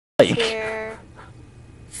Like. Here.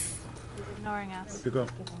 He's ignoring us. You go.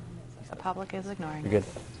 The public is ignoring You're us.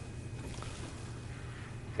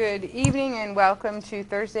 Good evening and welcome to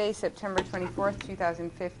Thursday, September 24th,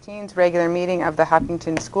 2015's regular meeting of the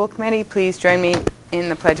Hopkinton School Committee. Please join me in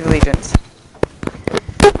the Pledge of Allegiance.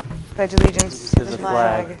 Pledge allegiance To the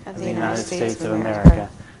flag of the United States of America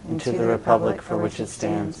and to the republic for which it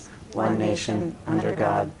stands, one nation, under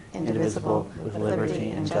God, indivisible, with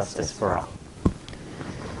liberty and justice for all.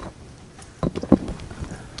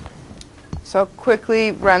 So I'll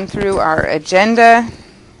quickly run through our agenda.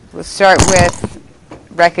 We'll start with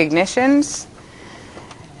recognitions.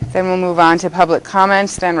 Then we'll move on to public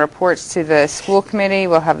comments, then reports to the school committee.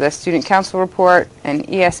 We'll have the student council report, an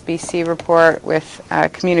ESBC report with a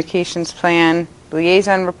communications plan,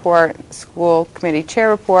 liaison report, school committee chair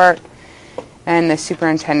report, and the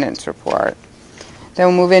superintendent's report. Then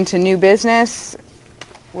we'll move into new business,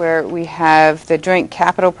 where we have the joint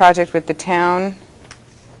capital project with the town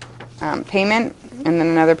payment, and then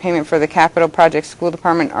another payment for the capital project school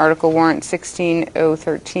department article warrant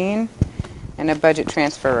 16013, and a budget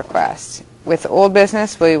transfer request. With old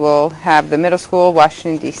business, we will have the middle school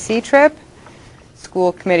Washington, D.C. trip,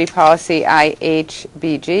 school committee policy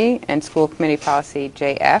IHBG, and school committee policy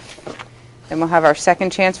JF. Then we'll have our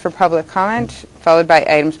second chance for public comment, followed by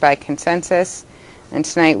items by consensus. And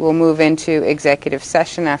tonight we'll move into executive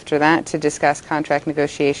session after that to discuss contract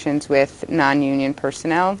negotiations with non-union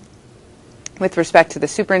personnel. With respect to the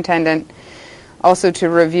superintendent, also to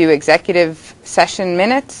review executive session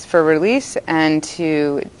minutes for release and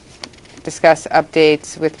to discuss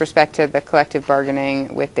updates with respect to the collective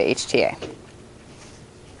bargaining with the HTA.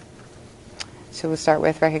 So we'll start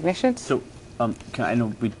with recognitions. So, I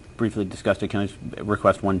know we briefly discussed it. Can I just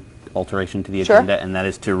request one alteration to the Sure. agenda, and that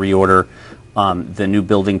is to reorder the new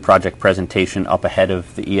building project presentation up ahead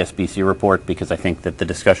of the ESBC report, because I think that the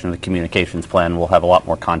discussion of the communications plan will have a lot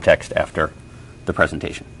more context after the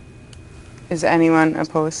presentation. Is anyone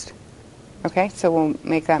opposed? Okay, so we'll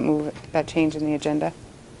make that change in the agenda.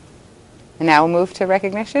 And now we'll move to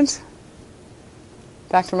recognitions.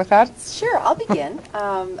 Dr. McLeod? Sure, I'll begin.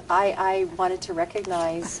 I wanted to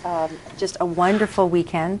recognize just a wonderful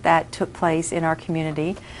weekend that took place in our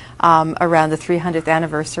community around the 300th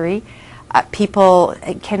anniversary. People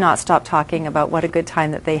cannot stop talking about what a good time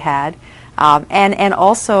that they had, and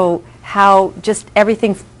also how just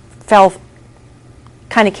everything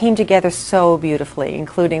kind of came together so beautifully,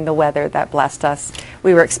 including the weather that blessed us.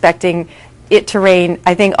 We were expecting it to rain,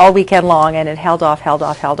 I think, all weekend long, and it held off.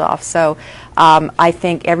 So I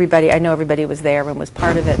think I know everybody was there and was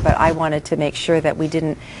part of it, but I wanted to make sure that we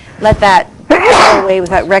didn't let that go away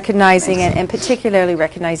without recognizing it, and particularly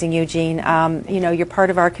recognizing you, Jean. You're part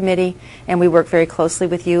of our committee, and we work very closely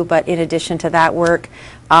with you, but in addition to that work,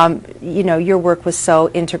 your work was so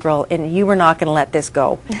integral, and you were not going to let this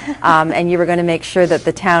go. And you were going to make sure that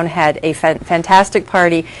the town had a fantastic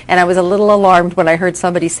party. And I was a little alarmed when I heard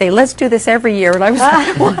somebody say, "Let's do this every year." And I was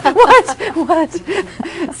like,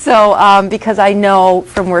 what? So, because I know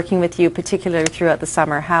from working with you, particularly throughout the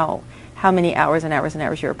summer, how many hours and hours and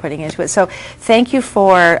hours you were putting into it. So thank you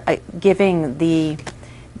for giving the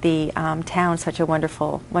town such a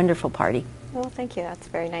wonderful, wonderful party. Well, thank you. That's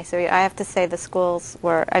very nice of you. I have to say the schools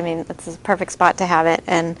were, it's a perfect spot to have it.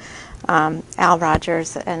 And Al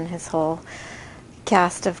Rogers and his whole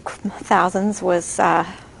cast of thousands was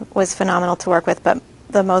phenomenal to work with. But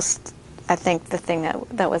I think the thing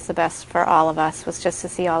that was the best for all of us was just to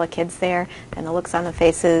see all the kids there and the looks on the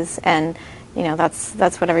faces. And,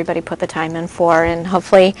 that's what everybody put the time in for. And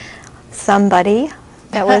hopefully somebody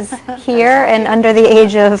that was here and under the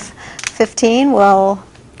age of 15 will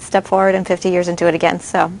step forward in 50 years and do it again.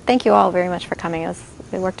 So thank you all very much for coming. It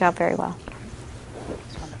worked out very well.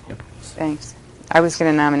 Thanks. I was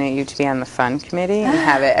going to nominate you to be on the fun committee and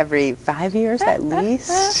have it every 5 years at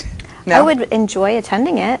least. No? I would enjoy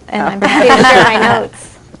attending it, and I'm happy to share my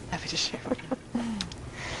notes. Happy to share.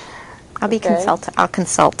 I'll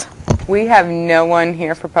consult. We have no one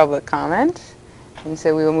here for public comment, and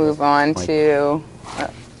so we will move on to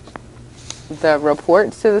the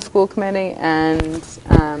reports to the school committee, and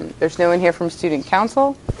there's no one here from student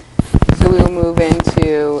council, so we will move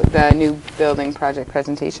into the new building project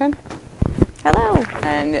presentation. Hello.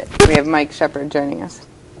 And we have Mike Shepard joining us.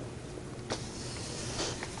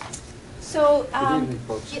 So,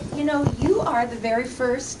 you are the very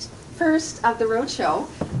first of the roadshow.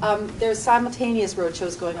 There's simultaneous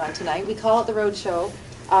roadshows going on tonight. We call it the roadshow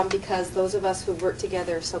because those of us who work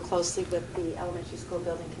together so closely with the elementary school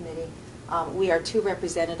building committee, we are two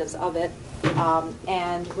representatives of it,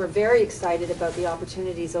 and we're very excited about the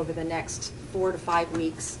opportunities over the next 4 to 5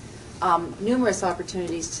 weeks numerous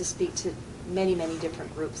opportunities to speak to many, many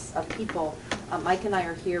different groups of people. Mike and I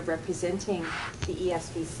are here representing the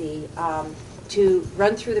ESBC to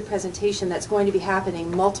run through the presentation that's going to be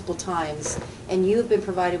happening multiple times. And you've been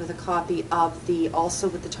provided with a copy of also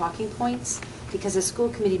with the talking points, because as school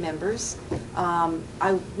committee members,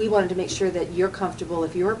 we wanted to make sure that you're comfortable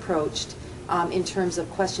if you're approached in terms of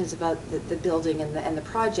questions about the building and the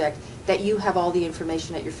project, that you have all the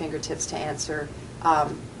information at your fingertips to answer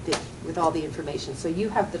with all the information. So you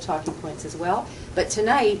have the talking points as well. But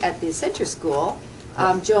tonight at the Center School,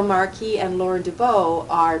 Joe Markey and Lauren DeBow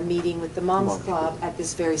are meeting with the Moms Club at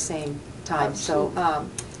this very same time. Absolutely. So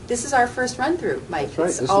this is our first run-through, Mike. That's right.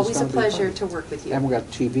 It's This is always a gonna be pleasure fun. to work with you. And we got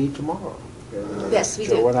TV tomorrow. Yes, we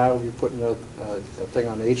Joe do. and I will be putting a thing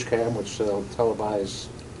on HCAM, which they'll televise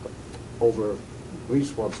over at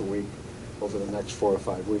least once a week over the next 4 or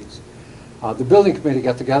 5 weeks. The building committee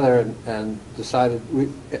got together and decided,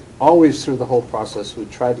 always through the whole process, we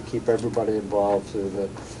tried to keep everybody involved through the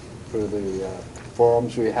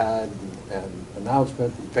forums we had and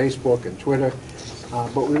announcement and Facebook and Twitter.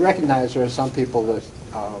 But we recognize there are some people that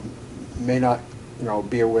may not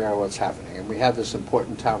be aware of what's happening. And we have this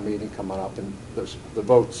important town meeting coming up and the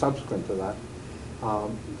vote subsequent to that.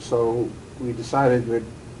 So we decided we'd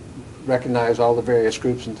recognize all the various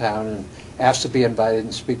groups in town and ask to be invited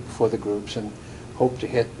and speak before the groups, and hope to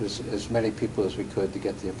hit as many people as we could to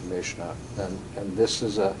get the information out. And this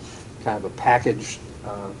is a kind of a packaged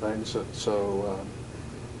thing, so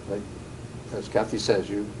like, as Kathy says,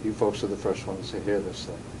 you folks are the first ones to hear this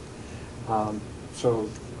thing. So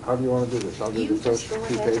how do you want to do this? I'll do You the first just go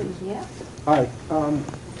few ahead pages. and, yeah. All right.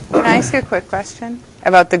 Can I ask you a quick question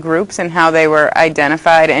about the groups and how they were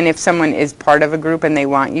identified? And if someone is part of a group and they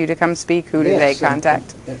want you to come speak, who do they Yes, and-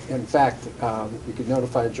 contact? In fact, you could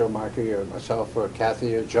notify Joe Markey or myself or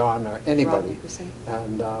Kathy or John or anybody. Rob Nickerson.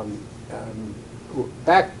 And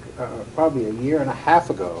back probably a year and a half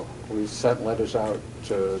ago, we sent letters out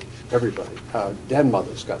to everybody. Den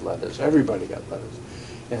mothers got letters. Everybody got letters.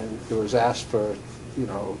 And it was asked for,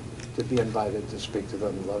 to be invited to speak to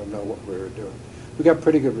them and let them know what we were doing. We got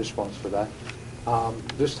pretty good response for that.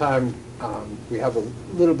 This time, we have a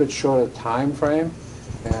little bit shorter time frame,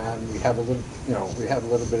 and we have a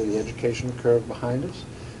little bit of the education curve behind us.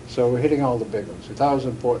 So we're hitting all the big ones. We thought it was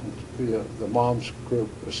important, the moms group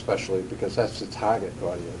especially, because that's the target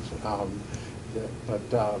audience.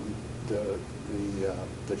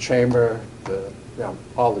 The chamber,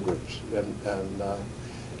 all the groups, and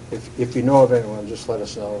if you know of anyone, just let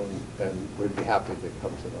us know, and we'd be happy to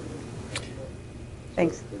come to them.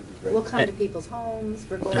 Thanks. So it'd be great. We'll come to people's homes.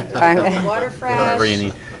 We're going to Fine. Whatever you Waterfresh.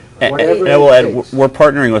 need. And Whatever I will it add, takes. we're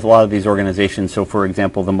partnering with a lot of these organizations. So, for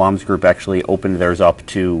example, the Moms Group actually opened theirs up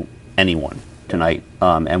to anyone tonight,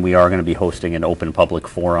 and we are going to be hosting an open public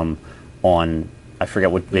forum on, I forget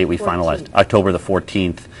what date we finalized, 14th. October the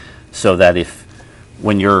 14th, so that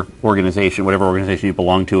when your organization, whatever organization you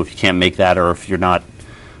belong to, if you can't make that or if you're not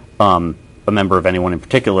a member of anyone in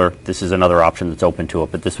particular, this is another option that's open to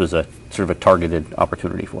it. But this was a sort of a targeted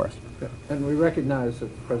opportunity for us. Yeah, and we recognize that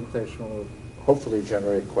the presentation will hopefully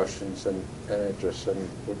generate questions and interest, and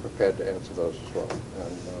we're prepared to answer those as well.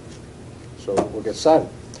 And so we'll get started.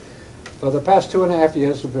 For the past 2.5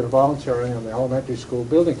 years, we've been volunteering on the elementary school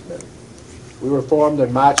building committee. We were formed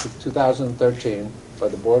in March of 2013 by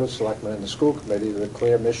the Board of Selectmen and the school committee with a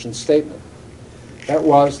clear mission statement. That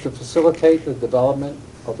was to facilitate the development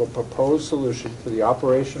of a proposed solution to the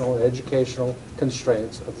operational and educational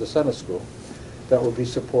constraints of the center school that will be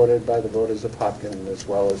supported by the voters of Hopkins as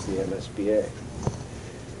well as the MSBA.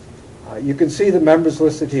 You can see the members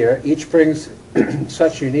listed here. Each brings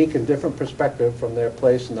such unique and different perspective from their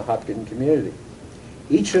place in the Hopkins community.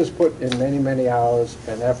 Each has put in many, many hours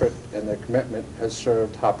and effort, and their commitment has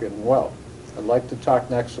served Hopkins well. I'd like to talk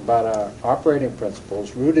next about our operating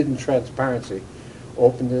principles rooted in transparency,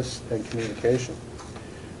 openness, and communication.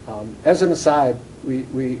 As an aside,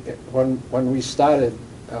 when we started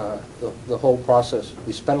the whole process,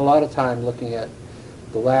 we spent a lot of time looking at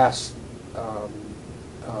the last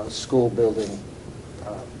school building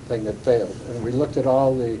thing that failed, and we looked at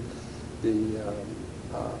all the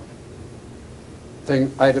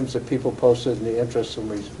items that people posted and the interests, and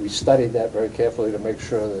we studied that very carefully to make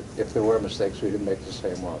sure that if there were mistakes, we didn't make the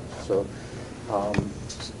same ones.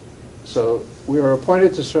 So we were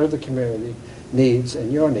appointed to serve the community needs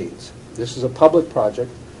and your needs. This is a public project,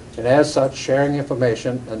 and as such, sharing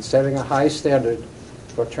information and setting a high standard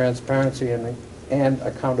for transparency and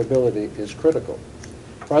accountability is critical.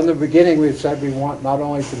 From the beginning, we've said we want not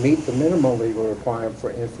only to meet the minimum legal requirement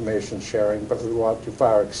for information sharing, but we want to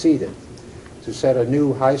far exceed it, to set a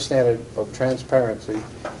new high standard of transparency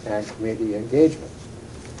and community engagement.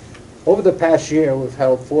 Over the past year, we've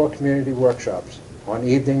held 4 community workshops on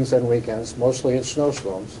evenings and weekends, mostly in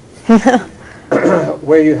snowstorms,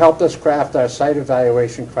 where you helped us craft our site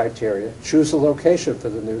evaluation criteria, choose a location for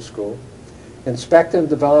the new school, inspect and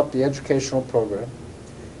develop the educational program,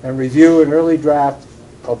 and review an early draft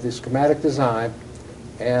of the schematic design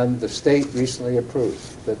and the state recently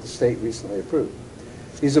approved.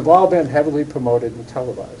 These have all been heavily promoted and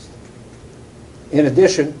televised. In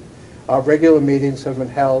addition, our regular meetings have been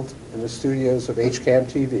held in the studios of HCAM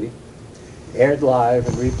TV, aired live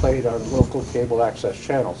and replayed on local cable access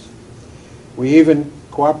channels. We even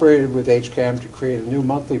cooperated with HCAM to create a new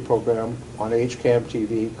monthly program on HCAM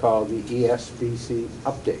TV called the ESBC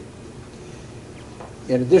Update.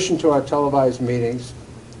 In addition to our televised meetings,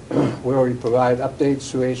 where we provide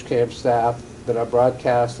updates to HCAM staff that are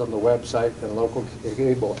broadcast on the website and local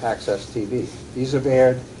cable access TV. These have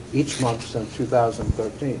aired each month since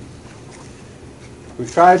 2013.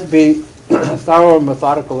 We've tried to be thorough and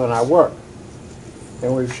methodical in our work,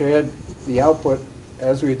 and we've shared the output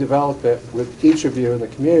as we develop it with each of you in the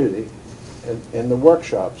community in the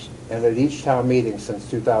workshops and at each town meeting since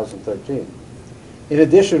 2013. In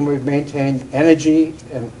addition, we've maintained energy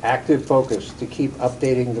and active focus to keep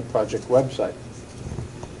updating the project website,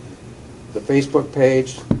 the Facebook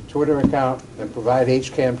page, Twitter account, and provide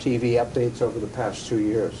HCAM TV updates over the past 2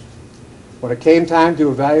 years. When it came time to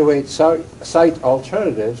evaluate site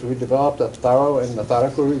alternatives, we developed a thorough and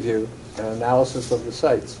methodical review and analysis of the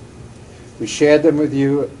sites. We shared them with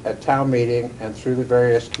you at town meeting and through the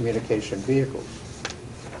various communication vehicles.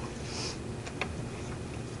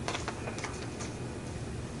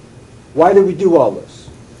 Why do we do all this?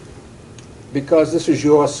 Because this is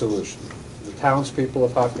your solution, the townspeople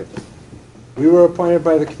of Hopkinton. We were appointed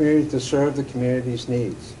by the community to serve the community's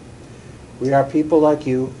needs. We are people like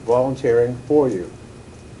you volunteering for you.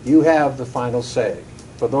 You have the final say.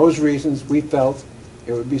 For those reasons, we felt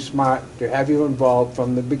it would be smart to have you involved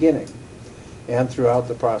from the beginning and throughout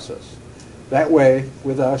the process. That way,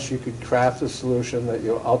 with us, you could craft a solution that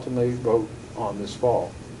you'll ultimately vote on this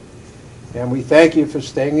fall. And we thank you for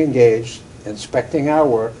staying engaged, inspecting our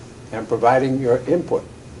work, and providing your input.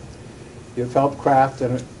 You've helped craft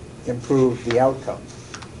and improve the outcome.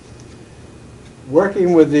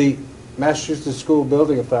 Working with the Massachusetts School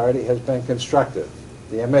Building Authority has been constructive.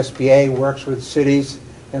 The MSBA works with cities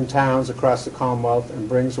and towns across the Commonwealth and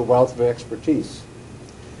brings a wealth of expertise.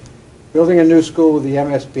 Building a new school with the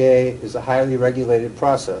MSBA is a highly regulated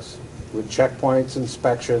process with checkpoints,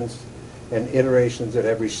 inspections, and iterations at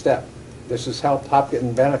every step. This has helped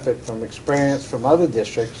Hopkinton benefit from experience from other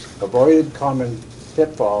districts, avoided common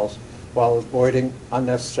pitfalls while avoiding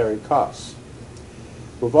unnecessary costs.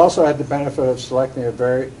 We've also had the benefit of selecting a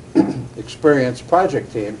very experienced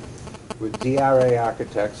project team with DRA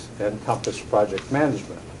Architects and Compass Project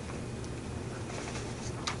Management.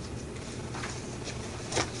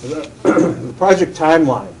 The project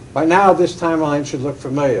timeline. By now, this timeline should look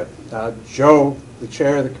familiar. Joe, the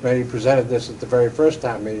chair of the committee, presented this at the very first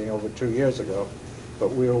town meeting over 2 years ago, but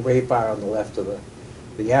we were way far on the left of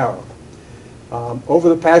the arrow. Over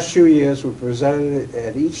the past 2 years, we've presented it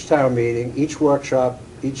at each town meeting, each workshop,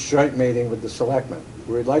 each joint meeting with the selectmen.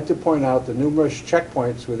 We'd like to point out the numerous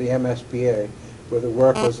checkpoints with the MSBA where the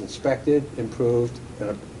work was inspected, improved,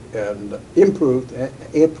 and approved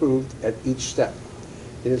at each step.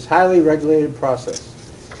 It is a highly regulated process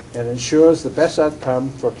and ensures the best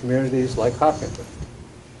outcome for communities like Hopkinton.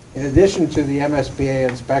 In addition to the MSBA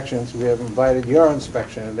inspections, we have invited your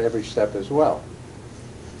inspection at every step as well.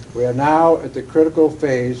 We are now at the critical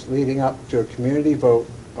phase leading up to a community vote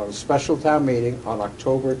on a special town meeting on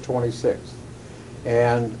October 26th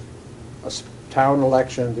and a town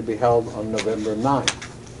election to be held on November 9th.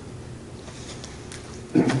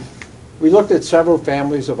 We looked at several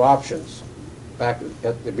families of options back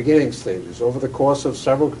at the beginning stages. Over the course of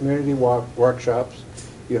several community workshops,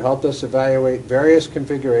 you helped us evaluate various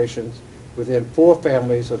configurations within 4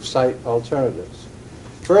 families of site alternatives.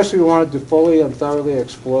 First, we wanted to fully and thoroughly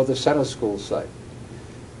explore the center school site,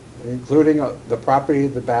 including the property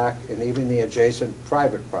at the back and even the adjacent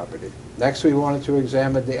private property. Next, we wanted to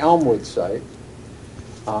examine the Elmwood site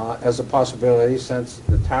as a possibility since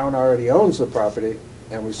the town already owns the property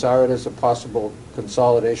and we saw it as a possible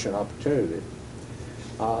consolidation opportunity.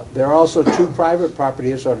 There are also 2 private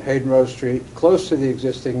properties on Hayden Row Street close to the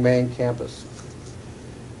existing main campus.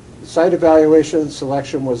 The site evaluation and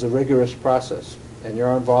selection was a rigorous process, and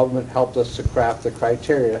your involvement helped us to craft the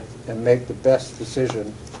criteria and make the best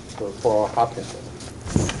decision for Hopkinton.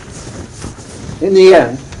 In the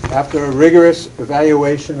end, after a rigorous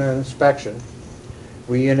evaluation and inspection,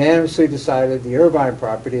 We unanimously decided the Irvine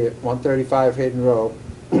property at 135 Hayden Road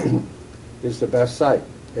is the best site.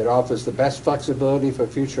 It offers the best flexibility for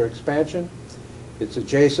future expansion. It's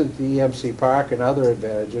adjacent to EMC Park and other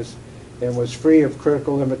advantages, and was free of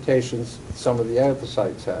critical limitations some of the other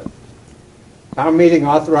sites had. Town meeting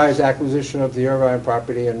authorized acquisition of the Irvine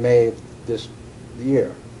property in May of this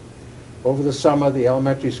year. Over the summer, the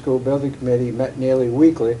Elementary School Building Committee met nearly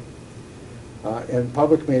weekly in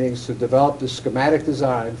public meetings to develop the schematic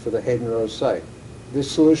design for the Hayden Road site. This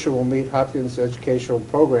solution will meet Hopkins' educational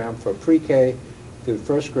program for pre-K to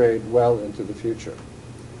first grade well into the future.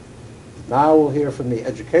 Now we'll hear from the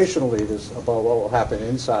educational leaders about what will happen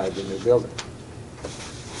inside the new building.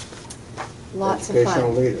 Lots of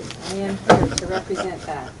Educational fun. leaders. I am here to represent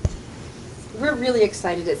that. We're really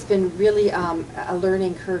excited. It's been really a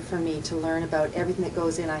learning curve for me to learn about everything that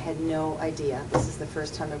goes in. I had no idea. This is the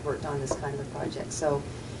first time I've worked on this kind of a project. So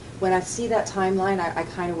when I see that timeline, I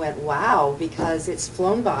kind of went, wow, because it's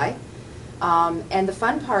flown by. And the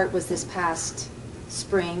fun part was this past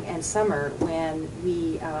spring and summer when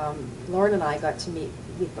we, Lauren and I got to meet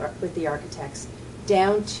with the architects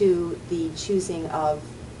down to the choosing of,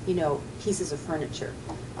 you know, pieces of furniture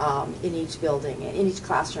in each building, in each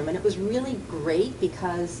classroom. And it was really great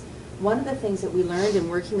because one of the things that we learned in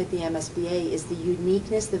working with the MSBA is the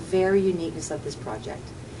uniqueness, the very uniqueness of this project.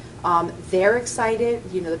 They're excited.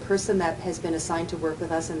 You know, the person that has been assigned to work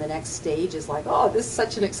with us in the next stage is like, oh, this is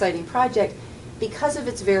such an exciting project because of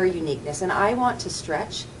its very uniqueness. And I want to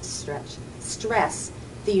stress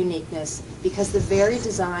the uniqueness because the very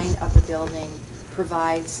design of the building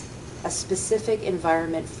provides a specific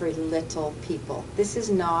environment for little people. This is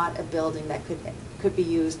not a building that could be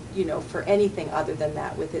used, you know, for anything other than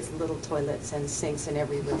that, with its little toilets and sinks in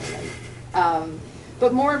every room.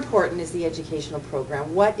 But more important is the educational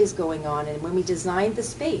program. What is going on? And when we designed the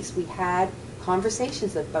space, we had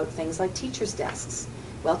conversations about things like teachers' desks.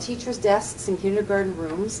 Well, teachers' desks in kindergarten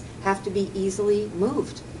rooms have to be easily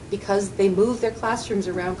moved because they move their classrooms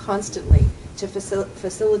around constantly to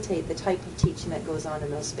facilitate the type of teaching that goes on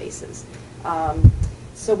in those spaces.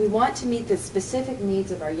 So we want to meet the specific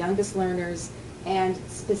needs of our youngest learners, and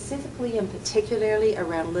specifically and particularly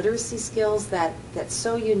around literacy skills that's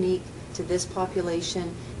so unique to this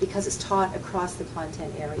population because it's taught across the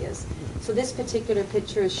content areas. So this particular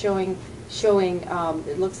picture is showing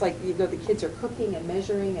it looks like, you know, the kids are cooking and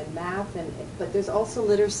measuring and math, but there's also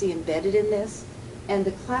literacy embedded in this. And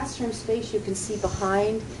the classroom space you can see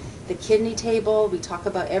behind the kidney table. We talk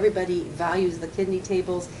about everybody values the kidney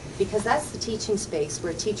tables because that's the teaching space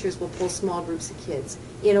where teachers will pull small groups of kids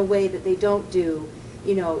in a way that they don't do,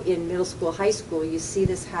 you know, in middle school, high school. You see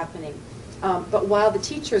this happening. But while the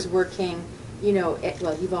teacher's working, you know,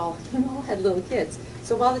 well, you've all had little kids.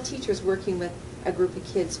 So while the teacher's working with a group of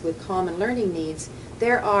kids with common learning needs,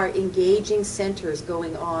 there are engaging centers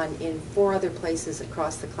going on in 4 other places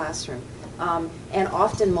across the classroom. And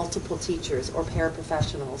often multiple teachers or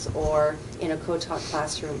paraprofessionals, or in a co-taught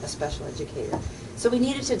classroom, a special educator. So we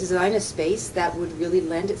needed to design a space that would really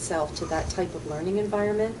lend itself to that type of learning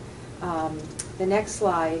environment. The next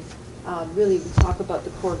slide, really we talk about the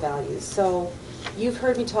core values. So you've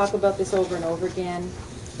heard me talk about this over and over again,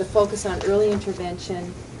 the focus on early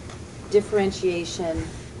intervention, differentiation,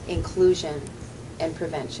 inclusion, and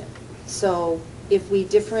prevention. So if we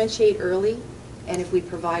differentiate early, and if we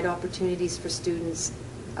provide opportunities for students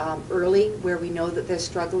early where we know that they're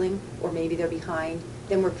struggling or maybe they're behind,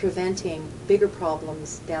 then we're preventing bigger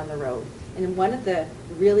problems down the road. And one of the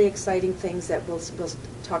really exciting things that we'll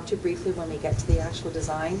talk to briefly when we get to the actual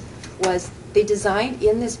design was they designed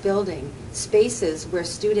in this building spaces where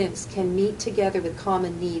students can meet together with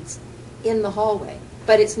common needs in the hallway.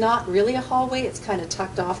 But it's not really a hallway, it's kind of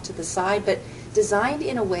tucked off to the side, but designed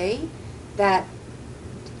in a way that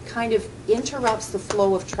kind of interrupts the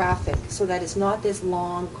flow of traffic so that it's not this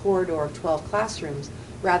long corridor of 12 classrooms,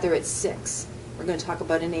 rather it's 6. We're going to talk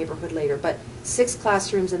about a neighborhood later, but 6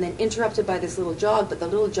 classrooms and then interrupted by this little jog, but the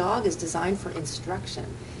little jog is designed for instruction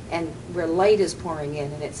and where light is pouring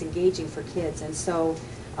in and it's engaging for kids. And so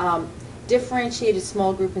differentiated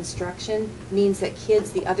small group instruction means that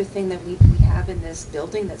kids, the other thing that we have in this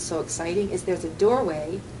building that's so exciting is there's a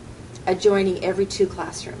doorway adjoining every 2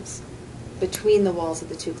 classrooms, between the walls of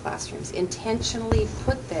the 2 classrooms, intentionally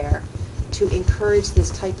put there to encourage this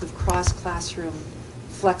type of cross-classroom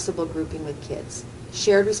flexible grouping with kids.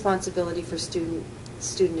 Shared responsibility for student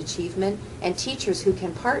achievement, and teachers who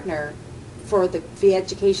can partner for the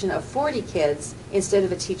education of 40 kids instead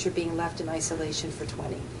of a teacher being left in isolation for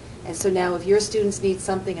 20. And so now if your students need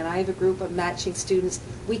something and I have a group of matching students,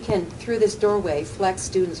 we can, through this doorway, flex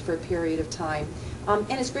students for a period of time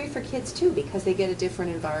And it's great for kids too because they get a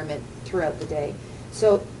different environment throughout the day.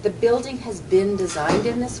 So the building has been designed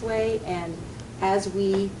in this way, and as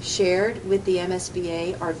we shared with the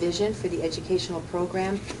MSBA our vision for the educational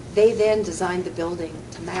program, they then designed the building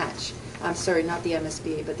to match. I'm sorry, not the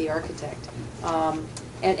MSBA, but the architect. And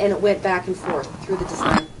it went back and forth through the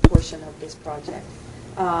design portion of this project.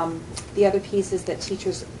 The other piece is that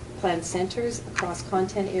teachers plan centers across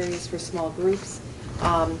content areas for small groups,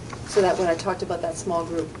 so that when I talked about that small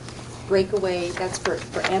group breakaway, that's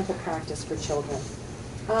for ample practice for children.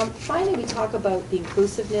 Finally, we talk about the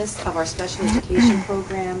inclusiveness of our special education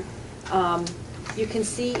program. You can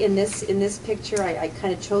see in this picture, I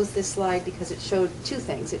kind of chose this slide because it showed two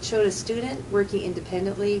things. It showed a student working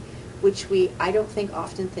independently, which I don't think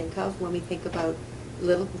often think of when we think about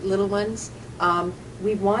little ones.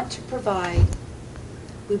 We want to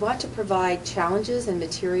provide challenges and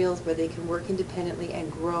materials where they can work independently and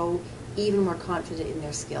grow even more confident in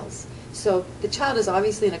their skills. So the child is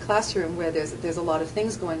obviously in a classroom where there's a lot of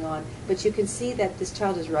things going on, but you can see that this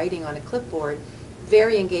child is writing on a clipboard,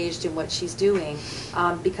 very engaged in what she's doing,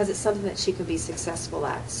 because it's something that she can be successful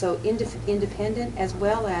at. So independent as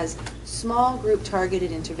well as small group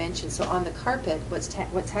targeted intervention. So on the carpet,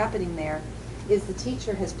 what's happening there is the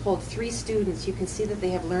teacher has pulled 3 students. You can see that they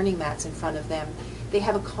have learning mats in front of them. They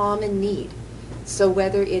have a common need. So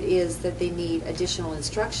whether it is that they need additional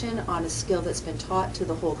instruction on a skill that's been taught to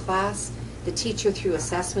the whole class, the teacher through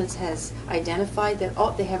assessments has identified that,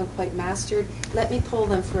 oh, they haven't quite mastered, let me pull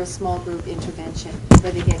them for a small group intervention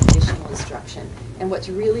where they get additional instruction. And what's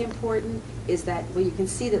really important is that, well, you can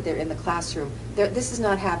see that they're in the classroom. This is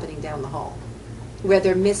not happening down the hall, where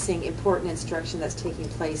they're missing important instruction that's taking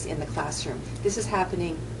place in the classroom. This is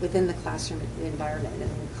happening within the classroom environment and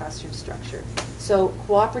in the classroom structure. So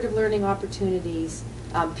cooperative learning opportunities,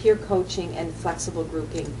 peer coaching, and flexible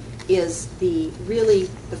grouping is really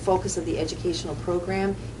the focus of the educational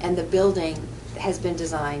program, and the building has been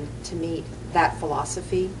designed to meet that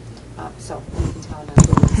philosophy. So you can tell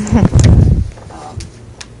I'm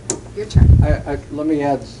your turn. Let me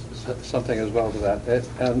add something as well to that.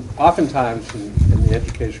 And oftentimes in the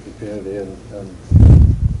education community, and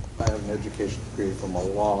I have an education degree from a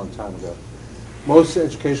long time ago, most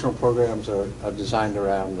educational programs are designed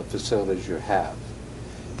around the facilities you have.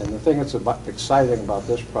 And the thing that's exciting about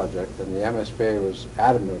this project, and the MSBA was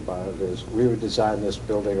adamant about it, is we would design this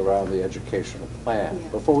building around the educational plan. Yeah.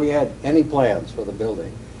 Before we had any plans for the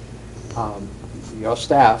building, your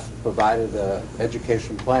staff provided an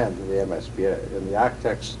education plan to the MSBA, and the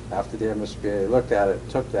architects, after the MSBA looked at it,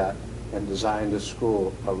 took that and designed a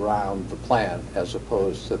school around the plan as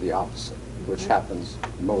opposed to the opposite, which happens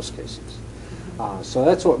in most cases. So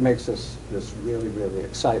that's what makes this really, really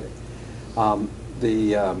exciting.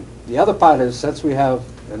 The other part is, since we have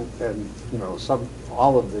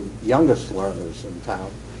all of the youngest learners in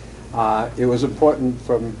town, it was important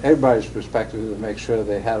from everybody's perspective to make sure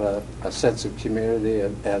they had a sense of community,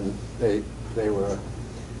 and they were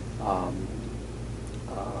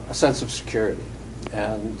a sense of security.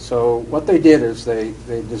 And so what they did is they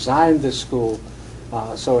designed this school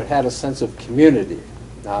so it had a sense of community,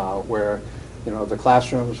 where the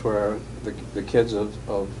classrooms where the kids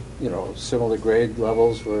of similar grade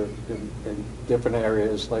levels were in different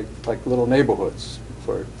areas, like little neighborhoods,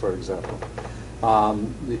 for example.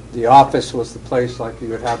 The office was the place like you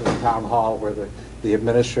would have in the town hall where the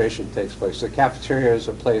administration takes place. The cafeteria is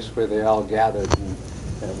a place where they all gathered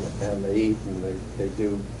and they eat and they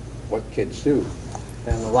do what kids do.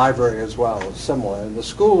 And the library as well is similar. And the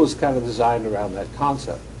school was kind of designed around that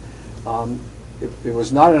concept. It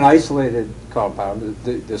was not an isolated compound.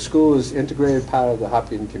 The school is integrated part of the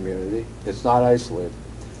Hopkins community. It's not isolated,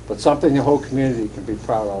 but something the whole community can be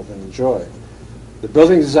proud of and enjoy. The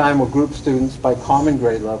building design will group students by common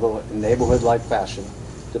grade level in neighborhood-like fashion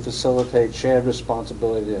to facilitate shared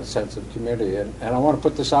responsibility and a sense of community. And I want to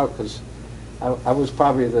put this out because I was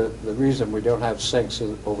probably the reason we don't have sinks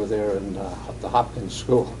over there in the Hopkins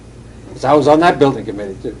School. Because I was on that building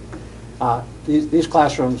committee too. These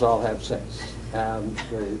classrooms all have sinks. And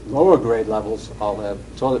the lower grade levels all have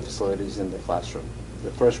toilet facilities in the classroom.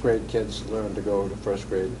 The first grade kids learn to go to first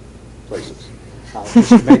grade places. Just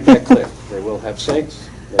to make that clear, they will have sinks,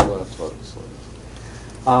 they will have toilet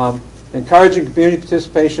facilities. Encouraging community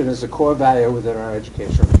participation is a core value within our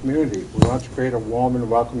educational community. We want to create a warm and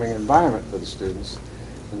welcoming environment for the students,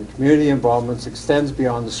 and the community involvement extends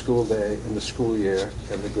beyond the school day and the school year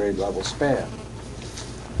and the grade level span.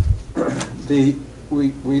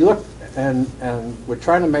 We look and we're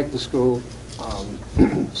trying to make the school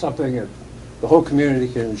something that the whole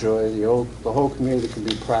community can enjoy, the whole community can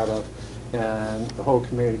be proud of, and the whole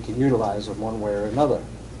community can utilize them one way or another.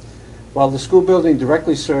 While the school building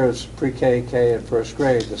directly serves pre-K, K, and first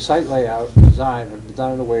grade, the site layout and design have been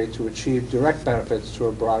done in a way to achieve direct benefits to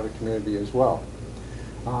a broader community as well.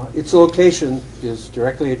 Its location is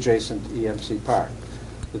directly adjacent to EMC Park.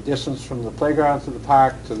 The distance from the playground to the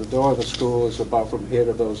park to the door of the school is about from here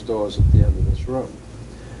to those doors at the end of this room.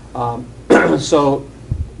 So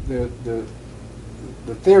the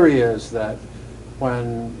theory is that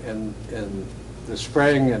when in the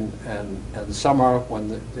spring and summer,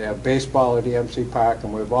 when they have baseball at EMC Park,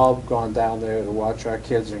 and we've all gone down there to watch our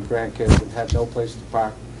kids and grandkids and had no place to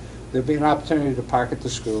park, there'd be an opportunity to park at the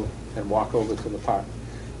school and walk over to the park.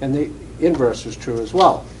 And the inverse is true as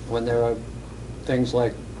well. When there are things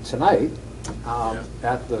like tonight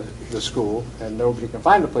at the school and nobody can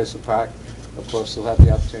find a place to park, of course they'll have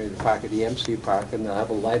the opportunity to park at EMC Park, and they'll have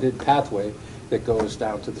a lighted pathway that goes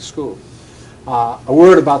down to the school. A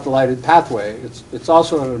word about the lighted pathway. It's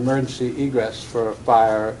also an emergency egress for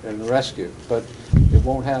fire and rescue, but it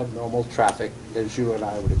won't have normal traffic as you and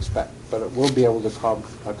I would expect. But it will be able to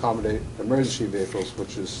accommodate emergency vehicles,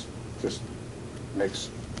 which is just makes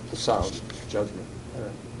a sound judgment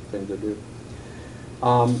thing to do.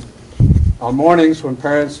 On mornings when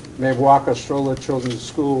parents may walk or stroll their children to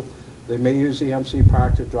school, they may use EMC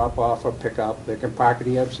Park to drop off or pick up. They can park at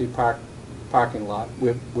EMC Park parking lot.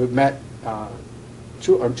 We've met on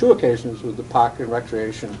two occasions with the Park and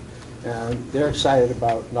Recreation, and they're excited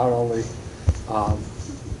about not only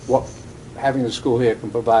what having the school here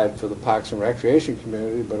can provide for the Parks and Recreation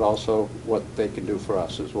community, but also what they can do for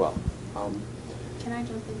us as well. Can I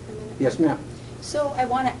jump in for a minute? Yes, ma'am. So I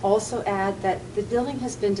want to also add that the building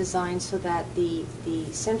has been designed so that the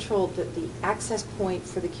access point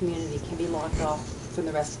for the community can be locked off from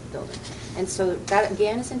the rest of the building. And so that,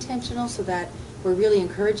 again, is intentional so that we're really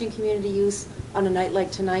encouraging community use on a night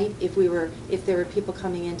like tonight. If there were people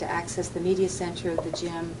coming in to access the media center, the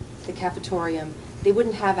gym, the cafetorium, they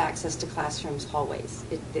wouldn't have access to classrooms, hallways.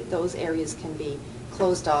 Those areas can be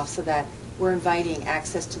closed off so that we're inviting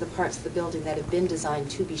access to the parts of the building that have been designed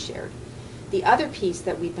to be shared. The other piece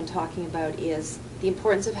that we've been talking about is the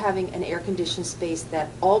importance of having an air-conditioned space that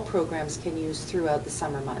all programs can use throughout the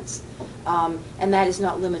summer months. And that is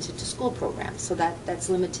not limited to school programs. So that's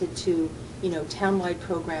limited to, townwide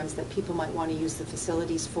programs that people might want to use the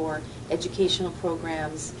facilities for, educational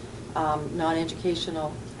programs,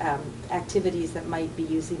 non-educational activities that might be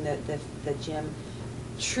using the gym.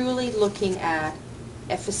 Truly looking at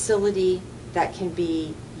a facility that can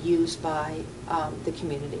be used by the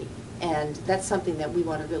community. And that's something that we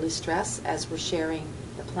want to really stress as we're sharing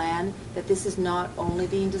the plan, that this is not only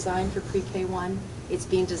being designed for pre-K1, it's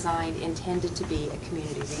being designed, intended to be a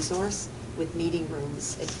community resource with meeting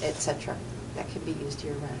rooms, et cetera, that can be used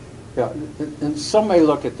year-round. Yeah, and some may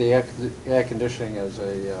look at the air conditioning as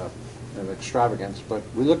an extravagance, but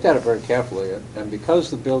we looked at it very carefully, and because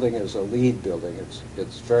the building is a LEED building,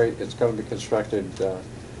 it's going to be constructed to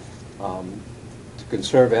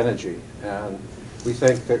conserve energy, and we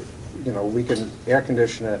think that we can air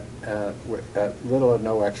condition it at little or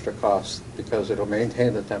no extra cost because it'll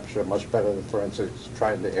maintain the temperature much better than, for instance,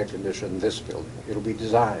 trying to air condition this building. It'll be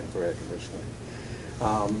designed for air conditioning.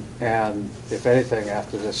 And if anything,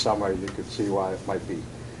 after this summer, you could see why it might be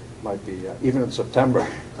even in September,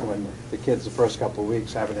 when the kids the first couple of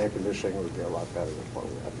weeks having air conditioning would be a lot better than what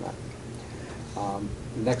we have now.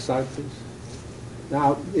 Next slide, please.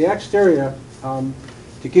 Now, the exterior,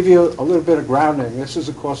 to give you a little bit of grounding, this is,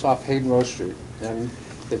 of course, off Hayden Row Street. And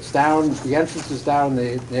it's down, the entrance is down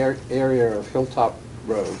the area of Hilltop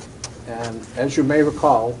Road. And as you may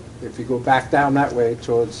recall, if you go back down that way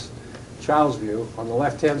towards Charlesview, on the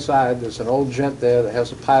left-hand side, there's an old gent there that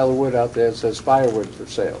has a pile of wood out there that says firewood for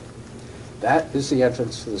sale. That is the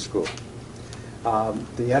entrance to the school.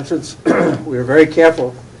 The entrance, we were very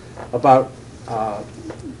careful about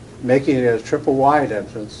making it a triple-wide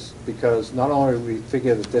entrance, because not only do we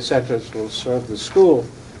figure that this entrance will serve the school,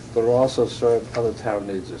 but it will also serve other town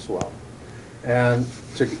needs as well. And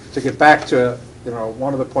to get back to,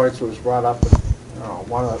 one of the points that was brought up at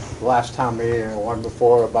one of the last town meeting and one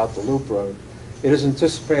before about the Loop Road, it is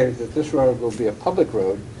anticipated that this road will be a public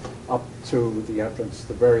road up to the entrance,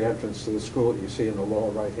 the very entrance to the school that you see in the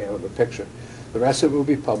lower right hand of the picture. The rest of it will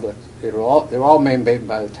be public. They're all maintained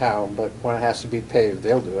by the town, but when it has to be paved,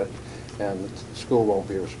 they'll do it, and the school won't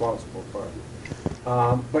be responsible for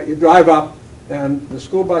it. But you drive up, and the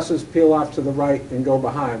school buses peel off to the right and go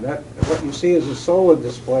behind. What you see is a solar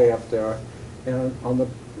display up there, and on the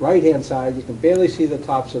right-hand side, you can barely see the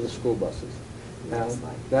tops of the school buses. And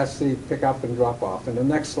that's the pick up and drop off. And the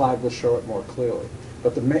next slide will show it more clearly.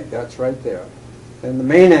 But that's right there. and the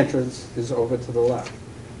main entrance is over to the left.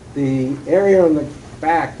 The area in the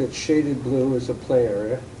back that's shaded blue is a play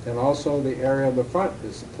area, and also the area in the front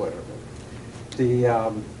is a play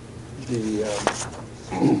area.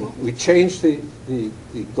 We changed the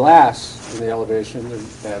glass in the elevation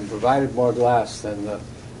and provided more glass than the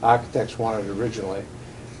architects wanted originally,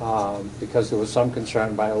 because there was some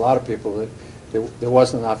concern by a lot of people that there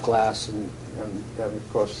wasn't enough glass, and of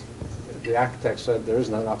course the architect said there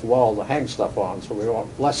isn't enough wall to hang stuff on, so we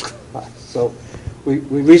want less glass. So we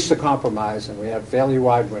reached a compromise, and we have fairly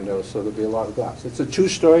wide windows, so there'll be a lot of glass. It's a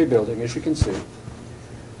two-story building, as you can see.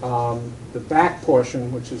 The back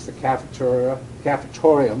portion, which is the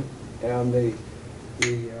cafetorium, and the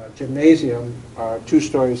gymnasium are 2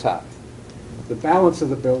 stories high. The balance of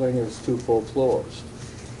the building is 2 full floors.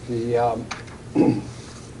 Okay,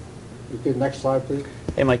 next slide, please.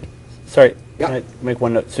 Hey, Mike. Sorry, Yeah. can I make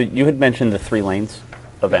one note? So you had mentioned the 3 lanes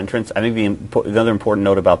of entrance. I think another important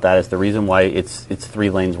note about that is the reason why it's 3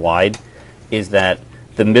 lanes wide is that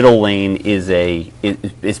the middle lane is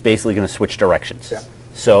basically going to switch directions. Yeah.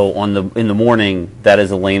 So in the morning, that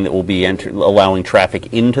is a lane that will be allowing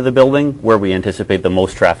traffic into the building, where we anticipate the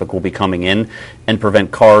most traffic will be coming in, and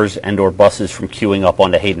prevent cars and/or buses from queuing up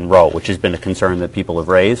onto Hayden Row, which has been a concern that people have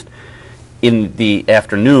raised. In the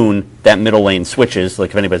afternoon, that middle lane switches. Like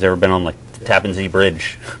if anybody's ever been on like the Tappan Zee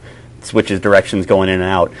Bridge, it switches directions going in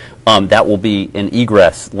and out. That will be an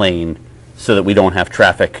egress lane, so that we don't have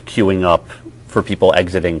traffic queuing up for people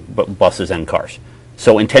exiting buses and cars.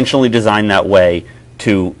 So intentionally designed that way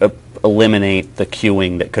to eliminate the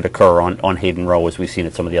queuing that could occur on Hayden Row, as we've seen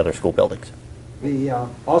at some of the other school buildings.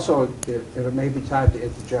 Also, it may be time to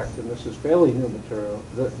interject, and this is fairly new material.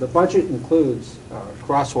 The budget includes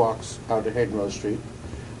crosswalks out at Hayden Row Street,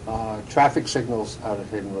 traffic signals out at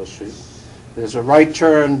Hayden Row Street. There's a right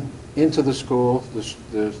turn into the school.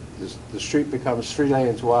 The street becomes 3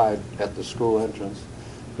 lanes wide at the school entrance.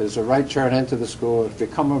 There's a right turn into the school. If you're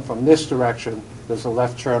coming from this direction, there's a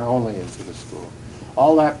left turn only into the school.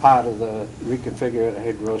 All that part of the reconfigured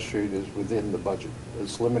Hayden Row Street is within the budget.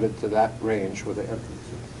 It's limited to that range with the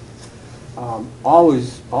entrances.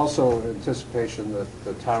 Always also in anticipation that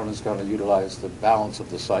the town is going to utilize the balance of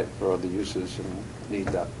the site for other uses and need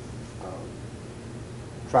that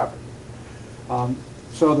traffic.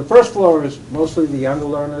 So the first floor is mostly the younger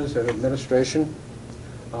learners and administration.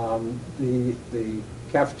 The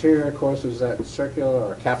cafeteria, of course, is that circular,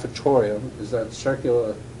 or cafetorium, is that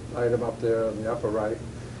circular item up there on the upper right.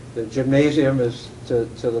 The gymnasium is to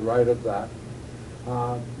the right of that.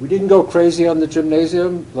 We didn't go crazy on the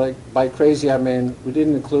gymnasium. Like, by crazy, I mean we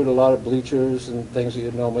didn't include a lot of bleachers and things that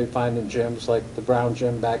you'd normally find in gyms, like the brown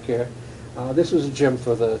gym back here. This was a gym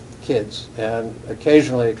for the kids, and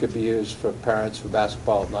occasionally it could be used for parents for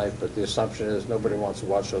basketball at night, but the assumption is nobody wants to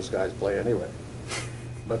watch those guys play anyway.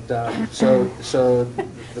 But so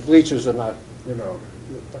the bleachers are not,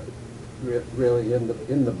 really in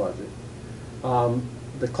the budget.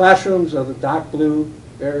 The classrooms are the dark blue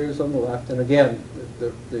areas on the left, and again,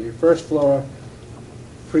 the first floor,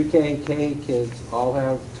 pre-K and K kids all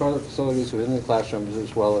have toilet facilities within the classrooms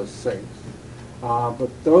as well as sinks. But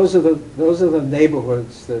those are the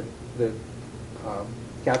neighborhoods that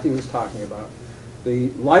Kathy was talking about.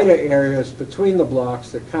 The lighter areas between the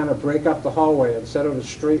blocks that kind of break up the hallway, instead of a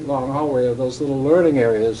straight long hallway, are those little learning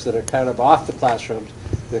areas that are kind of off the classrooms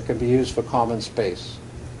that can be used for common space.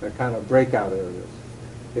 They're kind of breakout areas.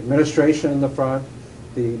 Administration in the front.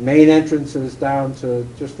 The main entrance is down to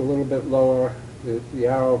just a little bit lower. The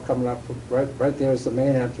arrow coming up right there is the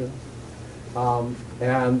main entrance.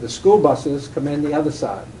 And the school buses come in the other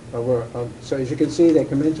side. So as you can see, they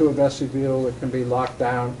come into a vestibule that can be locked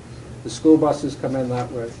down. The school buses come in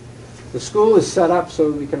that way. The school is set up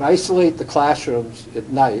so we can isolate the classrooms at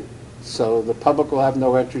night, so the public will have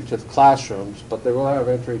no entry to the classrooms, but they will have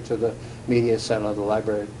entry to the media center, the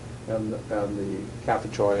library, and the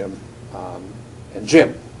cafetorium and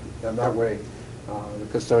gym. And that way, the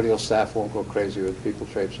custodial staff won't go crazy with people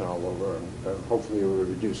traipsing all over, and hopefully it will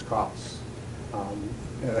reduce costs. And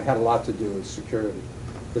it had a lot to do with security.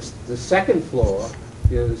 The second floor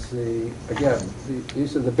is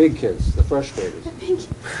these are the big kids, the first graders.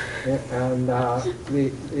 And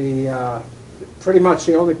pretty much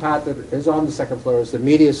the only part that is on the second floor is the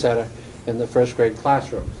media center in the first grade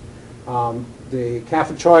classrooms. The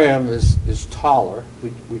cafetorium is taller.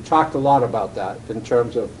 We talked a lot about that in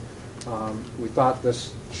terms of we thought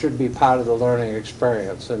this should be part of the learning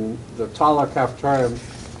experience. And the taller cafetorium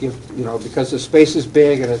because the space is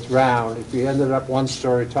big and it's round, if you ended up 1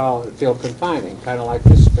 story tall, it'd feel confining, kind of like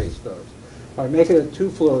this space does. By making it 2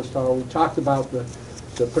 floors tall, we talked about the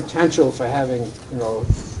potential for having,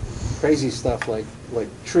 crazy stuff like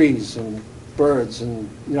trees and birds and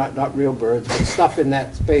not real birds, but stuff in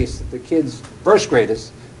that space that the kids, first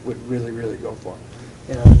graders, would really, really go for.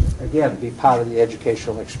 And again, be part of the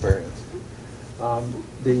educational experience.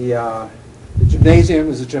 The gymnasium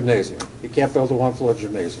is a gymnasium. You can't build a one-floor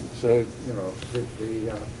gymnasium. So,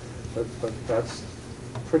 but that's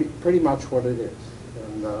pretty much what it is.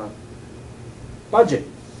 And budget.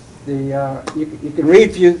 You can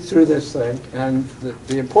read through this thing, and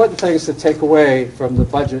the important things to take away from the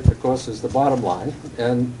budget, of course, is the bottom line.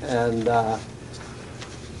 And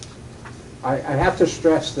I have to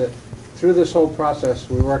stress that through this whole process,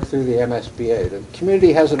 we work through the MSBA. The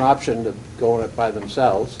community has an option to go on it by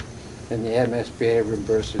themselves, and the MSBA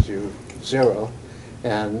reimburses you $0.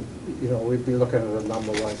 And we'd be looking at a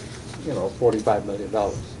number like $45 million.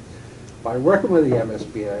 By working with the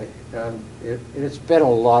MSBA, and it's been a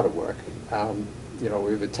lot of work.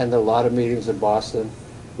 We've attended a lot of meetings in Boston.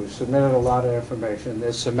 We've submitted a lot of information.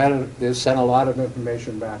 They've sent a lot of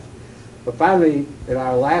information back. But finally, at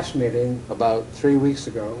our last meeting, about 3 weeks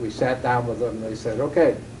ago, we sat down with them and they said,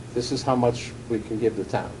 okay, this is how much we can give the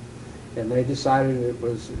town. And they decided it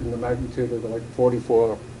was in the magnitude of like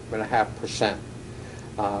 44.5%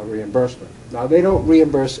 reimbursement. Now, they don't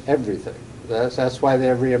reimburse everything. That's why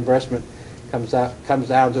their reimbursement comes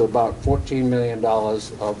down to about $14 million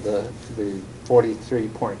of the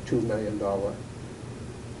 $43.2 million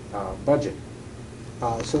budget.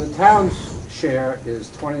 So the town's share is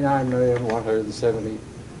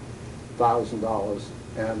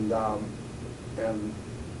 $29,170,000,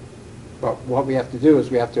 but what we have to do is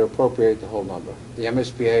we have to appropriate the whole number. The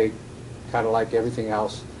MSBA, kind of like everything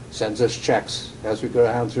else, sends us checks as we go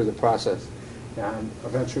down through the process. And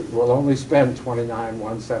eventually, we'll only spend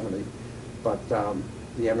 $29,170, but the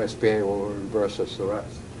MSBA will reimburse us the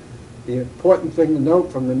rest. The important thing to note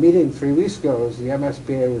from the meeting 3 weeks ago is the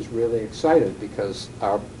MSBA was really excited because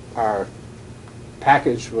our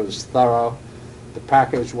package was thorough. The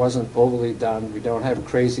package wasn't overly done. We don't have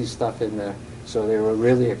crazy stuff in there, so they were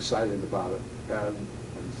really excited about it. And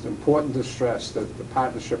it's important to stress that the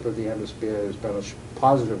partnership with the MSBA has been a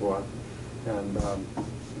positive one, and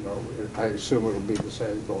I assume it will be the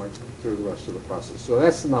same going through the rest of the process. So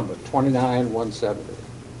that's the number, 29,170.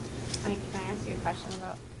 Can I ask you a question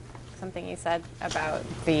about something you said about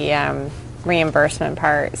the reimbursement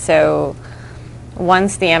part? So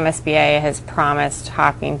once the MSBA has promised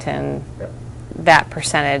Hopkinton that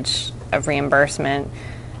percentage of reimbursement,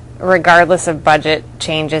 regardless of budget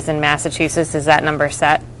changes in Massachusetts, is that number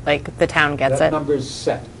set? Like the town gets it? That number is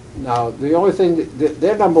set. Now, the only thing,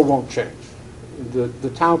 their number won't change. The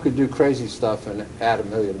town could do crazy stuff and add $1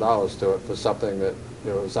 million to it for something that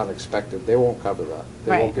is unexpected. They won't cover that.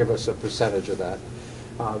 They won't give us a percentage of that.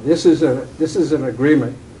 This is an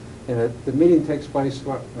agreement, and the meeting takes place in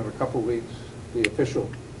a couple of weeks. The official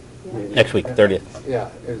meeting Next week, 30th. Yeah,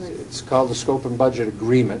 it's called the Scope and Budget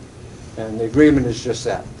Agreement, and the agreement is just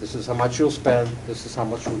that. This is how much you'll spend. This is how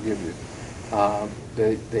much we'll give you.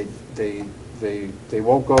 They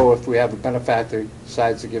won't go if we have a benefactor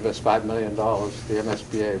decides to give us $5 million. The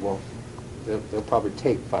MSBA won't. They'll probably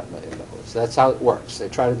take $5 million. That's how it works. They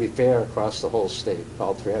try to be fair across the whole state,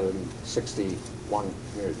 all 361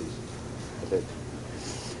 communities, I think.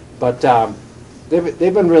 But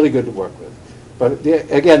they've been really good to work with. But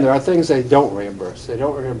again, there are things they don't reimburse. They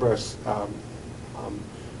don't reimburse.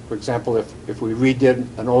 For example, if we redid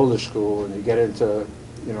an older school and you get into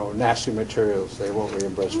nasty materials, they won't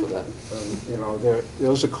reimburse for that.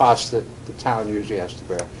 Those are costs that the town usually has to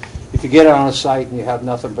bear. If you get on a site and you have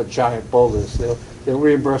nothing but giant boulders, they'll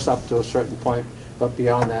reimburse up to a certain point, but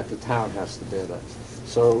beyond that, the town has to bear that.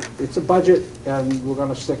 So it's a budget, and we're going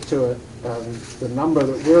to stick to it. And the number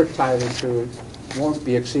that we're tied into won't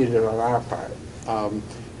be exceeded on our part.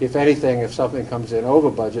 If anything, if something comes in over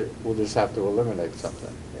budget, we'll just have to eliminate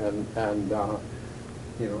something. And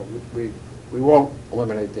we won't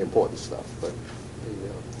eliminate the important stuff, but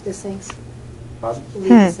The sinks. pardon? Leave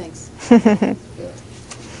the sinks. Yeah.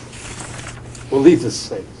 We'll leave this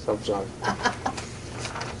thing. I'm sorry.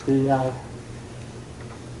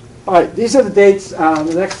 All right, these are the dates.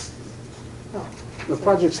 The next, the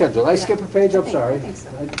project schedule. Did I skip a page? I'm sorry. I think so.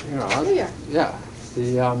 Yeah.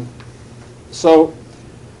 So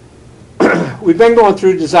we've been going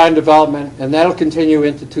through design development, and that'll continue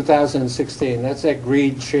into 2016. That's that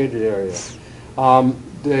green shaded area.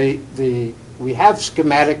 We have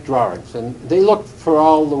schematic drawings, and they look for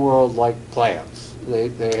all the world like plans.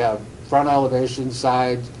 They have front elevation,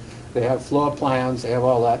 sides, they have floor plans, they have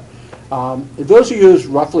all that. Those are used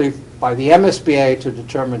roughly by the MSBA to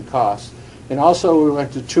determine costs. And also we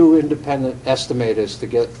went to 2 independent estimators to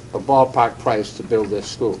get a ballpark price to build this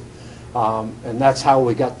school. And that's how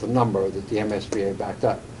we got the number that the MSBA backed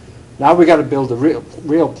up. Now we got to build the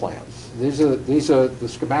real plans. These are the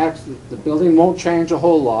schematics. The building won't change a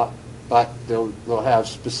whole lot, but they'll have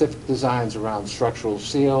specific designs around structural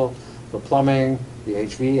seal, the plumbing, the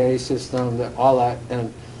HVA system, all that.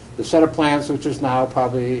 And the set of plans, which is now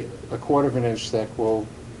probably 1/4 of an inch thick, will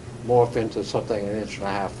morph into something 1.5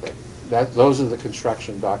 inches thick. Those are the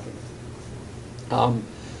construction documents.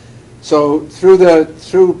 So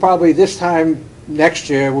through probably this time next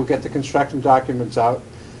year, we'll get the construction documents out,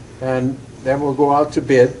 and then we'll go out to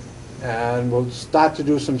bid, and we'll start to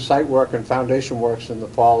do some site work and foundation works in the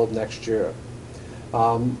fall of next year.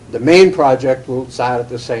 The main project will start at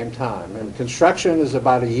the same time, and construction is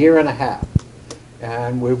about 1.5 years,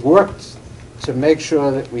 and we've worked to make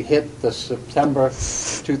sure that we hit the September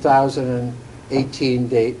 2018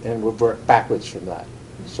 date, and we'll work backwards from that.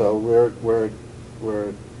 So we're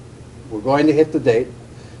going to hit the date,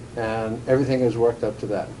 and everything is worked up to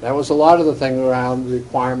that. That was a lot of the thing around the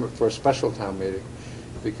requirement for a special town meeting,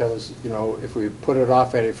 because, you know, if we put it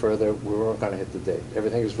off any further, we weren't going to hit the date.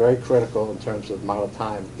 Everything is very critical in terms of the amount of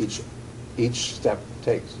time each step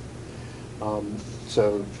takes.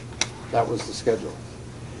 So that was the schedule.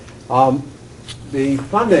 The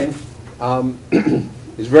funding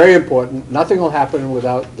is very important. Nothing will happen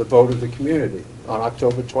without the vote of the community on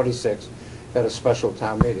October 26th at a special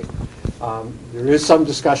town meeting. There is some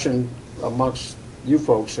discussion amongst you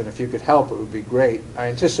folks, and if you could help, it would be great. I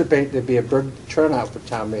anticipate there'd be a big turnout for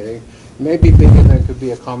town meeting, maybe bigger than could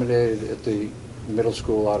be accommodated at the middle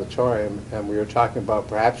school auditorium, and we were talking about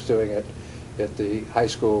perhaps doing it at the high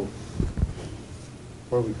school,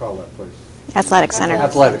 what do we call that place? Athletic Center.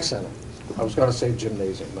 Athletic Center. I was going to say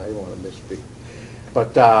gymnasium, I didn't want to misspeak.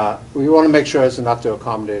 But we want to make sure it's enough to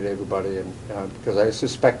accommodate everybody, and because I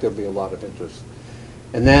suspect there'll be a lot of interest.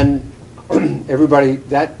 And then everybody,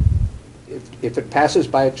 if it passes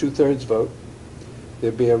by a 2/3 vote,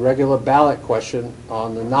 there'd be a regular ballot question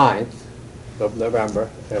on the 9th of November,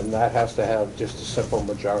 and that has to have just a simple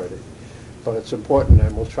majority. But it's important,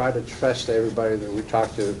 and we'll try to stress to everybody that we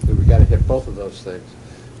talk to that we got to hit both of those things.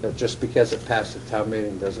 That just because it passed at town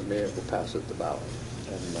meeting doesn't mean it will pass at the ballot.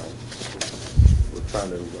 And we're trying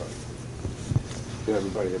to get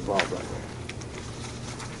everybody involved right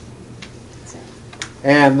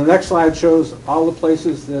there. And the next slide shows all the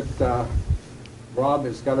places that Rob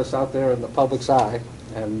has got us out there in the public's eye,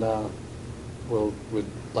 and we'd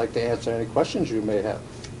like to answer any questions you may have.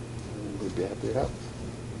 And we'd be happy to help.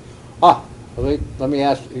 Let me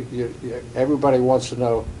ask you, everybody wants to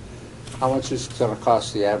know how much is going to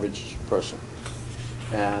cost the average person.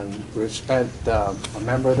 And we've spent, a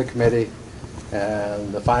member of the committee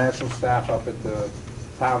and the financial staff up at the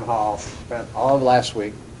town hall spent all of last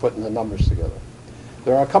week putting the numbers together.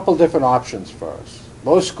 There are a couple different options for us.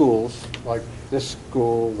 Most schools, like this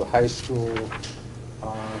school, the high school,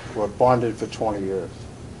 were bonded for 20 years.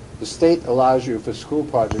 The state allows you for school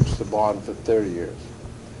projects to bond for 30 years.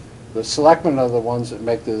 The selectmen are the ones that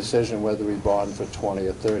make the decision whether we bond for 20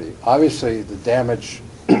 or 30. Obviously, the damage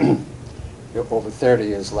over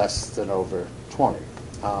 30 is less than over 20.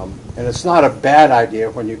 And it's not a bad idea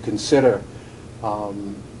when you consider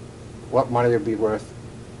what money would be worth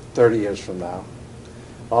 30 years from now.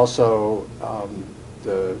 Also,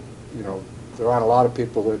 there aren't a lot of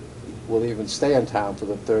people that will even stay in town for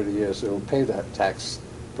the 30 years that will pay that tax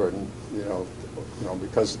burden,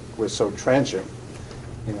 because we're so transient.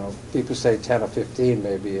 People say 10 or 15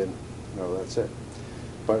 maybe, and that's it.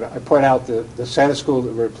 But I point out that the Santa School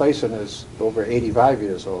that we're replacing is over 85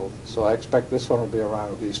 years old, so I expect this one will be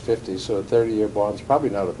around at least 50, so a 30-year bond's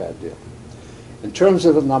probably not a bad deal. In terms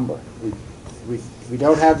of the number, we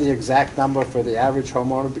don't have the exact number for the average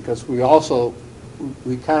homeowner, because we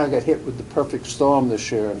kind of got hit with the perfect storm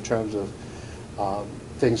this year in terms of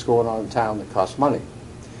things going on in town that cost money.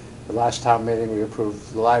 The last town meeting we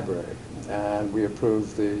approved the library, and we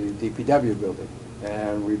approved the DPW building,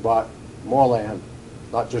 and we bought more land,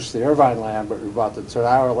 not just the Irvine land, but we bought the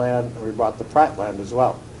Tadara land, and we bought the Pratt land as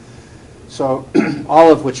well. So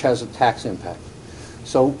all of which has a tax impact.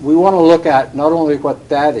 So we want to look at not only what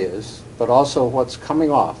that is, but also what's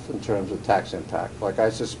coming off in terms of tax impact. Like I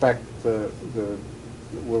suspect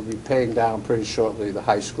we'll be paying down pretty shortly the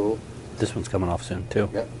high school. This one's coming off soon, too.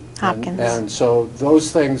 Yep. Hopkins. And so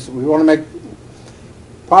those things, we want to make,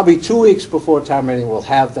 probably 2 weeks before town meeting, we'll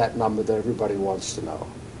have that number that everybody wants to know.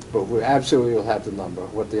 But we absolutely will have the number,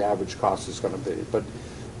 what the average cost is going to be. But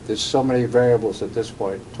there's so many variables at this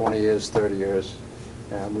point, 20 years, 30 years,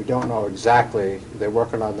 and we don't know exactly. They're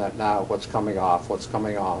working on that now, what's coming off, what's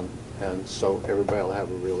coming on, and so everybody will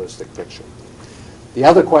have a realistic picture. The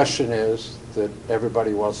other question is, that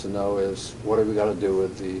everybody wants to know is, what are we going to do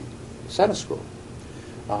with the center school?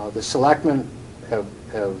 The selectmen have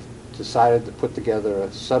decided to put together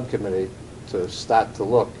a subcommittee to start to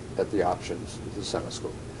look at the options of the center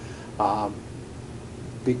school.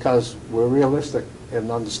 Because we're realistic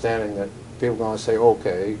in understanding that people are going to say,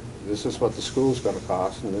 okay, this is what the school's going to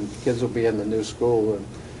cost, and then the kids will be in the new school,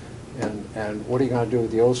 and what are you going to do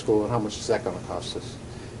with the old school, and how much is that going to cost us?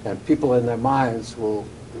 And people in their minds will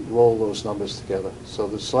roll those numbers together. So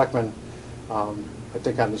the selectmen, I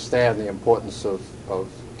think, understand the importance of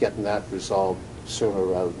getting that resolved sooner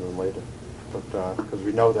rather than later. But because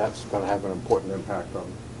we know that's going to have an important impact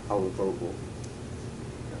on how the vote will.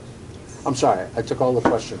 Yes. I'm sorry, I took all the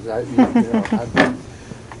questions. I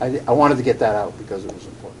wanted to get that out because it was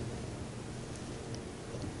important.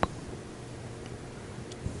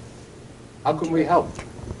 How can we help?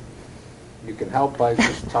 You can help by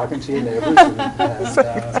just talking to your neighbors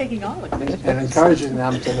and encouraging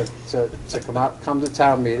them to come to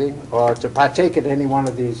town meeting or to partake in any one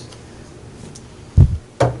of these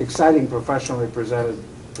exciting, professionally presented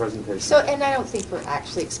presentations. So, and I don't think we're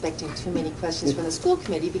actually expecting too many questions from the school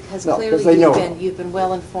committee because No, clearly you've been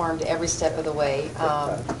well informed every step of the way.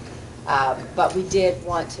 But we did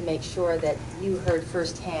want to make sure that you heard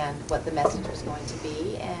firsthand what the message was going to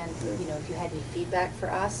be, and if you had any feedback for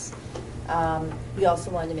us. We also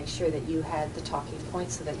wanted to make sure that you had the talking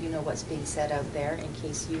points so that you know what's being said out there in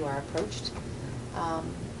case you are approached.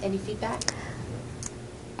 Any feedback?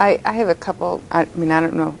 I have a couple. I mean, I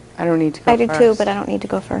don't know. I don't need to go I do first. too, but I don't need to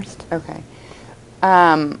go first. Okay.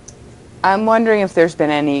 I'm wondering if there's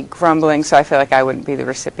been any grumbling, so I feel like I wouldn't be the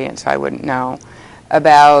recipient, so I wouldn't know,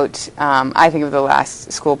 about, I think of the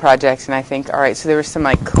last school projects, and I think, all right, so there was some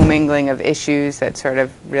like commingling of issues that sort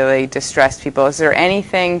of really distressed people. Is there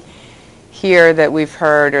anything here that we've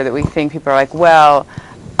heard or that we think people are like, well,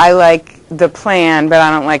 I like the plan, but I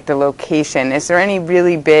don't like the location? Is there any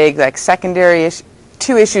really big, like, secondary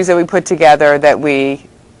two issues that we put together that we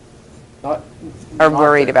are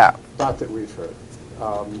worried about? Not that we've heard.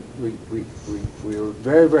 We were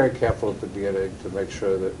very, very careful at the beginning to make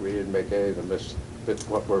sure that we didn't make any of the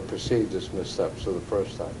what were perceived as missteps for the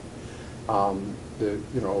first time.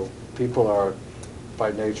 People are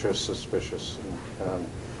by nature suspicious,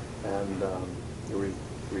 and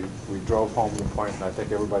we drove home the point, and I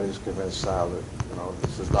think everybody's convinced now that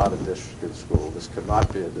this is not a district school. This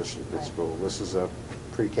cannot be a district school. This is a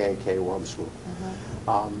pre-K K1 school,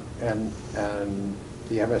 and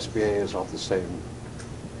the MSBA is not the same.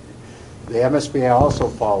 The MSBA also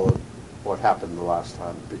followed what happened the last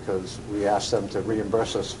time because we asked them to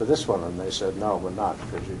reimburse us for this one, and they said, no, we're not,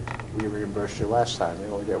 because we reimbursed you last time. You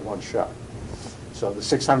only get one shot. So the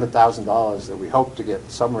 $600,000 that we hoped to get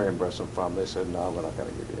some reimbursement from, they said, no, we're not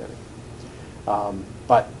going to give you any.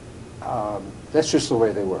 But that's just the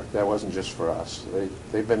way they work. That wasn't just for us.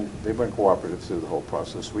 They've been cooperative through the whole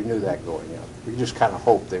process. We knew that going in. We just kind of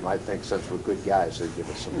hoped they might think since we're good guys, they'd give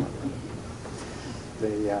us some money.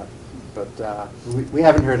 But we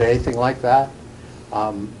haven't heard anything like that.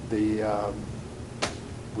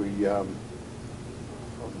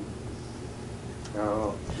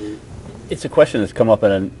 It's a question that's come up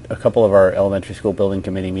in a couple of our elementary school building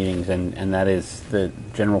committee meetings, and that is the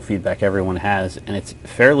general feedback everyone has, and it's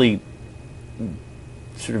fairly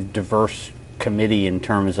sort of diverse committee in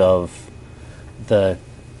terms of the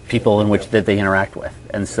people in which that they interact with,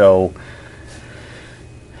 and so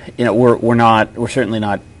we're certainly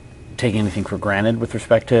not taking anything for granted with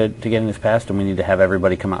respect to getting this passed, and we need to have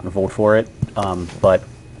everybody come out and vote for it, but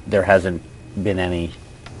there hasn't been any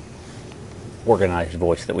organized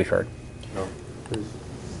voice that we've heard. No.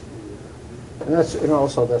 And that's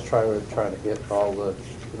also that's trying to get all the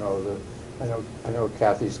I know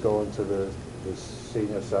Kathy's going to the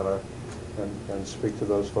senior center and speak to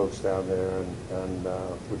those folks down there, and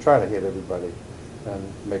we're trying to hit everybody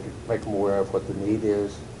and make them aware of what the need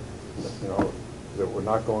is. That we're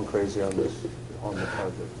not going crazy on this on the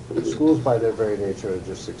project. The schools, by their very nature, are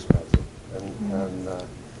just expensive, and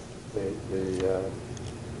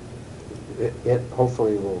it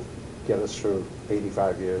hopefully will get us through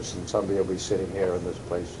 85 years, and somebody will be sitting here in this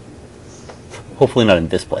place. Hopefully not in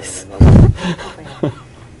this place.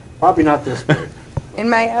 Probably not this big. In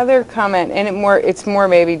my other comment, and it's more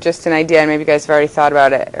maybe just an idea, and maybe you guys have already thought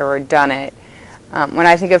about it or done it. When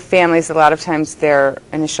I think of families, a lot of times their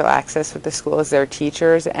initial access with the school is their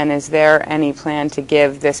teachers, and is there any plan to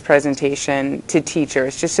give this presentation to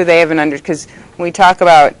teachers, just so they have because when we talk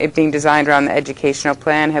about it being designed around the educational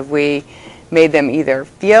plan, have we made them either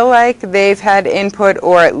feel like they've had input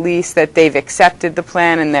or at least that they've accepted the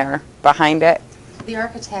plan and they're behind it? The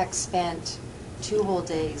architects spent 2 whole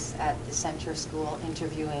days at the center school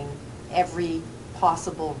interviewing every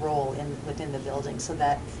possible role within the building so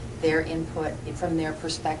that their input from their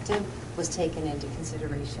perspective was taken into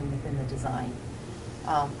consideration within the design.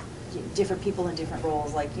 Different people in different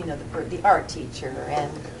roles, like the art teacher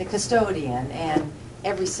and the custodian, and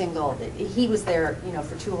every single, he was there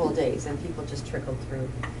for 2 whole days, and people just trickled through.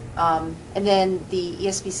 And then the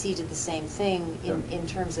ESBC did the same thing in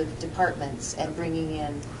terms of departments and bringing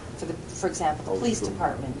in, for example, the police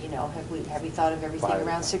department. Have we thought of everything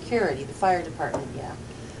around security, the fire department?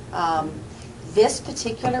 Yeah. This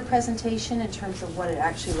particular presentation, in terms of what it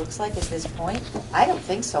actually looks like at this point, I don't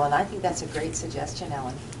think so, and I think that's a great suggestion,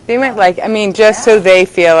 Ellen. They went just so they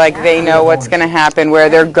feel like they know what's going to happen, where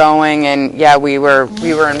they're going, and yeah, we were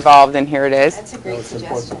involved, and here it is. That's a great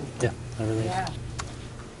suggestion. Yeah, that really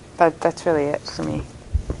is. That's really it for me.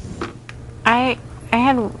 I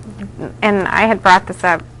had brought this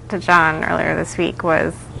up to John earlier this week.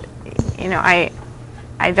 Was, I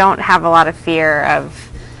don't have a lot of fear of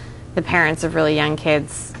the parents of really young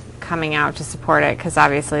kids coming out to support it, because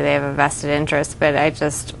obviously they have a vested interest, but I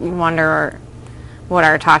just wonder what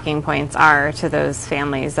our talking points are to those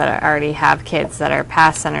families that already have kids that are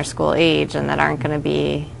past center school age and that aren't going to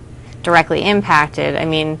be directly impacted. I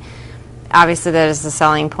mean, obviously there's the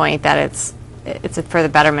selling point that it's for the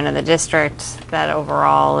betterment of the district, that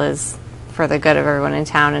overall is for the good of everyone in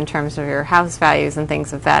town in terms of your house values and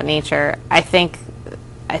things of that nature. I think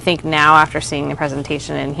now, after seeing the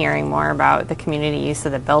presentation and hearing more about the community use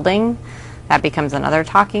of the building, that becomes another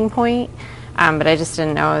talking point. But I just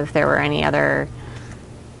didn't know if there were any other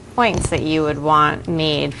points that you would want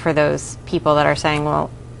made for those people that are saying, well,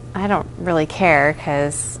 I don't really care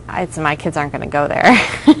because my kids aren't going to go there.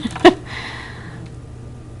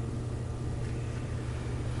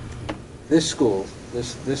 This school,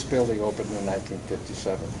 this building opened in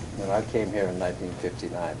 1957, and I came here in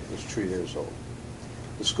 1959. It was 2 years old.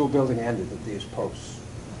 The school building ended at these posts.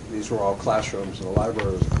 These were all classrooms, and the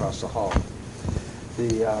library was across the hall.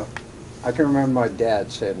 I can remember my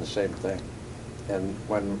dad saying the same thing, and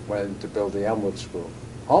when to build the Elmwood School.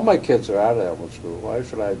 All my kids are out of Elmwood School. Why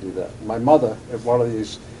should I do that? My mother, at one of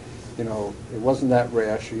these, it wasn't that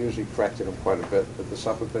rare. She usually corrected him quite a bit at the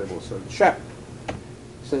supper table. Said, "Shep,"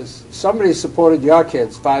 says, "somebody supported your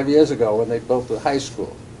kids 5 years ago when they built the high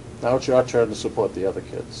school. Now it's your turn to support the other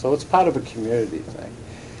kids." So it's part of a community thing.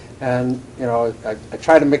 And, I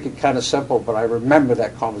try to make it kind of simple, but I remember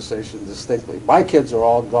that conversation distinctly. My kids are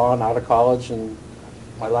all gone out of college, and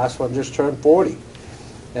my last one just turned 40.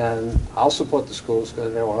 And I'll support the schools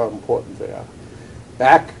because I know how important they are.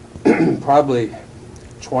 Back probably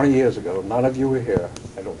 20 years ago, none of you were here,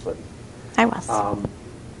 I don't think. I was.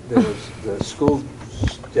 The school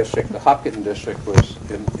district, the Hopkinton district, was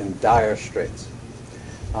in dire straits.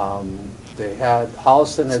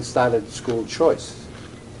 Holliston had started school choice.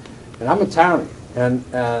 And I'm a townie, and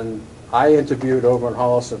I interviewed over in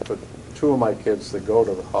Holliston for 2 of my kids that go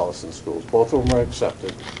to the Holliston schools. Both of them were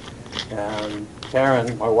accepted. And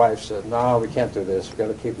Karen, my wife, said, "No, we can't do this. We've got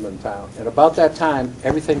to keep them in town." And about that time,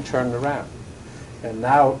 everything turned around. And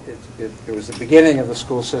now it was the beginning of the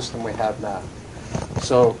school system we have now.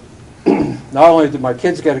 So not only did my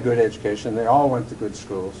kids get a good education, they all went to good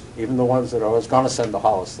schools, even the ones that I was going to send to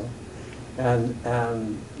Holliston. And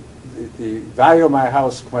the value of my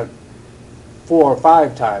house went 4 or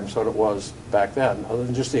 5 times what it was back then, other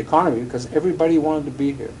than just the economy, because everybody wanted to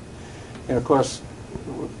be here. And of course,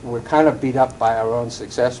 we're kind of beat up by our own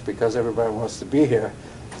success because everybody wants to be here.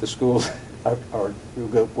 The schools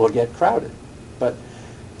will get crowded. But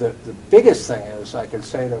the biggest thing is, I can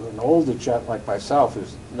say to an older gent like myself,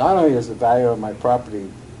 is not only is the value of my property,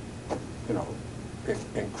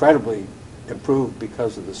 incredibly improved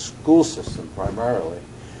because of the school system primarily,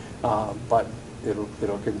 but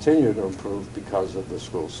it'll continue to improve because of the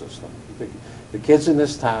school system. The kids in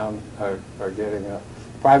this town are getting a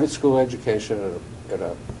private school education at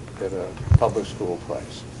a public school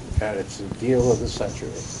price, and it's the deal of the century.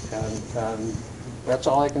 And that's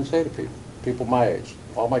all I can say to people my age.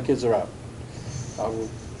 All my kids are out.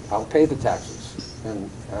 I'll pay the taxes, and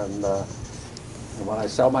when I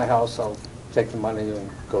sell my house, I'll take the money and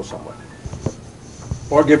go somewhere,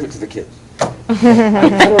 or give it to the kids.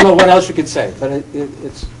 I don't know what else you could say, but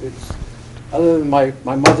it's other than my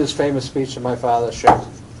mother's famous speech to my father, "Shep,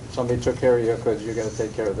 somebody took care of your kids, you got to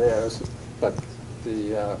take care of theirs." But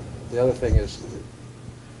the other thing is,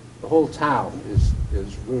 the whole town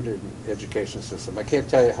is rooted in the education system. I can't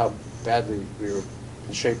tell you how badly we were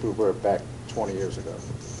in shape we were back 20 years ago,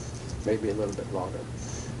 maybe a little bit longer,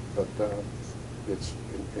 but it's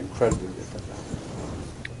incredibly different now.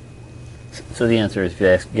 So the answer is,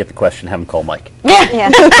 if you get the question, have him call Mike.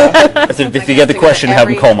 Yeah. I said, if you get the question, have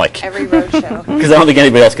him call Mike. Every road show. Because I don't think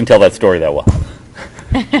anybody else can tell that story that well.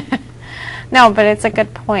 No, but it's a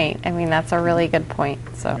good point. I mean, that's a really good point.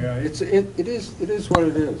 So. Yeah, it is what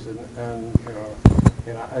it is, and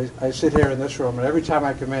I sit here in this room, and every time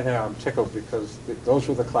I come in here, I'm tickled because those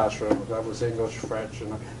were the classrooms. That was English, French,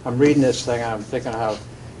 and I'm reading this thing, and I'm thinking how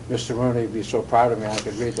Mr. Rooney would be so proud of me. I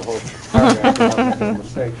could read the whole paragraph without making a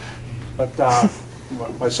mistake. But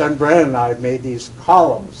my son Brennan and I made these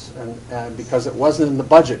columns, and because it wasn't in the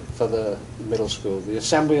budget for the middle school, the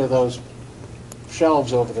assembly of those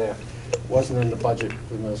shelves over there wasn't in the budget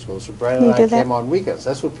for the middle school. So Brennan and I came on weekends.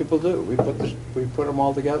 That's what people do. We put them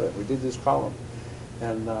all together. We did this column.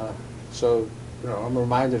 And so, I'm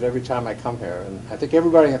reminded every time I come here, and I think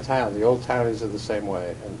everybody in town, the old townies are the same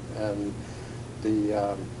way, and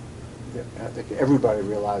I think everybody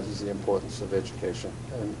realizes the importance of education,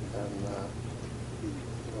 and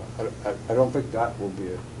I don't think that will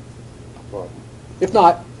be a problem. If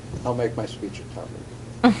not, I'll make my speech at town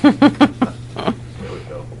meeting. There we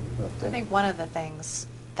go. I think one of the things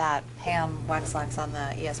that Pam Wexlex on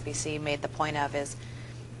the ESBC made the point of is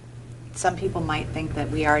some people might think that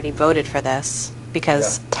we already voted for this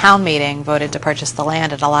because town meeting voted to purchase the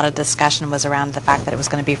land, and a lot of discussion was around the fact that it was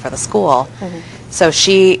going to be for the school. So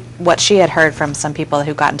what she had heard from some people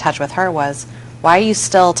who got in touch with her was, why are you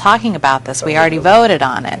still talking about this? We already voted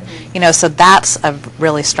on it. So that's a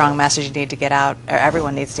really strong message you need to get out, or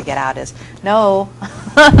everyone needs to get out, is no,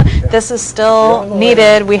 this is still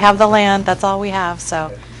needed. We have the land. That's all we have.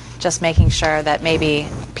 So just making sure that maybe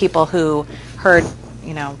people who heard,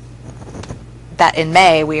 that in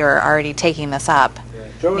May we were already taking this up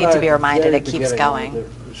need to be reminded it keeps going.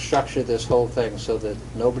 To structure this whole thing so that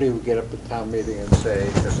nobody would get up at town meeting and say,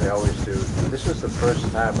 as they always do, this is the first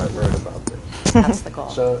time I've heard about this. That's the goal.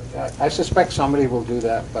 So I suspect somebody will do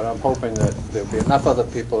that, but I'm hoping that there'll be enough other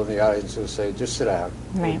people in the audience who say, just sit down.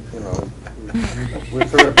 Right. We're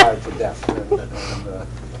terrified to death.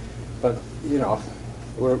 But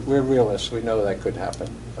we're realists. We know that could happen.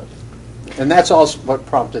 And that's also what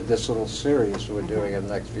prompted this little series we're doing in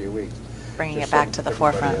the next few weeks. Bringing it back to the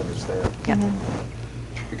forefront. Yep.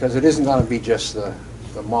 Because it isn't going to be just the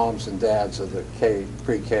moms and dads of the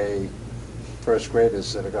pre-K first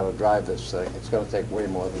graders that are going to drive this thing. It's going to take way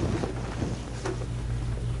more than that.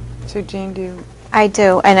 So Jean, I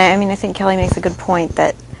do, and I think Kelly makes a good point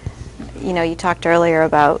that, you talked earlier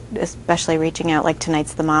about especially reaching out, like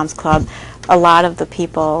tonight's the Moms Club. A lot of the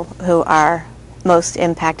people who are most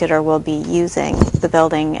impacted or will be using the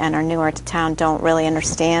building and are newer to town don't really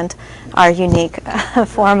understand our unique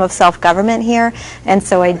form of self-government here, and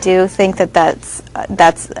so I do think that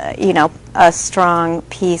that's a strong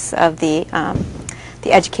piece of the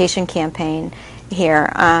education campaign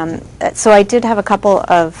here. So I did have a couple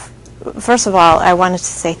of. First of all, I wanted to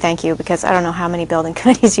say thank you because I don't know how many building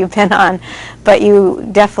committees you've been on, but you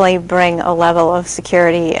definitely bring a level of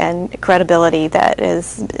security and credibility that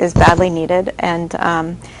is badly needed. And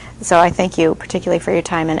so I thank you particularly for your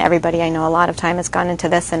time, and everybody. I know a lot of time has gone into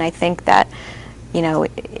this, and I think that,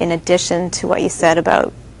 in addition to what you said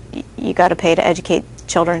about you got to pay to educate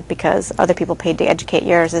children because other people paid to educate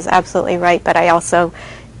yours is absolutely right. But I also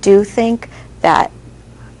do think that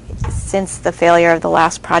since the failure of the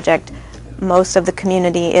last project, most of the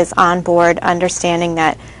community is on board, understanding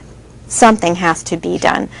that something has to be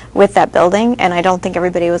done with that building, and I don't think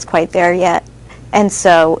everybody was quite there yet. And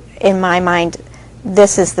so, in my mind,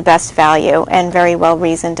 this is the best value and very well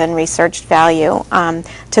reasoned and researched value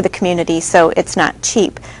to the community. So it's not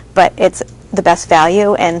cheap, but it's the best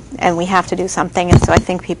value, and we have to do something, and so I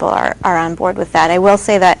think people are on board with that. I will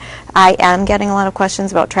say that I am getting a lot of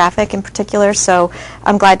questions about traffic in particular, so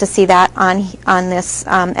I'm glad to see that on this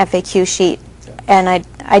FAQ sheet. And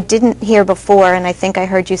I didn't hear before, and I think I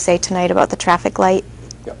heard you say tonight about the traffic light.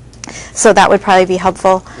 Yep. So that would probably be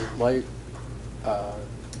helpful. Light,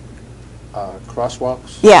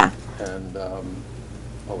 crosswalks. Yeah. And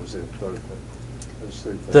what was it?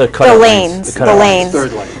 The lanes.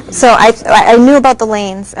 Third lane. So I knew about the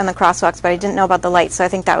lanes and the crosswalks, but I didn't know about the lights. So I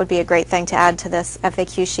think that would be a great thing to add to this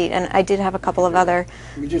FAQ sheet. And I did have a couple of other.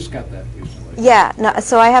 We just got that recently. Yeah. No,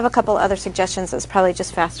 so I have a couple other suggestions. It's probably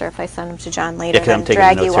just faster if I send them to John later Yeah, and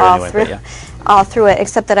drag you all through it.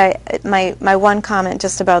 Except that my one comment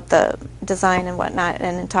just about the design and whatnot,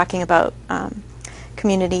 and in talking about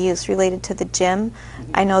community use related to the gym.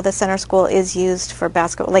 I know the center school is used for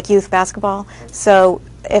basketball, like youth basketball. So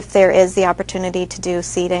if there is the opportunity to do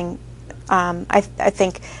seating, I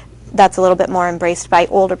think that's a little bit more embraced by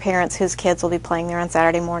older parents whose kids will be playing there on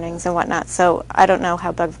Saturday mornings and whatnot. So I don't know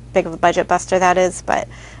how big of a budget buster that is, but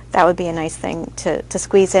that would be a nice thing to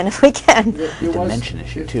squeeze in if we can. Dimension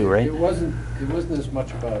issue too, right? It wasn't as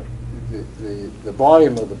much about the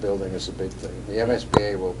volume of the building is a big thing. The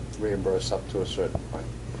MSBA will reimburse up to a certain point.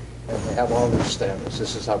 And they have all these standards.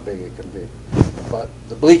 This is how big it can be. But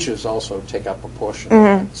the bleachers also take up a portion of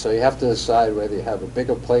that. So you have to decide whether you have a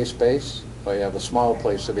bigger play space or you have a smaller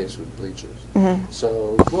play space with bleachers.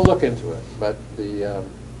 So we'll look into it. But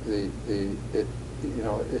it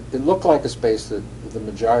looked like a space that the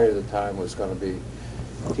majority of the time was going to be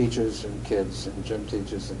teachers and kids and gym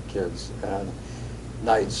teachers and kids, and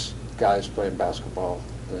nights guys playing basketball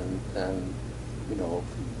and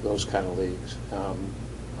those kind of leagues.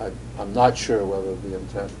 I'm not sure whether the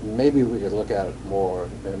intent, maybe we could look at it more,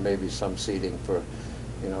 and maybe some seating for,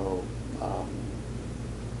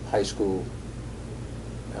 high school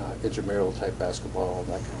intramural type basketball and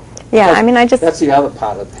that kind of thing. Yeah, I mean, That's the other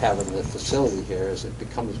part of having the facility here, is it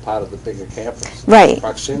becomes part of the bigger campus. Right.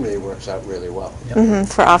 Proximity works out really well.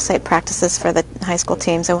 for off-site practices for the high school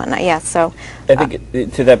teams and whatnot. Yeah, so I think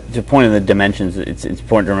to the point of the dimensions, it's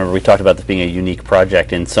important to remember we talked about this being a unique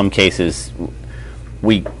project. In some cases,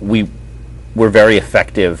 we were very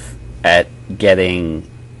effective at getting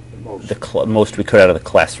the most we could out of the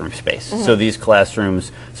classroom space. So these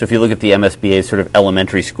classrooms, so if you look at the MSBA's sort of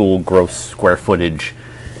elementary school gross square footage,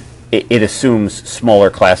 it assumes smaller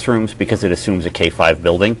classrooms because it assumes a K-5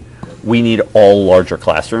 building. We need all larger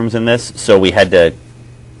classrooms in this, so we had to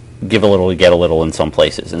give a little to get a little in some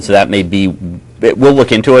places. And so that may be, we'll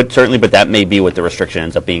look into it certainly, but that may be what the restriction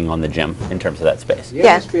ends up being on the gym in terms of that space. The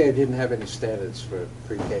Yeah. MSBA didn't have any standards for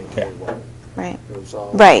pre-K and K-1. right. It was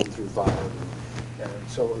all Right. 1 through 5. And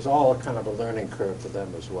so it was all kind of a learning curve for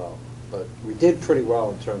them as well. But we did pretty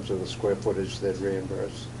well in terms of the square footage they'd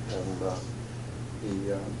reimbursed. And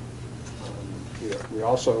we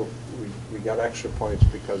also, we got extra points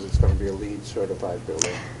because it's going to be a LEED certified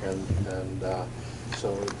building. And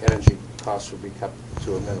so energy costs will be kept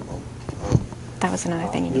to a minimum. That was another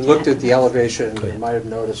thing you You needed. looked at the elevation, you might have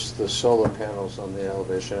noticed the solar panels on the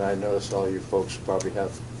elevation. I noticed all you folks probably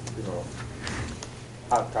have,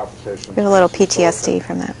 hot conversations. We have a little with the solar PTSD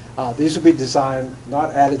from that. These will be designed,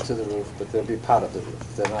 not added to the roof, but they'll be part of the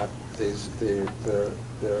roof. They're not,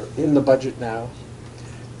 they're in the budget now.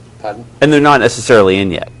 Pardon? And they're not necessarily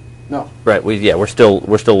in yet. No. Right. We're still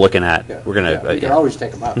looking at. Yeah, We're gonna. yeah, we can always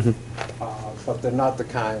take them out. But they're not the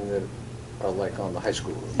kind that are like on the high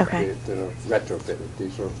school roof. Okay. That are retrofitted.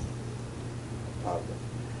 These are part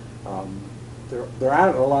of it. There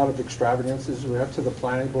aren't a lot of extravagances. We went to the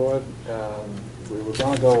planning board. We were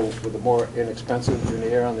going to go with a more inexpensive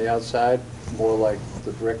veneer on the outside, more like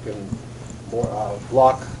the brick and more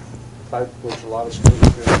block type, which a lot of schools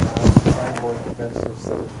do now. The planning board convinces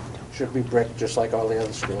that it should be brick, just like all the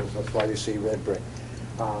other schools. That's why you see red brick.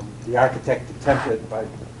 The architect attempted by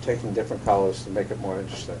taking different colors to make it more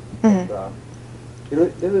interesting. But,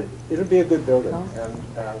 it'll be a good building,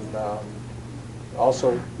 and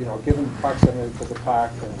also, given proximity to the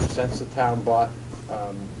park, and since the town bought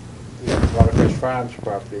Waterfish Farms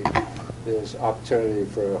property, there's opportunity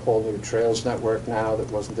for a whole new trails network now that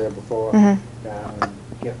wasn't there before, and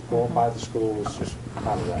going by the school is just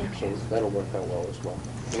part of that, so that'll work out well as well.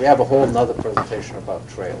 We have a whole nother presentation about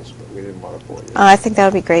trails, but we didn't want to bore you. I think that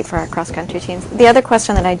would be great for our cross-country teams. The other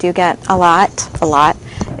question that I do get a lot,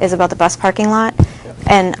 is about the bus parking lot.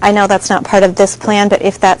 And I know that's not part of this plan, but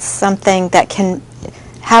if that's something that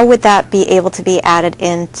how would that be able to be added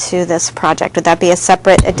into this project? Would that be a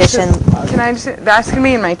separate addition? Can I just, that's going to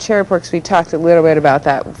be in my chair report, because we talked a little bit about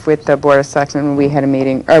that with the Board of Selectmen when we had a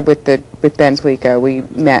meeting, or with Ben Plico. We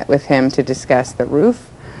met with him to discuss the roof,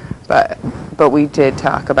 but we did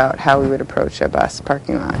talk about how we would approach a bus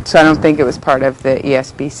parking lot. So I don't think it was part of the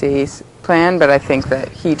ESBC's plan, but I think that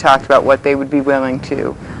he talked about what they would be willing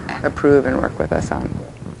to approve and work with us on.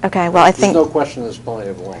 Okay, well, I think... There's no question there's plenty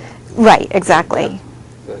of land. Right, exactly.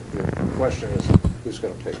 The question is, who's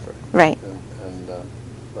going to pay for it? Right.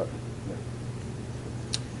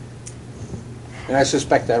 And I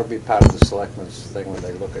suspect that'll be part of the selectmen's thing when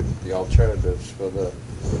they look at the alternatives for the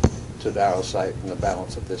Tadaro site and the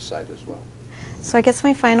balance of this site as well. So I guess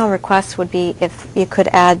my final request would be if you could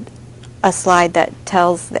add a slide that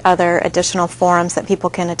tells the other additional forums that people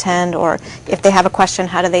can attend, or if they have a question,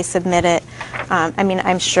 how do they submit it? I mean,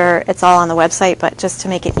 I'm sure it's all on the website, but just to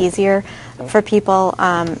make it easier for people,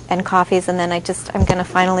 and coffees. And then I'm going to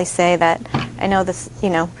finally say that I know this,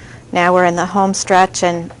 now we're in the home stretch,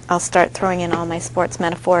 and I'll start throwing in all my sports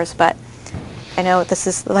metaphors, but I know this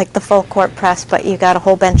is like the full court press, but you got a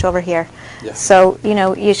whole bench over here. Yeah. So,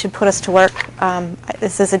 you should put us to work.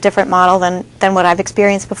 This is a different model than what I've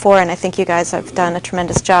experienced before, and I think you guys have done a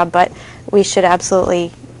tremendous job, but we should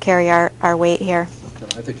absolutely carry our weight here.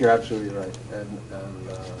 I think you're absolutely right, and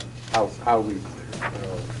how we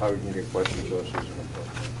can get questions to us is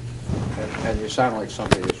important. And you sound like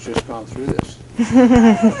somebody that's just gone through this.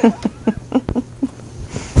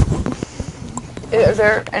 Are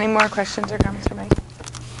there any more questions or comments for Mike?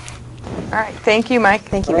 All right, thank you, Mike.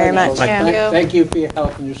 Thank you very much. Thank you for your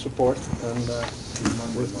help and your support, and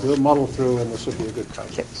we'll muddle through, and this will be a good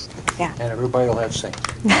project. Yeah. And everybody will have sync.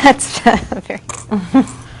 That's very.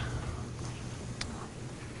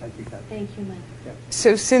 Thank you, Kathy. Thank you, Mike.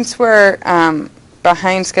 So since we're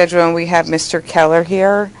behind schedule and we have Mr. Keller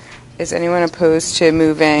here, is anyone opposed to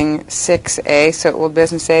moving 6A, so Old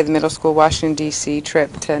Business A, the middle school Washington, D.C.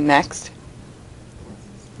 trip to next?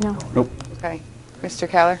 No. Nope. Okay. Mr.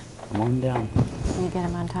 Keller? Come on down. Can you get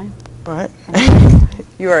him on time? What?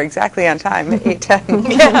 You are exactly on time,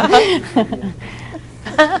 8:10.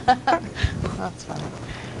 That's fine.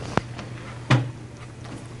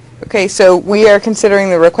 Okay, so we are considering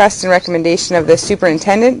the request and recommendation of the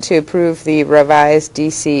superintendent to approve the revised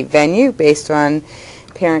DC venue based on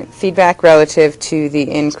parent feedback relative to the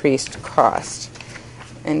increased cost.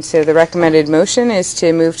 And so the recommended motion is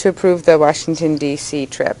to move to approve the Washington, D.C.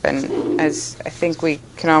 trip. And as I think we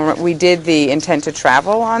did the intent to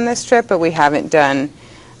travel on this trip, but we haven't done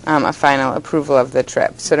a final approval of the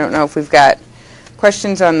trip. So I don't know if we've got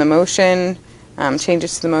questions on the motion,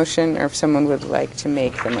 changes to the motion, or if someone would like to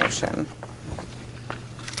make the motion.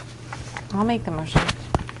 I'll make the motion.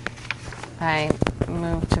 I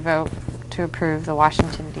move to vote to approve the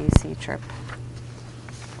Washington, D.C. trip.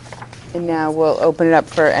 And now we'll open it up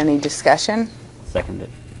for any discussion. Second it.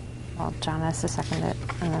 Well, John has to second it,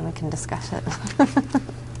 and then we can discuss it.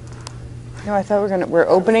 No, I thought we're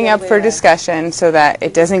opening up for discussion so that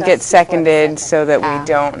it doesn't get seconded, so that we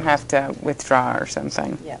don't have to withdraw or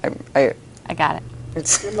something. Yeah. I got it.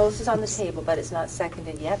 The motion's on the table, but it's not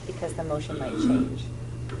seconded yet because the motion might change.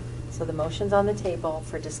 So the motion's on the table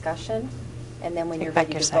for discussion, and then when Take you're back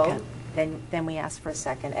ready your to vote, second. then we ask for a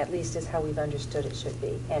second, at least is how we've understood it should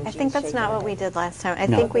be. And I Jean's think that's shaking not her what we head. did last time. I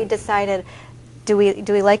No. think we decided, do we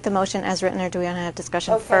like the motion as written, or do we want to have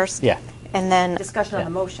discussion Okay. first? Yeah. And then, Discussion on the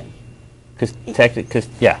motion. Because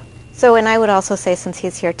yeah. so, and I would also say, since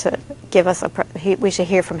he's here to give us we should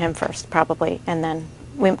hear from him first, probably, and then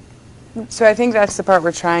So I think that's the part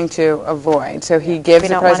we're trying to avoid. So he gives We a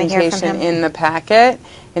don't wanna hear from presentation him? in the packet,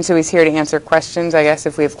 and so he's here to answer questions, I guess,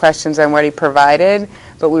 if we have questions on what he provided,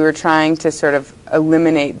 but we were trying to sort of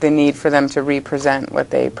eliminate the need for them to represent what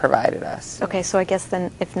they provided us. Okay, so I guess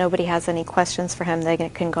then if nobody has any questions for him, they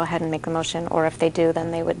can go ahead and make the motion, or if they do,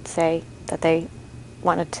 then they would say that they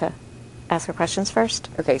wanted to ask her questions first.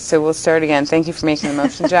 Okay, so we'll start again. Thank you for making the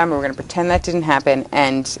motion, John. We're going to pretend that didn't happen,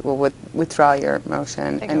 and we'll withdraw your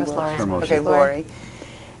motion. think it was Lori's Her motion. Okay, Lori.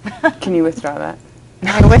 Can you withdraw that?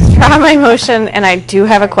 I withdraw my motion, and I do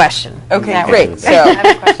have a question. Okay, That great. works. So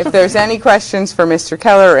if there's any questions for Mr.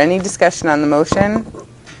 Keller or any discussion on the motion,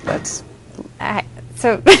 let's...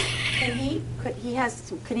 So, Could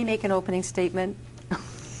he make an opening statement?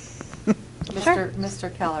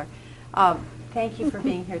 Mr. Keller, thank you for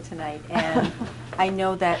being here tonight. And I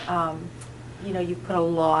know that you've put a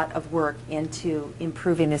lot of work into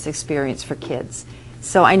improving this experience for kids.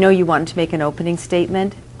 So I know you wanted to make an opening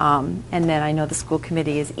statement, and then I know the school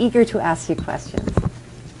committee is eager to ask you questions.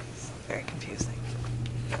 Very confusing.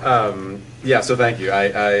 Yeah, so thank you.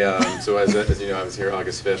 So as you know, I was here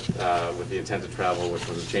August 5th with the intent to travel, which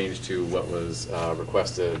was a change to what was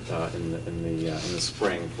requested in the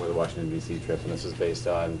spring for the Washington, D.C. trip, and this is based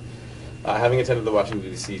on having attended the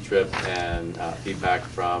Washington, D.C. trip and feedback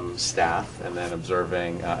from staff, and then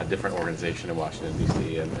observing a different organization in Washington,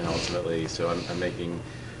 D.C., and ultimately, so I'm making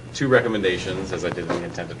two recommendations, as I did in the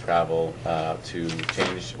intent to travel, to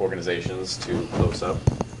change organizations to Close Up,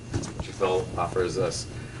 which I felt offers us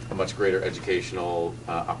a much greater educational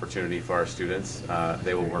opportunity for our students.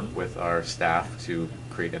 They will work with our staff to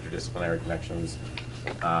create interdisciplinary connections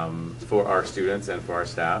for our students and for our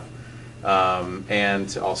staff. And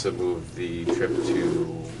to also move the trip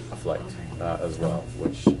to a flight as well,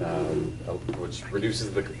 which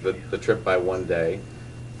reduces the trip by 1 day,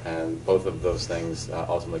 and both of those things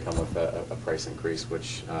ultimately come with a price increase,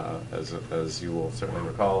 which, as you will certainly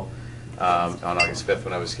recall, on August 5th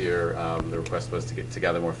when I was here, the request was to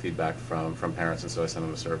gather more feedback from parents, and so I sent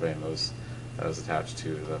them a survey, and that was attached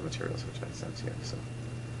to the materials which I sent to you. So.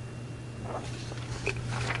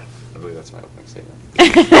 I believe that's my opening statement.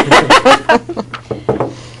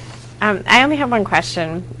 I only have one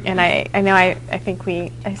question, and I know I think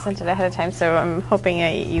I sent it ahead of time, so I'm hoping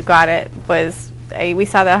you got it. We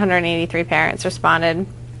saw that 183 parents responded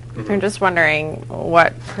I'm just wondering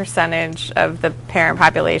what percentage of the parent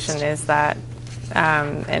population is that,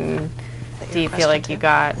 and do you feel like you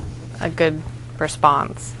got a good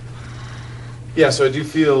response? Yeah, so I do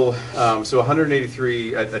feel, so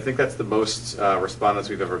 183, I think that's the most respondents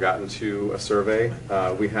we've ever gotten to a survey.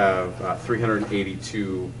 We have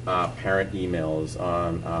 382 parent emails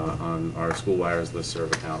on our School Wires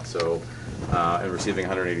listserv account. So, and receiving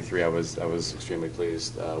 183, I was extremely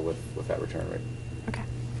pleased with that return rate. Okay.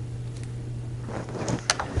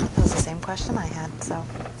 That was the same question I had, so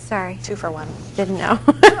Sorry. 2 for 1. Didn't know.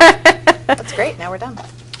 That's great, now we're done.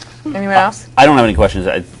 Anyone else? I don't have any questions.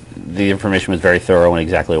 The information was very thorough and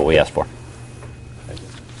exactly what we asked for.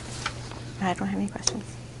 I don't have any questions.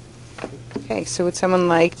 Okay, so would someone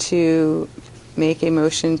like to make a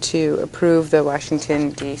motion to approve the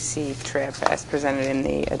Washington, D.C. trip as presented in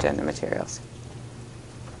the agenda materials?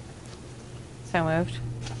 So moved.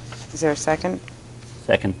 Is there a second?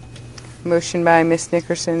 Second. Motion by Ms.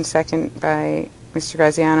 Nickerson, second by Mr.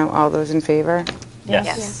 Graziano. All those in favor?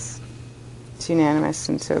 Yes. It's unanimous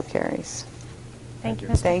and so carries. Thank you,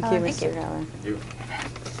 Mr. Thank you, Keller. Mr. Geller. Thank you.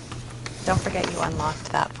 Don't forget you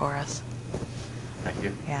unlocked that for us. Thank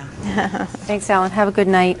you. Yeah. Thanks, Alan. Have a good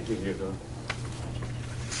night. Thank you.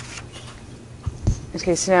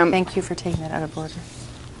 Okay, so now Thank you for taking that out of order.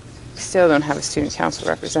 we still don't have a student council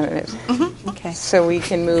representative. Okay. So we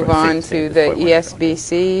can move Sort of on say to at the this point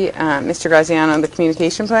ESBC. Mr. Graziano, the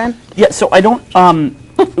communication plan? Yeah, so I don't,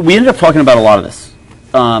 we ended up talking about a lot of this.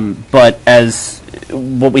 But as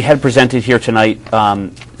what we had presented here tonight,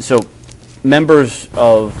 so members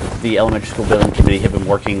of the Elementary School Building Committee have been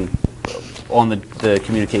working on the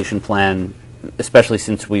communication plan, especially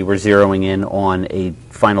since we were zeroing in on a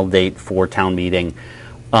final date for town meeting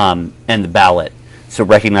and the ballot. So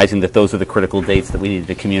recognizing that those are the critical dates that we needed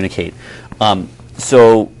to communicate.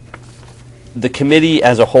 So the committee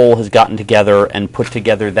as a whole has gotten together and put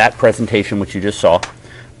together that presentation, which you just saw.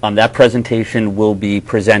 That presentation will be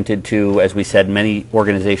presented to, as we said, many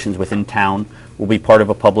organizations within town, will be part of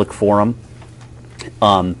a public forum.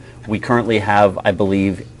 We currently have, I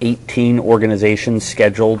believe, 18 organizations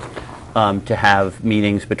scheduled to have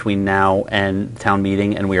meetings between now and town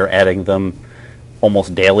meeting, and we are adding them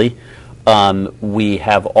almost daily. We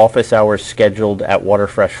have office hours scheduled at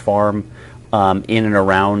Waterfresh Farm in and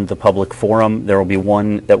around the public forum. There will be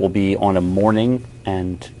one that will be on a morning,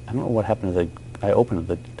 and I don't know what happened to I opened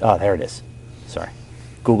the, there it is. Sorry.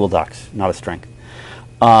 Google Docs, not a strength.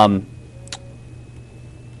 Maybe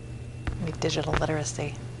digital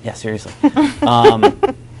literacy. Yeah, seriously.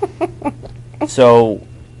 So,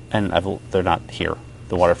 and they're not here,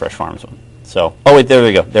 the Waterfresh Farms one. So, oh wait, there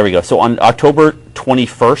we go. There we go. So on October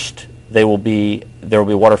 21st, there will be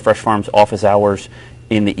Waterfresh Farms office hours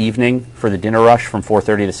in the evening for the dinner rush from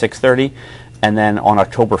 4:30 to 6:30, and then on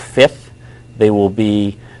October 5th, they will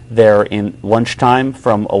be there in lunchtime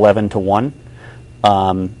from 11 to 1.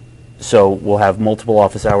 So we'll have multiple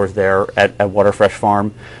office hours there at Waterfresh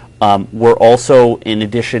Farm. We're also, in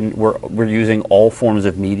addition, we're using all forms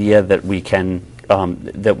of media that we can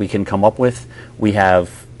come up with. We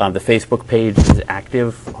have the Facebook page is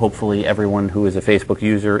active. Hopefully, everyone who is a Facebook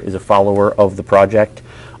user is a follower of the project.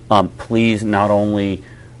 Please not only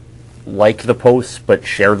like the posts, but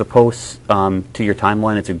share the posts to your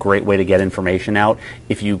timeline. It's a great way to get information out.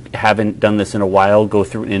 If you haven't done this in a while, go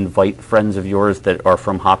through and invite friends of yours that are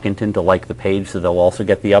from Hopkinton to like the page so they'll also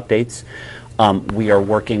get the updates. We are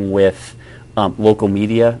working with local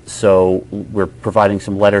media, so we're providing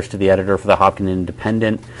some letters to the editor for the Hopkinton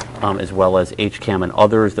Independent, as well as HCAM and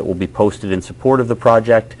others that will be posted in support of the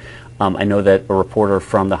project. I know that a reporter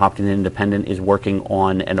from the Hopkinton Independent is working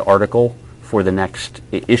on an article for the next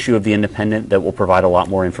issue of the Independent that will provide a lot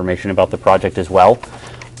more information about the project as well.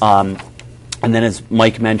 And then, as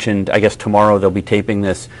Mike mentioned, I guess tomorrow they'll be taping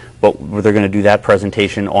this, but they're going to do that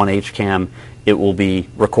presentation on HCAM. It will be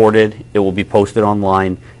recorded, it will be posted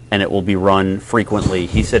online, and it will be run frequently.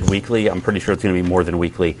 He said weekly. I'm pretty sure it's going to be more than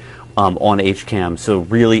weekly on HCAM. So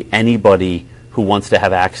really anybody who wants to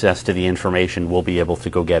have access to the information will be able to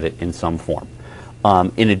go get it in some form.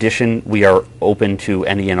 In addition, we are open to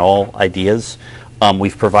any and all ideas.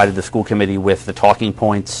 We've provided the school committee with the talking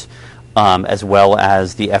points as well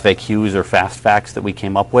as the FAQs or fast facts that we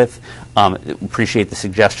came up with. Appreciate the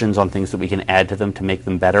suggestions on things that we can add to them to make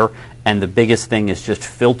them better. And the biggest thing is just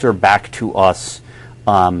filter back to us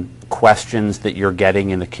questions that you're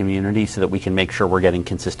getting in the community so that we can make sure we're getting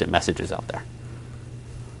consistent messages out there.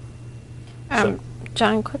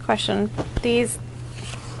 John, quick question. These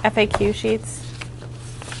FAQ sheets,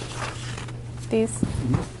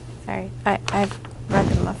 sorry, I've read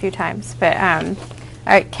them a few times, but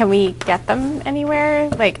All right, can we get them anywhere?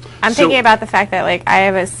 Like, I'm So- thinking about the fact that, like, I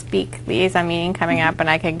have a Speak liaison meeting coming up, and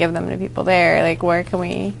I could give them to people there. Like, where can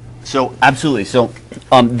we? So absolutely. So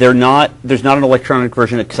there's not an electronic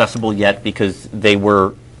version accessible yet because they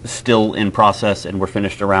were still in process and were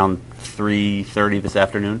finished around 3:30 this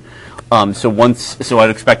afternoon. So I'd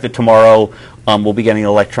expect that tomorrow we'll be getting an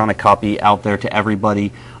electronic copy out there to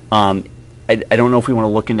everybody. I don't know if we want to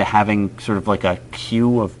look into having sort of like a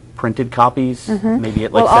queue of printed copies, maybe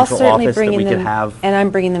at like Well, I'll central certainly office that bring we in could them, have. and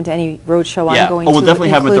I'm bringing them to any roadshow Yeah. I'm going Oh, we'll to, definitely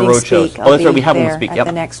have them at the including roadshows. Speak. Oh, that's I'll right, we be have them at there Speak, at yep.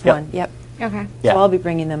 the next Yep. one. Yep. Okay. Yeah. So I'll be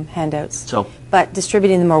bringing them handouts. So- but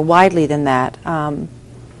distributing them more widely than that, I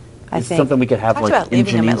It's think. something we could have Talked like about in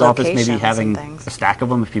leaving them at Janine's office, maybe locations and having things. a stack of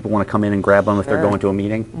them if people want to come in and grab them if they're Sure. going to a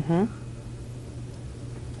meeting.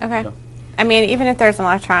 Okay. So- I mean, even if there's an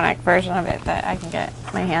electronic version of it that I can get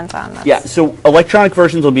my hands on. That's, Yeah, so electronic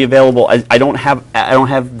versions will be available. I don't have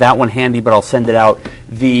that one handy, but I'll send it out.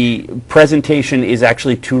 The presentation is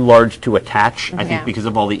actually too large to attach, I think, Yeah. because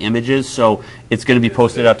of all the images. So it's going to be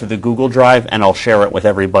posted out to the Google Drive, and I'll share it with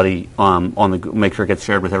everybody make sure it gets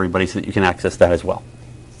shared with everybody so that you can access that as well.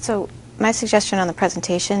 So my suggestion on the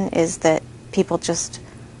presentation is that people just,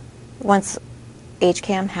 once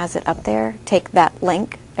HCAM has it up there, take that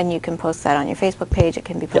link and you can post that on your Facebook page. It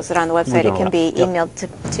can be posted on the We've website. done It can all be that. Yep.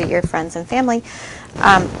 emailed to your friends and family.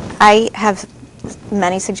 I have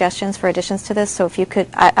many suggestions for additions to this, so if you could,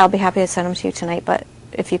 I'll be happy to send them to you tonight, but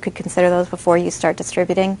if you could consider those before you start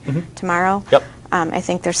distributing tomorrow. Yep. I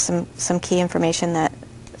think there's some key information that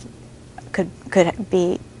could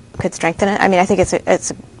strengthen it. I mean, I think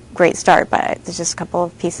it's a great start, but there's just a couple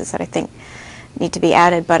of pieces that I think need to be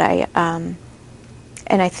added. But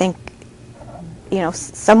I think,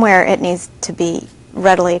 somewhere it needs to be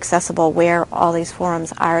readily accessible where all these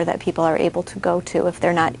forums are that people are able to go to if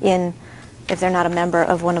they're not a member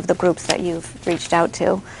of one of the groups that you've reached out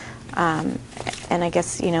to. And I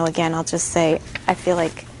guess, again, I'll just say I feel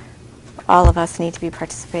like all of us need to be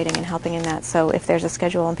participating and helping in that. So if there's a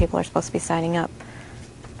schedule and people are supposed to be signing up,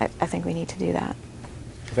 I think we need to do that.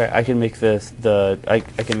 Okay, I can make this I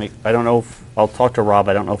don't know if I'll talk to Rob.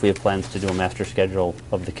 I don't know if we have plans to do a master schedule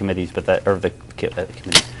of the committees, but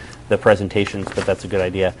the presentations, but that's a good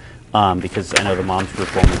idea because I know the moms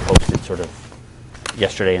group only posted sort of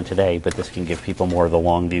yesterday and today, but this can give people more of the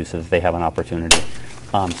long view so that they have an opportunity.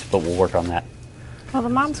 But we'll work on that. Well, the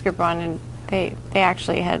moms group one, and they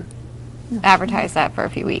actually had advertised that for a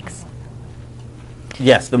few weeks.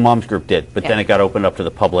 Yes, the moms group did, but then Yeah. it got opened up to the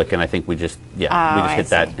public, and I think we just Oh, I hit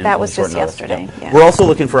that. see. That in was short just notice. yesterday, yeah. We're also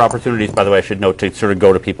looking for opportunities, by the way, I should note, to sort of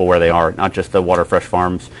go to people where they are, not just the Waterfresh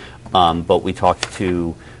Farms, but we talked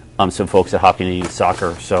to some folks at Hopkins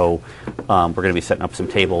Soccer, so we're going to be setting up some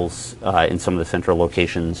tables in some of the central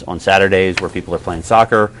locations on Saturdays where people are playing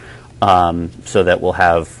soccer, so that we'll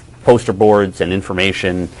have poster boards and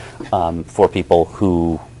information for people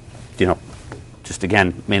who, just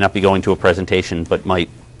again, may not be going to a presentation, but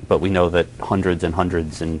we know that hundreds and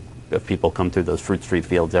hundreds of people come through those Fruit Street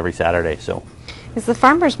fields every Saturday. So, Is the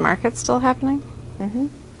farmers market still happening?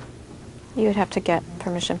 You would have to get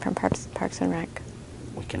permission from Parks and Rec.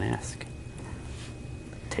 we can ask.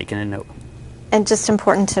 Taking a note. And just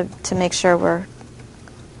important to make sure we're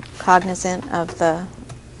cognizant of the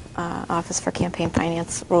Office for Campaign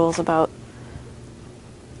Finance rules about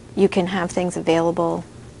you can have things available,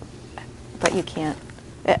 but you can't,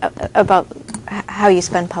 about how you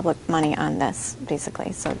spend public money on this,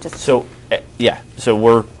 basically. So just So, so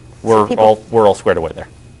we're people- all squared away there.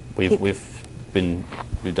 Peop-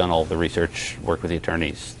 We've done all the research, worked with the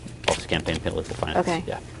attorneys, Office of Campaign and Political Finance. okay.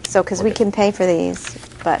 Yeah. So because We're we good. can pay for these,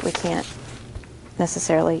 but we can't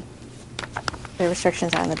necessarily. The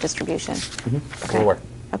restrictions on the distribution. We're aware.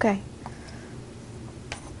 Okay.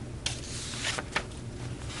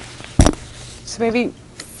 So maybe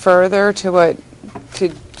further to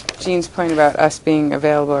Jean's point about us being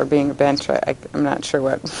available or being a bench, I'm not sure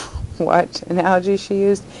what analogy she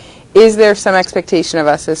used. Is there some expectation of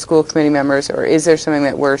us as school committee members, or is there something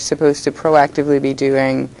that we're supposed to proactively be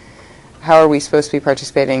doing? How are we supposed to be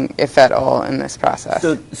participating, if at all, in this process?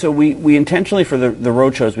 So we intentionally, for the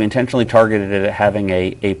roadshows, we intentionally targeted it at having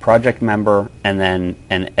a project member and then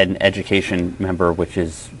an education member, which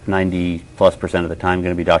is 90+% of the time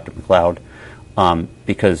going to be Dr. McLeod,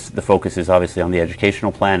 because the focus is obviously on the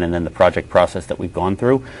educational plan and then the project process that we've gone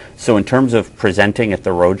through. So in terms of presenting at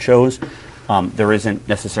the roadshows, there isn't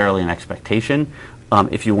necessarily an expectation.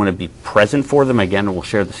 If you want to be present for them, again, we'll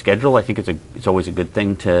share the schedule. I think it's always a good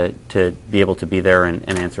thing to be able to be there and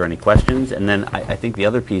answer any questions. And then I think the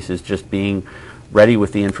other piece is just being ready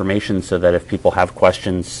with the information so that if people have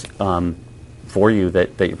questions for you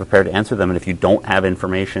that you're prepared to answer them. And if you don't have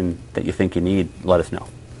information that you think you need, let us know.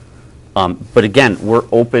 But again, we're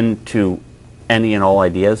open to any and all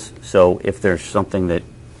ideas. So if there's something that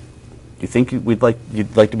you think you'd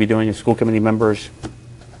like to be doing as school committee members,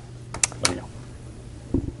 let me know.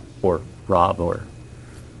 Or Rob or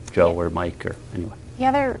Joe or Mike or anyone. The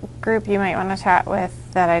other group you might want to chat with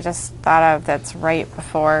that I just thought of that's right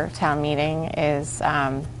before town meeting is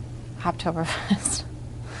Oktoberfest.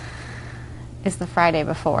 Is the Friday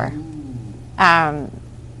before.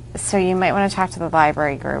 So you might want to talk to the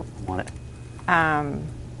library group. Want it?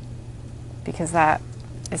 Because that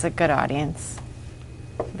is a good audience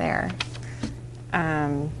there. I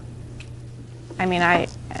mean, I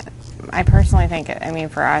personally think, I mean,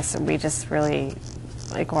 for us, we just really,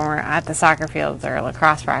 like when we're at the soccer fields or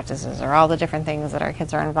lacrosse practices or all the different things that our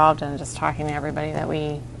kids are involved in, just talking to everybody that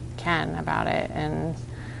we can about it. And,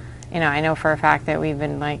 you know, I know for a fact that we've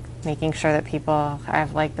been like making sure that people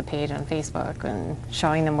have liked the page on Facebook and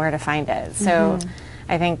showing them where to find it. So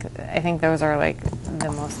I think those are like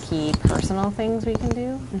the most key personal things we can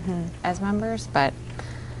do as members. But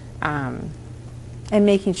And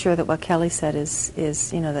making sure that what Kelly said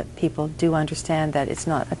is you know, that people do understand that it's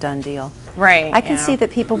not a done deal. right, I can see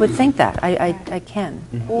that people would think that. I can.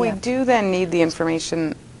 Well, we do then need the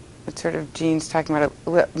information that sort of Jean's talking about a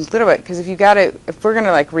little bit, because if we're going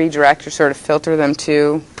to like redirect or sort of filter them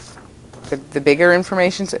to the bigger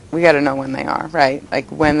information, we got to know when they are, right? Like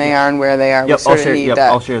when they are and where they are. Yep, we sort of need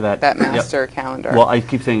that. I'll share that. That master calendar. Well, I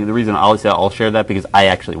keep saying the reason I'll share that because I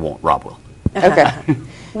actually won't. Rob will. Okay.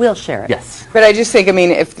 We'll share it. Yes. But I just think, I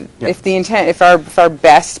mean, if the intent, if our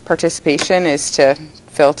best participation is to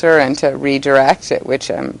filter and to redirect it, which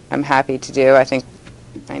I'm happy to do, I think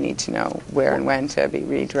I need to know where and when to be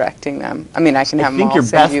redirecting them. I mean, I can have them all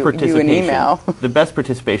send you an email. The best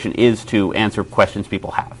participation is to answer questions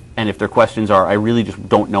people have. And if their questions are, I really just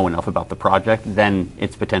don't know enough about the project, then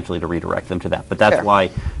it's potentially to redirect them to that. But that's Sure. why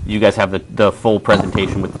you guys have the full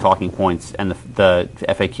presentation with the talking points and the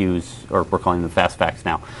FAQs, or we're calling them fast facts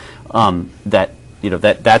now.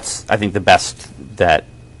 That's I think the best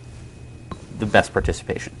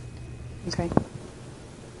participation. Okay.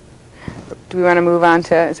 Do we want to move on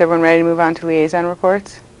to, is everyone ready to move on to liaison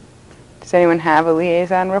reports? Does anyone have a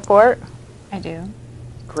liaison report? I do.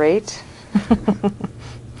 Great.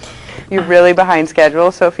 You're really behind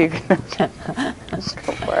schedule, so if you can just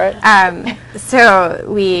go for it. So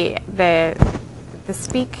the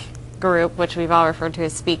Speak group, which we've all referred to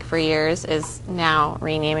as Speak for years, is now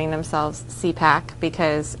renaming themselves CPAC,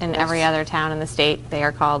 because in every other town in the state they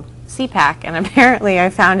are called CPAC. And apparently I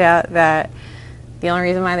found out that the only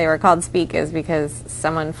reason why they were called Speak is because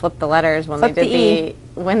someone flipped the letters when they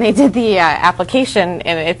did the application,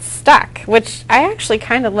 and it stuck, which I actually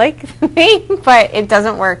kind of like the name, but it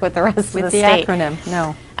doesn't work with the rest of the state. With the acronym,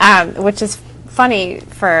 no. Which is funny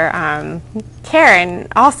for Karen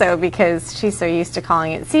also, because she's so used to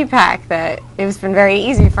calling it CPAC that it's been very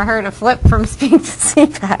easy for her to flip from Speak to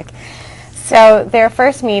CPAC. So their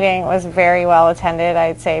first meeting was very well attended.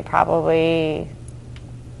 I'd say probably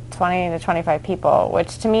 20 to 25 people,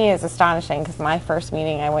 which to me is astonishing, because my first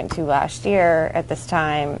meeting I went to last year at this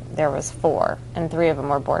time, there was 4, and 3 of them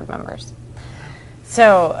were board members.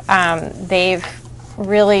 So they've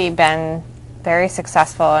really been very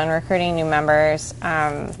successful in recruiting new members,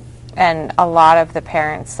 and a lot of the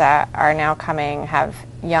parents that are now coming have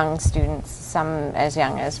young students, some as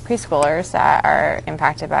young as preschoolers, that are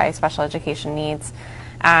impacted by special education needs.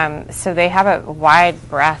 So they have a wide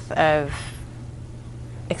breadth of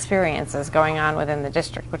experiences going on within the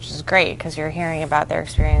district, which is great, because you're hearing about their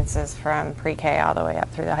experiences from pre-K all the way up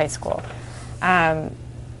through the high school.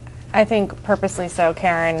 I think purposely so,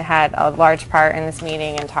 Karen had a large part in this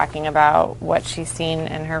meeting in talking about what she's seen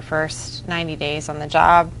in her first 90 days on the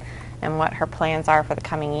job and what her plans are for the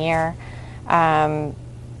coming year. So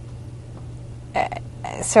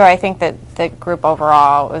I think that the group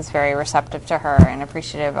overall was very receptive to her and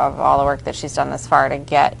appreciative of all the work that she's done thus far to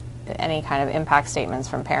get any kind of impact statements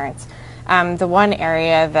from parents. The one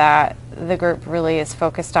area that the group really is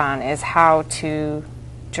focused on is how to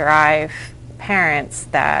drive parents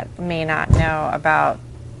that may not know about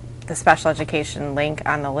the special education link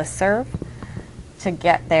on the listserv to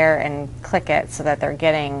get there and click it so that they're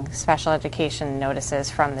getting special education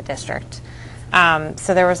notices from the district.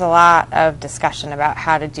 So there was a lot of discussion about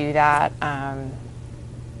how to do that,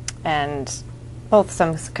 and both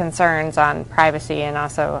some concerns on privacy and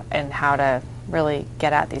also in how to really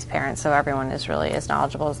get at these parents so everyone is really as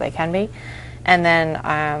knowledgeable as they can be. And then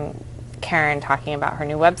Karen talking about her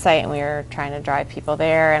new website, and we were trying to drive people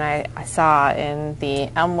there. And I saw in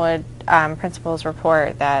the Elmwood principal's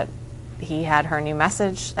report that he had her new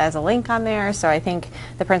message as a link on there. So I think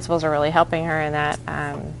the principals are really helping her in that,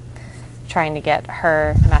 trying to get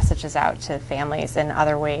her messages out to families in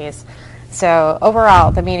other ways. So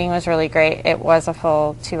overall, the meeting was really great. It was a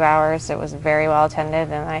full 2 hours. It was very well attended,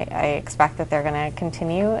 and I expect that they're going to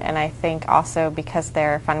continue. And I think also because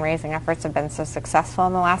their fundraising efforts have been so successful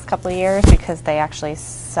in the last couple of years, because they actually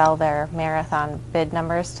sell their marathon bid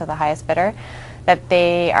numbers to the highest bidder, that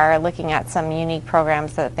they are looking at some unique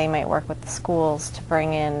programs that they might work with the schools to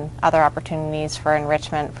bring in other opportunities for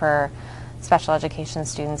enrichment for special education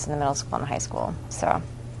students in the middle school and high school. So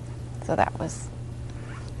that was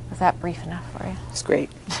that brief enough for you? It's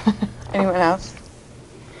great. Anyone else?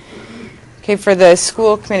 Okay, for the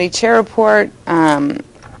school committee chair report,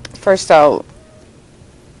 first I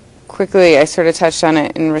sort of touched on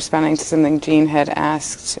it in responding to something Jean had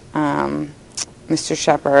asked Mr.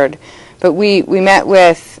 Shepard, but we met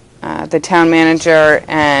with the town manager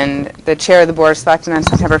and the chair of the Board of Selectmen on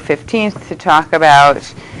September 15th to talk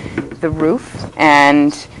about the roof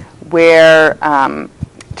and where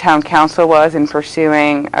town council was in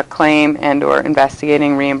pursuing a claim and or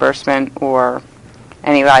investigating reimbursement or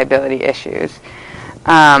any liability issues.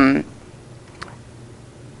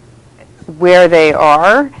 Where they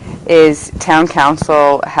are is town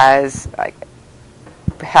council has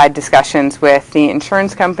had discussions with the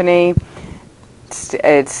insurance company.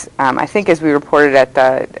 It's I think, as we reported at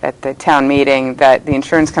the town meeting, that the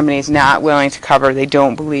insurance company is not willing to cover. They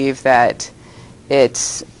don't believe that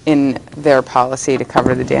it's in their policy to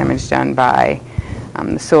cover the damage done by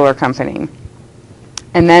the solar company.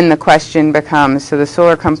 And then the question becomes, so the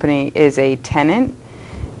solar company is a tenant,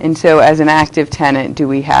 and so as an active tenant, do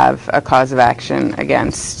we have a cause of action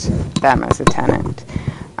against them as a tenant?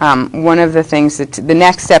 One of the things that the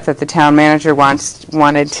next step that the town manager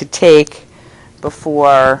wanted to take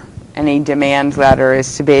before any demand letter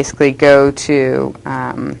is to basically go to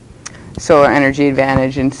Solar Energy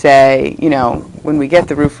Advantage and say, when we get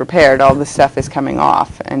the roof repaired, all this stuff is coming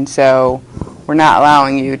off, and so we're not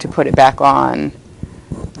allowing you to put it back on,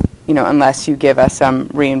 unless you give us some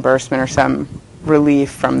reimbursement or some relief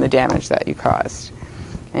from the damage that you caused.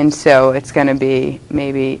 And so it's going to be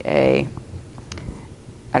maybe a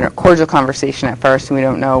cordial conversation at first, and we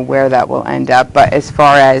don't know where that will end up. But as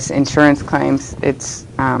far as insurance claims, it's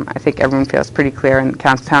I think everyone feels pretty clear, and the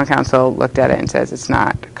town council looked at it and says it's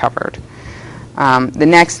not covered. The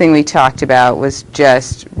next thing we talked about was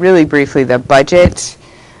just really briefly the budget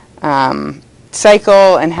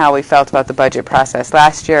cycle and how we felt about the budget process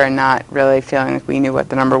last year, and not really feeling like we knew what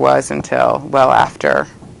the number was until well after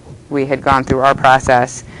we had gone through our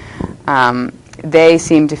process. They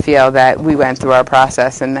seemed to feel that we went through our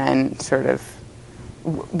process and then sort of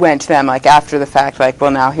went to them after the fact, well,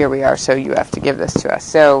 now here we are, so you have to give this to us.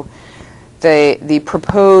 So the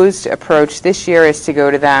proposed approach this year is to go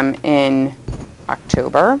to them in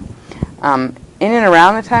October, in and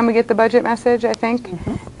around the time we get the budget message, I think,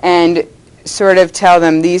 and sort of tell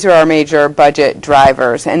them these are our major budget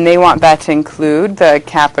drivers, and they want that to include the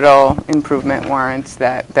capital improvement warrants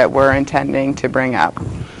that we're intending to bring up.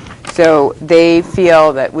 So they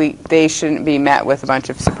feel that they shouldn't be met with a bunch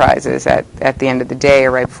of surprises at the end of the day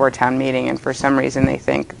or right before town meeting, and for some reason they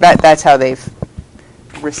think that's how they've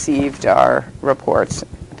received our reports,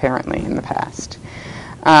 apparently, in the past.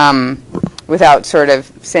 Without sort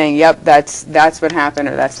of saying, yep, that's what happened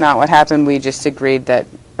or that's not what happened, we just agreed that,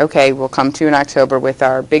 okay, we'll come to you in October with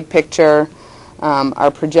our big picture,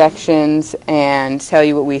 our projections, and tell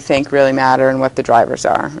you what we think really matter and what the drivers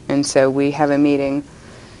are. And so we have a meeting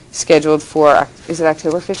scheduled for, is it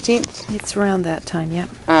October 15th? It's around that time, yeah.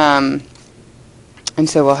 And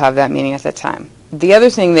so we'll have that meeting at that time. The other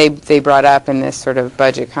thing they brought up in this sort of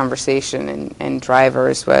budget conversation and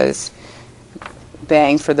drivers was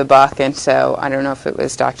bang for the buck, and so I don't know if it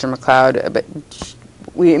was Dr. McLeod, but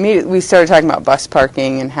we started talking about bus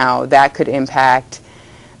parking and how that could impact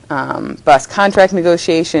bus contract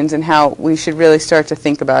negotiations, and how we should really start to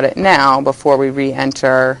think about it now before we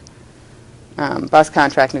re-enter bus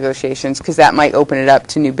contract negotiations, because that might open it up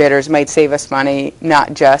to new bidders, might save us money,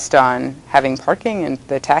 not just on having parking and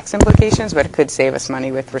the tax implications, but it could save us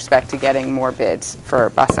money with respect to getting more bids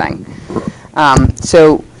for busing.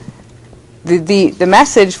 So the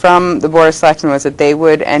message from the Board of Selectmen was that they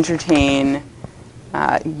would entertain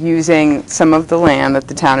using some of the land that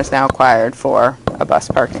the town has now acquired for a bus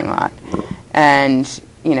parking lot. And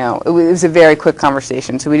it was a very quick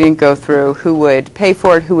conversation, so we didn't go through who would pay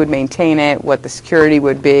for it, who would maintain it, what the security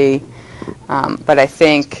would be. But I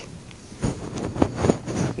think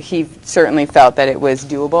he certainly felt that it was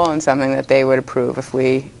doable and something that they would approve if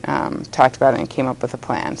we talked about it and came up with a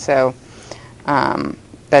plan. So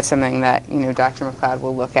that's something that, Dr. McLeod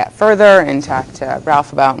will look at further and talk to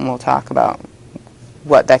Ralph about, and we'll talk about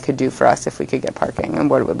what that could do for us if we could get parking and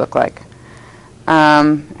what it would look like.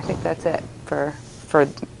 I think that's it for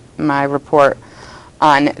my report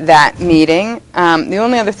on that meeting. The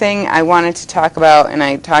only other thing I wanted to talk about, and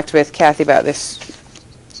I talked with Kathy about this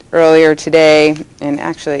earlier today, and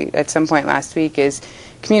actually at some point last week, is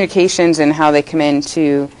communications and how they come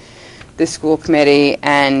into the school committee,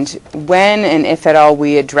 and when and if at all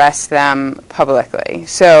we address them publicly.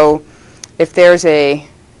 So if there's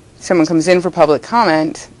someone comes in for public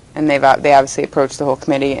comment, and they obviously approach the whole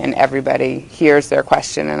committee, and everybody hears their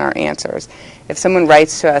question and our answers. If someone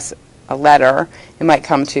writes to us a letter, it might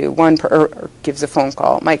come to or gives a phone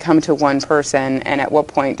call, it might come to one person, and at what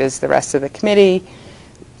point does the rest of the committee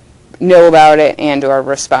know about it and or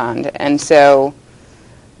respond? And so,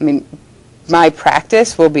 my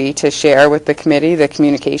practice will be to share with the committee the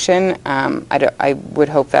communication. I would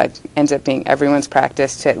hope that ends up being everyone's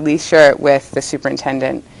practice to at least share it with the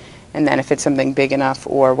superintendent, and then if it's something big enough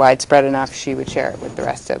or widespread enough, she would share it with the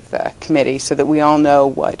rest of the committee so that we all know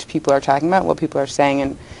what people are talking about, what people are saying,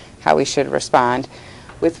 and how we should respond.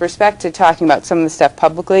 With respect to talking about some of the stuff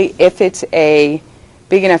publicly, if it's a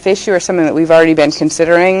big enough issue or something that we've already been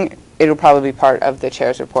considering, it'll probably be part of the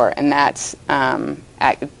chair's report, and that's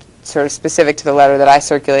sort of specific to the letter that I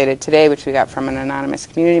circulated today, which we got from an anonymous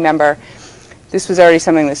community member. This was already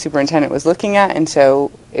something the superintendent was looking at, and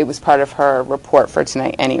so it was part of her report for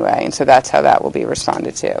tonight anyway, and so that's how that will be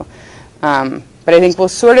responded to. But I think we'll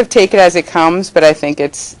sort of take it as it comes, but I think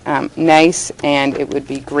it's nice, and it would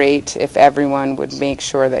be great if everyone would make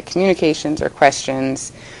sure that communications or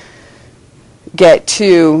questions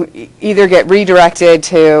either get redirected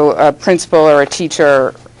to a principal or a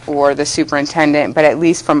teacher or the superintendent, but at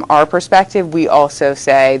least from our perspective, we also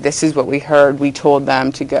say, this is what we heard, we told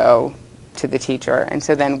them to go to the teacher, and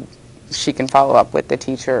so then she can follow up with the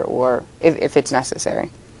teacher or if it's necessary.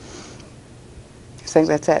 So I think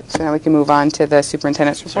that's it. So now we can move on to the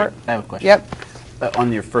superintendent's report. Sorry, I have a question. Yep.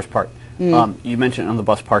 On your first part, you mentioned on the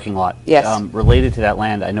bus parking lot. Yes. Related to that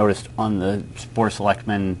land, I noticed on the Board of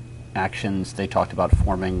Selectmen actions, they talked about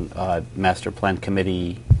forming a master plan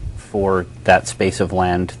committee for that space of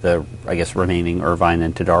land, the, I guess, remaining Irvine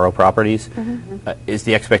and Tadaro properties. Is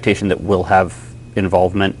the expectation that we'll have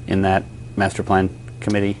involvement in that master plan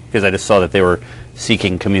committee? Because I just saw that they were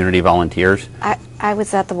seeking community volunteers. I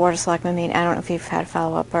was at the Board of Selectmen meeting. I don't know if you've had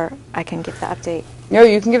follow-up, or I can give the update. No,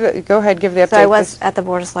 you can go ahead, give the update. So I was at the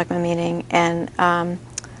Board of Selectmen meeting, and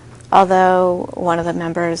although one of the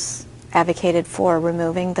members advocated for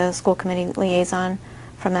removing the school committee liaison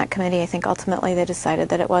from that committee, I think ultimately they decided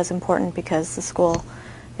that it was important because the school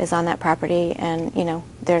is on that property, and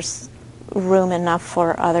there's room enough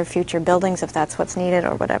for other future buildings if that's what's needed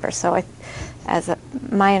or whatever. So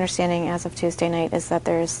my understanding as of Tuesday night is that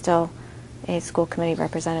there is still a school committee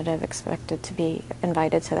representative expected to be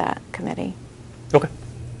invited to that committee. Okay.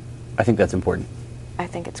 I think that's important. I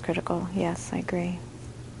think it's critical. Yes, I agree.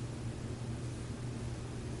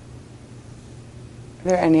 Are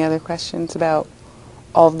there any other questions about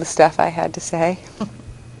all of the stuff I had to say?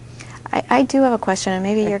 I do have a question, and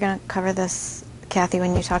maybe you're going to cover this, Kathy,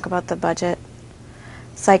 when you talk about the budget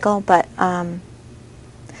cycle, but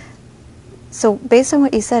so based on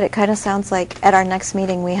what you said, it kind of sounds like at our next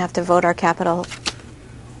meeting we have to vote our capital.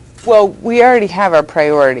 Well, we already have our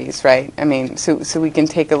priorities, right? So we can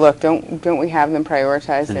take a look. Don't we have them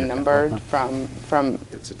prioritized and numbered from?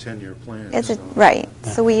 It's a 10-year plan. Right.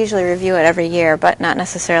 Yeah. So we usually review it every year, but not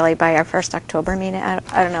necessarily by our first October meeting. I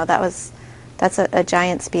don't know. That's a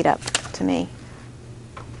giant speed up to me.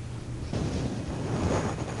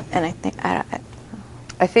 And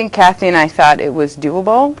I think Kathy and I thought it was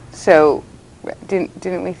doable. So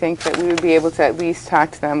didn't we think that we would be able to at least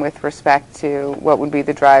talk to them with respect to what would be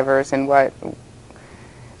the drivers and what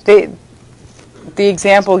the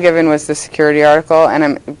example given was the security article,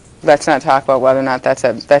 and let's not talk about whether or not that's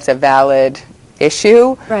a valid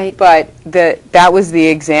issue. Right. But that was the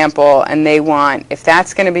example, and they want, if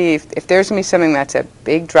there's going to be something that's a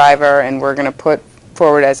big driver and we're going to put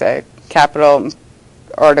forward as a capital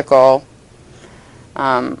article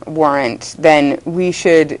warrant, then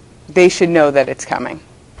they should know that it's coming.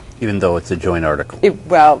 Even though it's a joint article.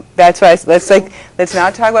 Well, that's why let's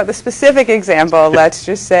not talk about the specific example. Let's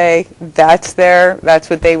just say that's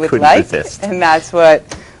what they would Couldn't like, resist. And that's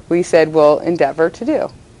what we said we'll endeavor to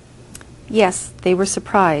do. Yes, they were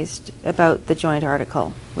surprised about the joint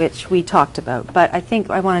article, which we talked about. But I think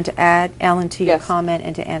I wanted to add, Alan, to your Yes. comment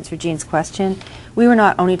and to answer Jean's question. We were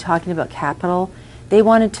not only talking about capital. They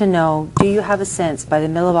wanted to know, do you have a sense by the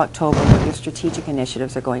middle of October what your strategic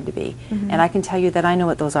initiatives are going to be? And I can tell you that I know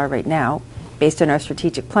what those are right now, based on our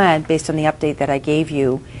strategic plan, based on the update that I gave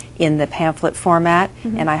you in the pamphlet format,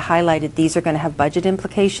 and I highlighted these are going to have budget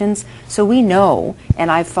implications. So we know, and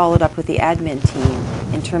I've followed up with the admin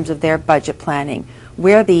team in terms of their budget planning,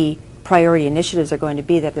 where the priority initiatives are going to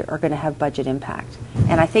be that are going to have budget impact.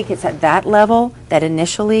 And I think it's at that level that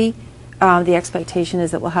initially the expectation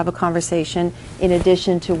is that we'll have a conversation in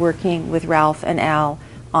addition to working with Ralph and Al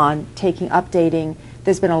on updating.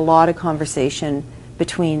 There's been a lot of conversation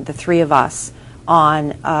between the three of us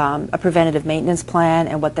on a preventative maintenance plan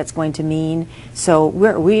and what that's going to mean. So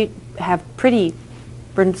we're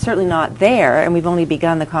certainly not there, and we've only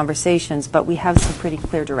begun the conversations, but we have some pretty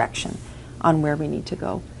clear direction on where we need to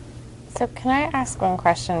go. So can I ask one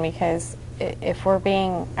question? Because if we're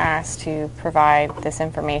being asked to provide this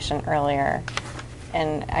information earlier,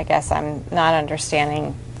 and I guess I'm not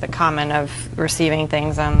understanding the comment of receiving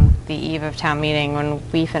things on the eve of town meeting when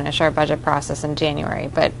we finish our budget process in January,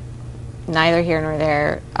 but neither here nor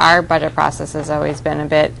there, our budget process has always been a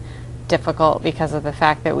bit difficult because of the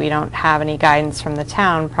fact that we don't have any guidance from the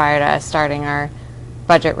town prior to us starting our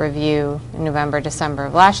budget review in November, December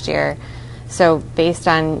of last year. So based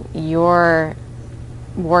on your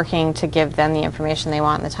working to give them the information they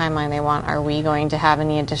want and the timeline they want, are we going to have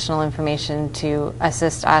any additional information to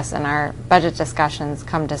assist us in our budget discussions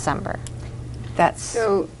come December?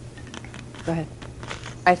 So Go ahead.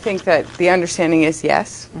 I think that the understanding is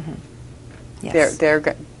yes. Yes.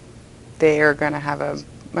 They are going to have a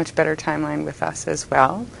much better timeline with us as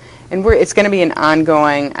well. And it's going to be an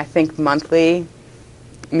ongoing, I think, monthly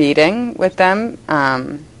meeting with them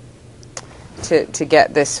to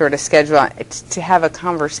get this sort of schedule, to have a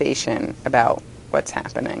conversation about what's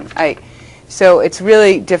happening. So it's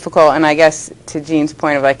really difficult, and I guess to Jean's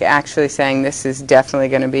point of like actually saying this is definitely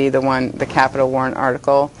going to be the capital warrant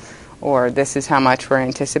article, or this is how much we're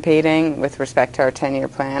anticipating with respect to our 10-year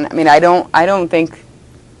plan. I mean, I don't think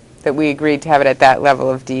that we agreed to have it at that level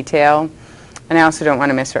of detail. And I also don't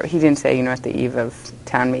want to he didn't say, at the eve of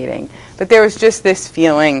town meeting. But there was just this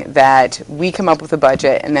feeling that we come up with a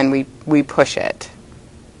budget and then we push it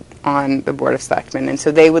on the Board of Selectmen. And so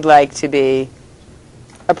they would like to be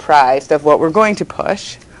apprised of what we're going to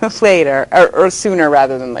push later, or sooner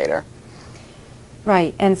rather than later.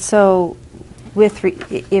 Right, and so if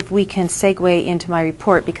we can segue into my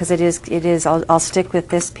report, because it is. I'll stick with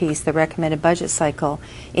this piece, the recommended budget cycle.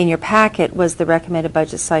 In your packet was the recommended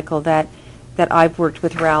budget cycle that I've worked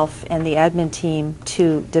with Ralph and the admin team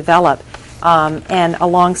to develop, and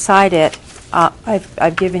alongside it,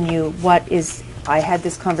 I've given you I had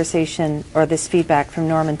this conversation or this feedback from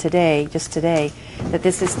Norman just today, that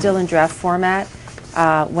this is still in draft format.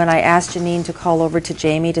 When I asked Janine to call over to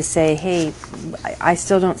Jamie to say, hey, I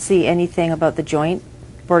still don't see anything about the joint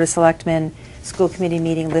Board of Selectmen school committee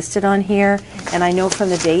meeting listed on here, and I know from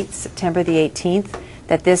the date, September the 18th,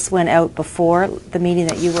 that this went out before the meeting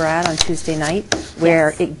that you were at on Tuesday night,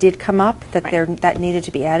 where it did come up that that needed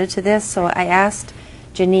to be added to this. So I asked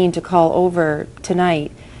Janine to call over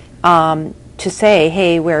tonight to say,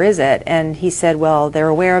 hey, where is it? And he said, well, they're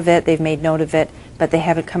aware of it, they've made note of it, but they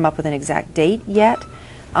haven't come up with an exact date yet,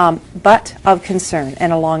 but of concern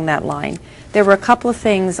and along that line. There were a couple of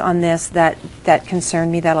things on this that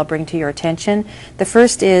concerned me that I'll bring to your attention. The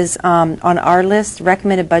first is on our list,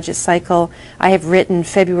 recommended budget cycle. I have written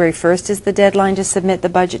February 1st is the deadline to submit the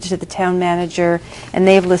budget to the town manager, and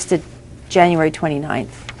they've listed January 29th.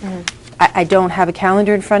 I don't have a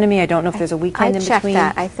calendar in front of me. I don't know if there's a weekend in between. I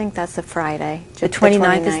checked that. I think that's a Friday. The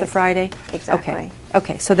 29th is the Friday? Exactly.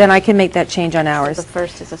 Okay, so then I can make that change on ours. The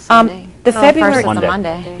 1st is a Sunday. The February... First is a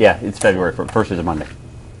Monday. Yeah, it's February 1st is a Monday.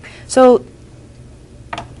 So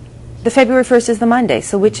the February 1st is the Monday,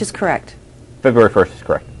 so which is correct? February 1st is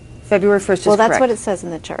correct. February 1st is correct. Well, that's what it says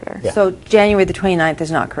in the charter. Yeah. So January the 29th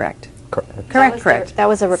is not correct. Correct. That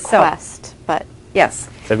was a request, but... Yes.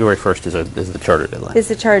 February 1st is the charter deadline. Is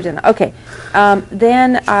the charter deadline. Okay.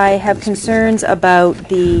 Then I have concerns about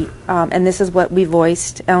and this is what we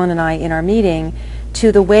voiced, Ellen and I, in our meeting,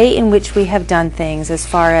 to the way in which we have done things as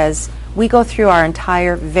far as we go through our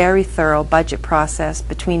entire very thorough budget process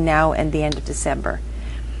between now and the end of December.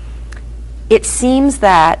 It seems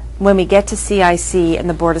that when we get to CIC and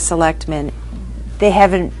the Board of Selectmen, they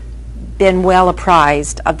haven't been well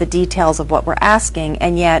apprised of the details of what we're asking,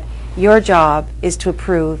 and yet your job is to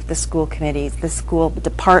approve the school committees, the school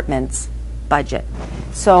department's budget.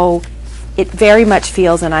 So it very much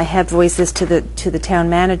feels, and I have voiced this to the town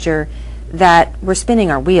manager, that we're spinning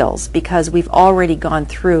our wheels because we've already gone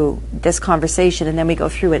through this conversation and then we go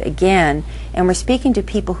through it again, and we're speaking to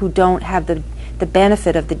people who don't have the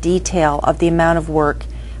benefit of the detail of the amount of work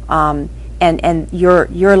and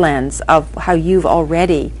your lens of how you've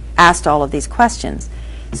already asked all of these questions.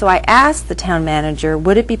 So I asked the town manager,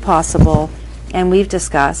 would it be possible, and we've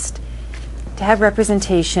discussed, to have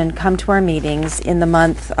representation come to our meetings in the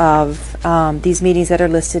month of these meetings that are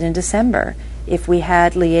listed in December. If we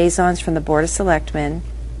had liaisons from the Board of Selectmen,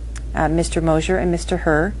 Mr. Mosier and Mr.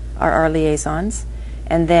 Herr are our liaisons,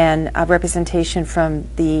 and then a representation from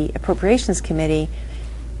the Appropriations Committee,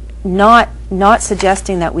 not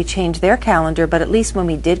suggesting that we change their calendar, but at least when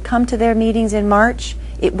we did come to their meetings in March,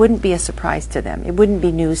 it wouldn't be a surprise to them. It wouldn't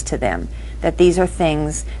be news to them that these are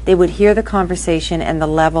things, they would hear the conversation and the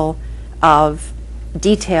level of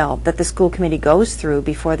detail that the school committee goes through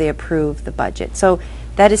before they approve the budget. So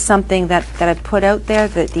that is something that I put out there,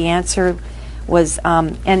 that the answer was,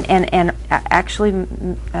 and actually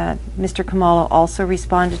Mr. Kamalo also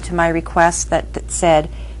responded to my request that said,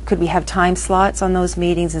 could we have time slots on those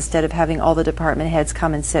meetings instead of having all the department heads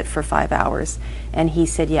come and sit for 5 hours? And he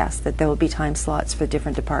said yes, that there will be time slots for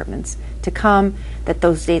different departments to come, that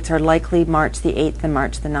those dates are likely March the 8th and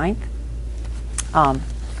March the 9th.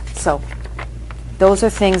 So those are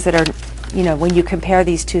things that are, you know, when you compare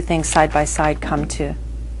these two things side by side, come to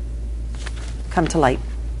light.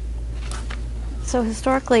 So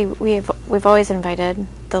historically, we've always invited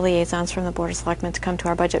the liaisons from the Board of Selectmen to come to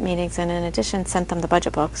our budget meetings, and in addition, sent them the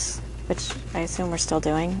budget books, which I assume we're still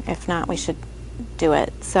doing. If not, we should do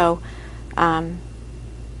it. So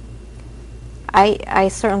I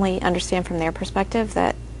certainly understand from their perspective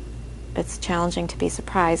that it's challenging to be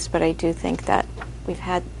surprised, but I do think that we've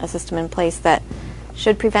had a system in place that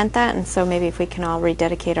should prevent that, and so maybe if we can all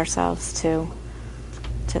rededicate ourselves to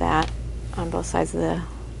that on both sides of the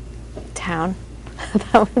town,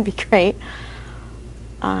 that would be great.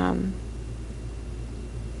 Yeah,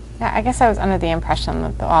 I guess I was under the impression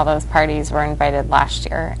that all those parties were invited last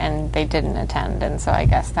year and they didn't attend, and so I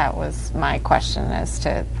guess that was my question as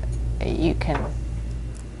to, you can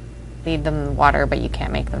lead them water, but you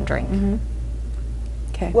can't make them drink. Mm-hmm.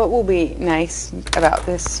 Okay. What will be nice about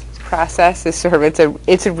this process is sort of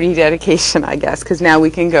it's a rededication, I guess, because now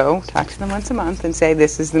we can go talk to them once a month and say,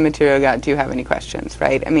 this is the material you got, do you have any questions,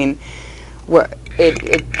 right? I mean,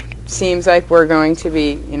 it seems like we're going to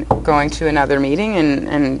be going to another meeting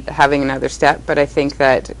and having another step, but I think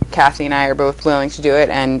that Kathy and I are both willing to do it,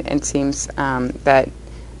 and it seems that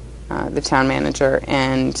the town manager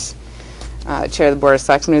and chair of the Board of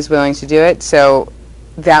Selectmen is willing to do it. So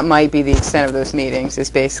that might be the extent of those meetings, is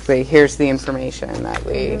basically, here's the information that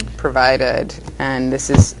we provided, and this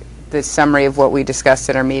is the summary of what we discussed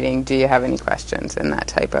at our meeting. Do you have any questions? And that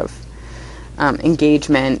type of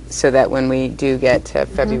engagement, so that when we do get to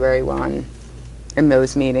February 1 in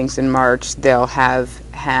those meetings in March, they'll have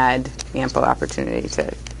had ample opportunity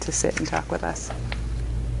to sit and talk with us.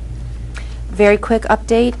 Very quick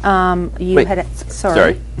update.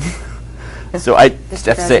 Sorry. So I have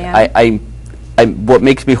to say, what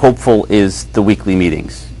makes me hopeful is the weekly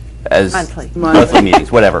meetings, as monthly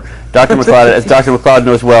meetings, whatever. Dr. McLeod, as Dr. McLeod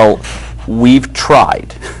knows well, we've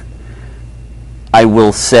tried. I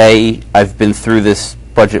will say I've been through this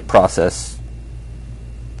budget process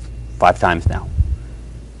 5 times now.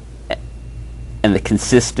 And the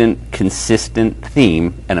consistent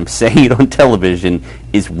theme, and I'm saying it on television,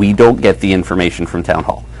 is we don't get the information from Town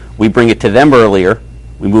Hall. We bring it to them earlier.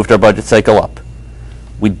 We moved our budget cycle up.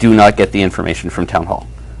 We do not get the information from Town Hall.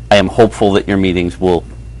 I am hopeful that your meetings will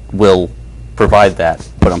provide that,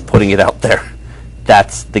 but I'm putting it out there.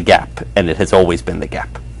 That's the gap, and it has always been the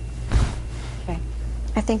gap. Okay.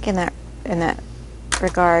 I think in that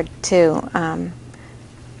regard too,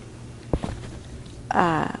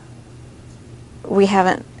 we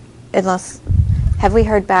haven't, have we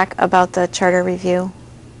heard back about the charter review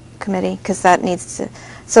committee? Because that needs to,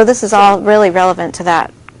 so this is all really relevant to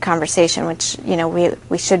that conversation, which, you know,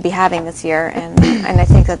 we should be having this year, and I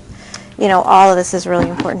think that, you know, all of this is really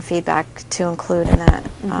important feedback to include in that.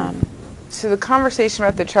 So the conversation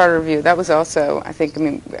about the charter review, that was also, I think,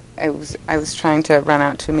 I was trying to run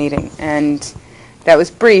out to a meeting, and that was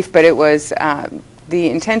brief, but it was the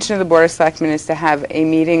intention of the Board of Selectmen is to have a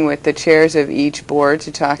meeting with the chairs of each board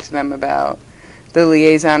to talk to them about the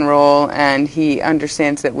liaison role, and he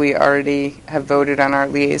understands that we already have voted on our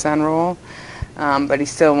liaison role, but he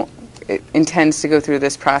still intends to go through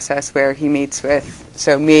this process where he meets with,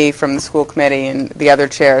 so me from the school committee and the other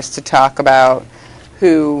chairs, to talk about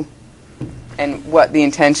who and what the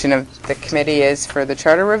intention of the committee is for the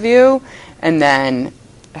charter review, and then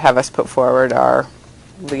have us put forward our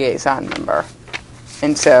liaison member.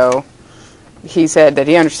 And so he said that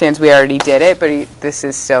he understands we already did it, but this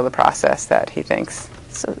is still the process that he thinks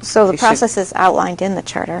So the We should- process is outlined in the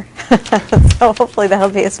charter. So hopefully that'll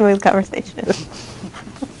be a smooth conversation.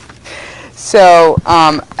 So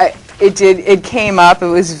it came up, it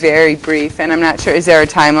was very brief, and I'm not sure, is there a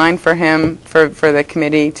timeline for him, for the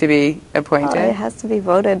committee to be appointed? It has to be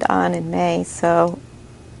voted on in May, so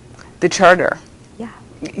The charter, yeah.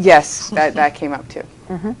 yes, that came up too.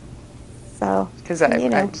 So, 'Cause I- you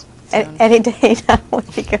know, I- any day now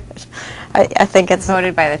would be good. I think it's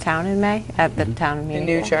Voted by the town in May at the town The meeting.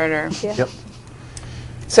 new charter. Yeah. Yep.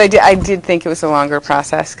 So I did think it was a longer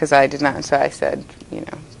process, because I did not, so I said,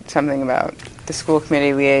 something about the school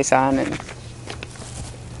committee liaison,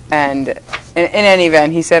 and in any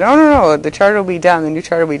event, he said, oh, no, the charter will be done, the new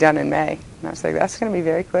charter will be done in May. And I was like, that's going to be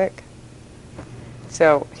very quick.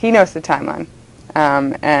 So he knows the timeline.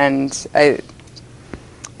 And I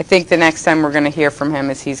think the next time we're going to hear from him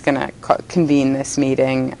is he's going to convene this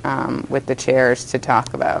meeting with the chairs to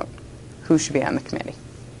talk about who should be on the committee.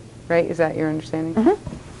 Right? Is that your understanding?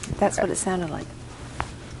 That's what it sounded like.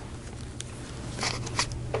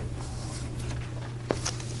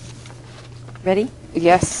 Ready?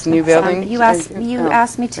 Yes, new building. You asked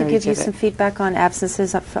me to Oh, give you did some it. feedback on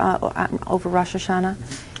absences over Rosh Hashanah.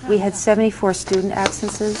 We had 74 student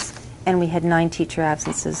absences, and we had 9 teacher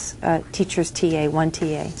absences. Teachers TA, 1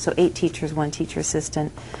 TA, so 8 teachers, 1 teacher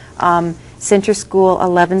assistant. Center School,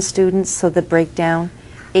 11 students, so the breakdown.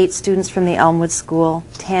 8 students from the Elmwood School,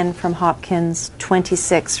 10 from Hopkins,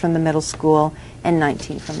 26 from the middle school, and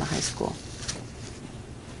 19 from the high school.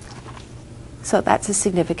 So that's a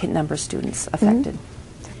significant number of students affected.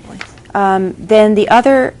 Then the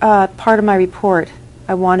other part of my report,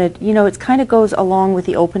 I wanted, it kind of goes along with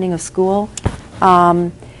the opening of school.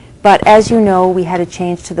 But as you know, we had a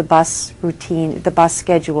change to the bus routine, the bus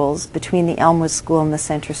schedules between the Elmwood School and the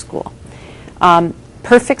Center School.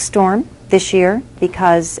 Perfect storm this year,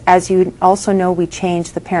 because as you also know, we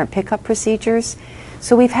changed the parent pickup procedures.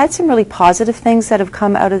 So we've had some really positive things that have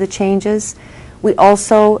come out of the changes. We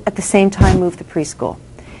also, at the same time, moved the preschool.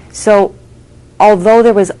 So although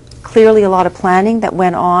there was clearly a lot of planning that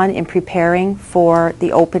went on in preparing for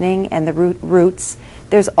the opening and the routes,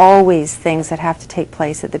 there's always things that have to take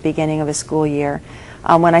place at the beginning of a school year.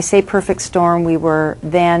 When I say perfect storm, we were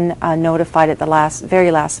then notified at the very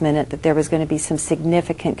last minute that there was going to be some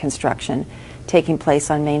significant construction taking place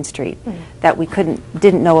on Main Street that we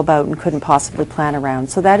didn't know about and couldn't possibly plan around.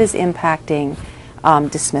 So that is impacting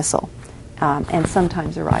dismissal and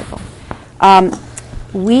sometimes arrival.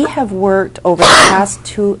 We have worked over the past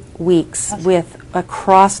 2 weeks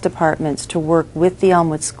across departments to work with the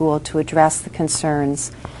Elmwood School to address the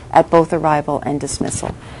concerns at both arrival and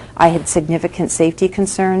dismissal. I had significant safety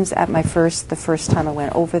concerns at the first time I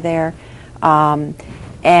went over there.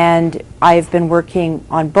 And I've been working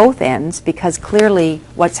on both ends, because clearly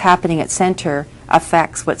what's happening at Center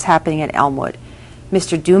affects what's happening at Elmwood.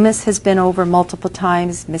 Mr. Dumas has been over multiple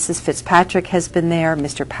times, Mrs. Fitzpatrick has been there,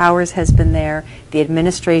 Mr. Powers has been there, the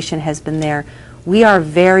administration has been there. We are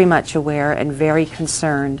very much aware and very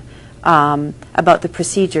concerned about the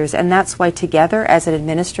procedures, and that's why together as an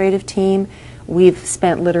administrative team, we've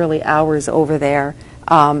spent literally hours over there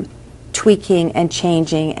tweaking and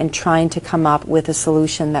changing and trying to come up with a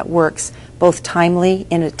solution that works both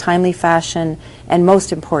in a timely fashion, and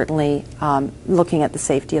most importantly, looking at the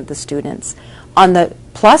safety of the students. On the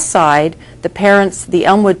plus side, the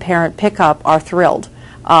Elmwood parent pickup are thrilled.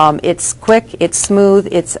 It's quick, it's smooth,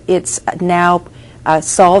 it's now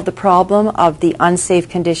solved the problem of the unsafe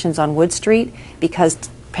conditions on Wood Street, because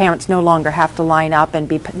parents no longer have to line up and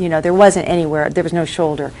there was no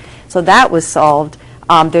shoulder. So that was solved.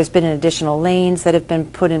 There's been additional lanes that have been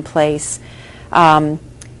put in place.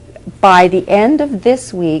 By the end of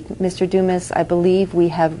this week, Mr. Dumas, I believe we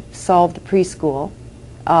have solved the preschool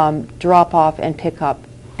drop-off and pick-up,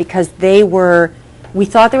 because we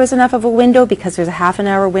thought there was enough of a window because there's a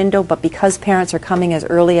half-an-hour window, but because parents are coming as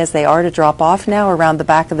early as they are to drop off now around the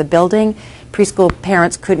back of the building, preschool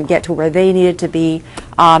parents couldn't get to where they needed to be,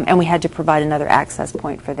 and we had to provide another access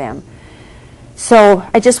point for them. So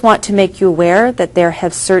I just want to make you aware that there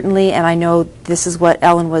have certainly, and I know this is what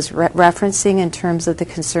Ellen was referencing in terms of the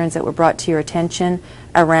concerns that were brought to your attention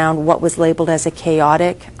around what was labeled as a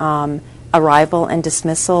chaotic arrival and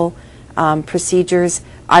dismissal procedures.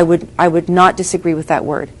 I would not disagree with that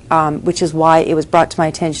word, which is why it was brought to my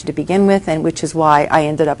attention to begin with, and which is why I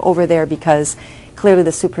ended up over there, because clearly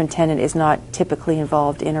the superintendent is not typically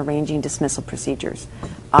involved in arranging dismissal procedures.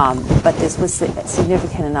 But this was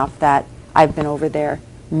significant enough that I've been over there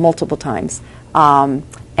multiple times, and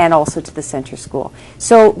also to the Center School.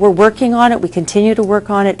 So we're working on it. We continue to work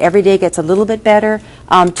on it. Every day gets a little bit better,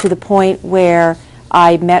 to the point where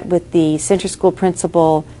I met with the Center School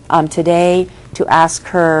principal today to ask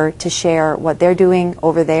her to share what they're doing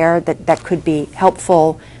over there that could be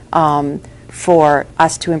helpful for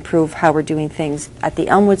us to improve how we're doing things at the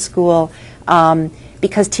Elmwood School,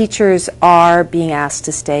 because teachers are being asked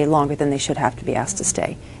to stay longer than they should have to be asked to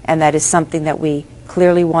stay. And that is something that we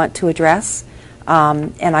clearly want to address.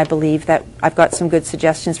 And I believe that I've got some good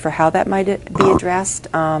suggestions for how that might be addressed.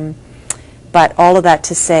 But all of that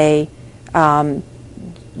to say,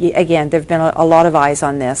 again, there have been a lot of eyes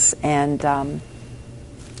on this, and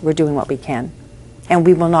we're doing what we can. And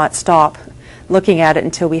we will not stop looking at it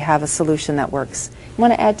until we have a solution that works. You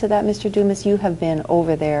want to add to that, Mr. Dumas? You have been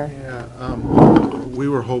over there. Yeah, we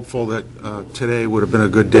were hopeful that today would have been a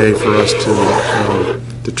good day for us to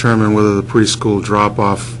determine whether the preschool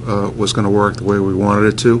drop-off was going to work the way we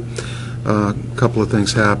wanted it to. A couple of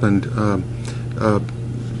things happened.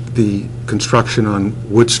 The construction on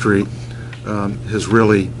Wood Street has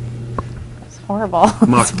really Horrible.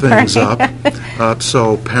 mucked things up.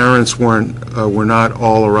 So parents were not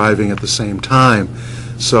all arriving at the same time.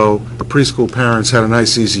 So the preschool parents had a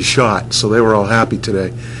nice easy shot, so they were all happy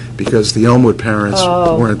today because the Elmwood parents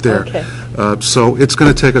weren't there. Okay. So it's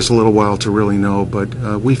going to take us a little while to really know, but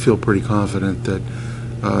we feel pretty confident that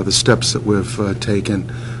the steps that we've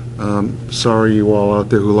taken. Sorry you all out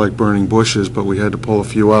there who like burning bushes, but we had to pull a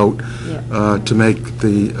few out to make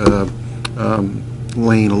the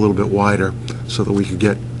lane a little bit wider so that we could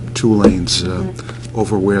get 2 lanes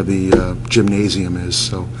over where the gymnasium is.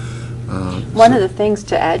 So One of the things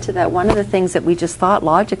to add to that, one of the things that we just thought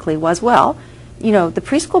logically was, well, you know, the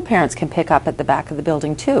preschool parents can pick up at the back of the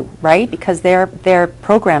building too, right? Because their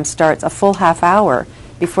program starts a full half hour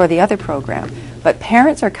before the other program. But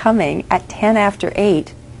parents are coming at 10 after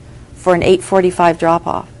 8 for an 8:45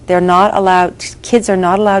 drop-off. They're not allowed, kids are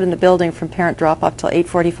not allowed in the building from parent drop-off till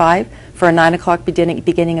 8:45 for a 9 o'clock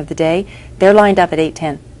beginning of the day. They're lined up at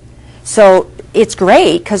 8:10. So it's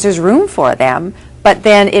great because there's room for them, but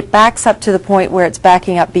then it backs up to the point where it's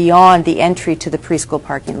backing up beyond the entry to the preschool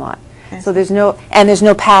parking lot. So there's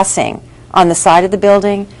no passing on the side of the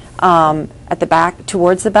building, at the back,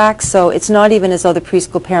 towards the back, so it's not even as though the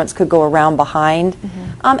preschool parents could go around behind.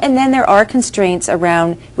 And then there are constraints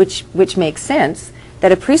around, which makes sense,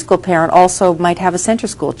 that a preschool parent also might have a center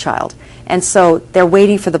school child. And so they're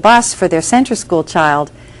waiting for the bus for their center school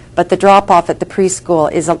child, but the drop-off at the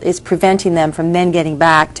preschool is preventing them from then getting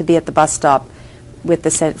back to be at the bus stop with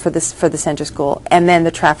for the center school, and then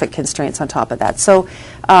the traffic constraints on top of that. So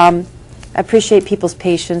I appreciate people's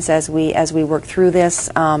patience as we work through this,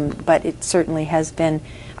 but it certainly has been,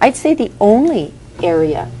 I'd say, the only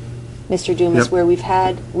area, Mr. Dumas, where we've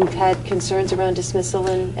had concerns around dismissal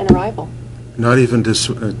and arrival. not even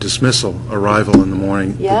dismissal, arrival in the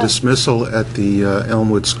morning. Yeah. The dismissal at the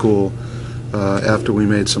Elmwood School, after we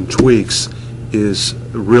made some tweaks, is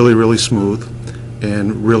really, really smooth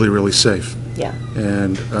and really, really safe. Yeah.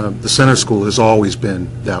 And the center school has always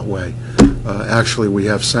been that way. Actually, we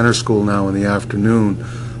have center school now in the afternoon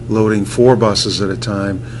loading 4 buses at a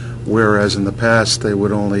time, whereas in the past they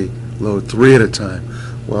would only load 3 at a time.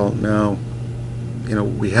 Well, now, you know,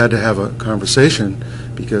 we had to have a conversation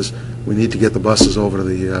because we need to get the buses over to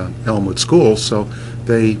the Elmwood School, so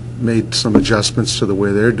they made some adjustments to the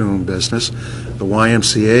way they're doing business. The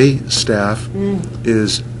YMCA staff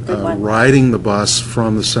is riding the bus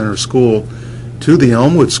from the center school to the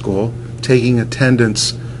Elmwood School, taking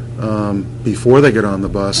attendance before they get on the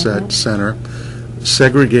bus at center,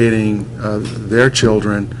 segregating their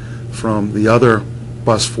children from the other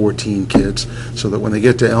bus 14 kids so that when they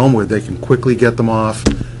get to Elmwood they can quickly get them off.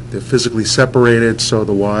 They're physically separated so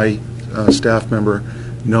the Y staff member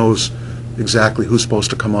knows exactly who's supposed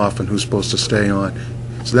to come off and who's supposed to stay on.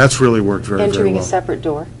 So that's really worked very, very well. Entering a separate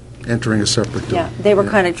door. Entering a separate door. Yeah, they were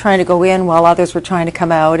kind of trying to go in while others were trying to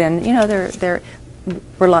come out, and you know there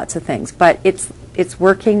were lots of things, but it's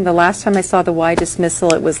working. The last time I saw the Y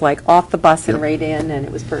dismissal, it was like off the bus and right in, and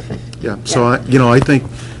it was perfect. Yeah. So I think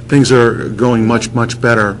things are going much, much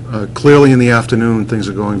better. Clearly, in the afternoon, things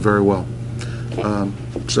are going very well. Okay.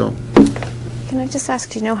 So. Can I just ask,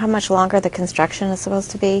 do you know how much longer the construction is supposed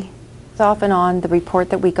to be? It's off and on. The report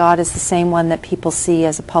that we got is the same one that people see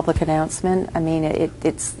as a public announcement. I mean,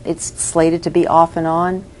 it's slated to be off and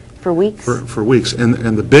on for weeks. For weeks.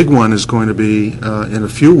 And the big one is going to be in a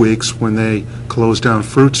few weeks when they close down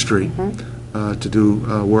Fruit Street to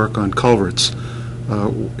do work on culverts.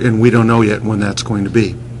 And we don't know yet when that's going to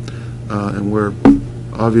be. And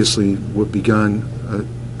we've begun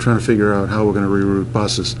trying to figure out how we're going to reroute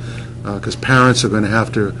buses. Because parents are going to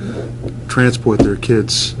have to transport their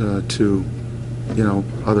kids to,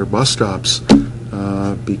 other bus stops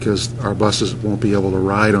because our buses won't be able to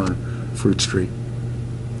ride on Fruit Street.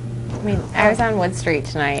 I mean, I was on Wood Street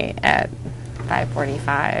tonight at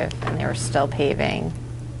 5:45, and they were still paving.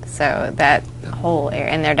 So that whole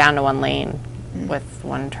area, and they're down to one lane with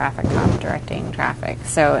one traffic cop directing traffic.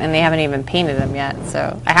 So, and they haven't even painted them yet.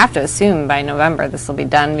 So I have to assume by November this will be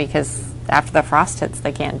done, because after the frost hits,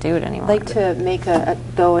 they can't do it anymore. I'd like to make a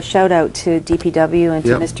shout out to DPW and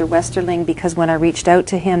to Yep. Mr. Westerling, because when I reached out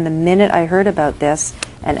to him the minute I heard about this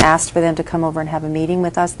and asked for them to come over and have a meeting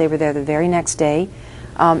with us, they were there the very next day.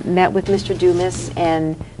 Met with Mr. Dumas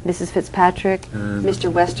and Mrs. Fitzpatrick.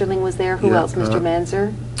 Mr. Westerling was there. Who Yeah, else? Mr.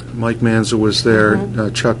 Manzer. Mike Manza was there,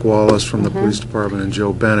 Chuck Wallace from the police department, and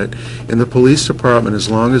Joe Bennett. In the police department,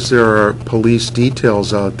 as long as there are police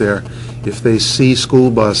details out there, if they see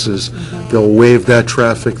school buses, they'll wave that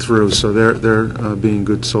traffic through. So they're being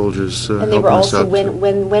good soldiers, And they helping were us also, out.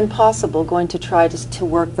 when possible, going to try to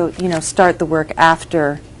work start the work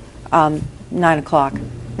after 9 o'clock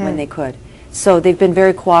when they could. So they've been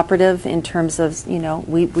very cooperative in terms of,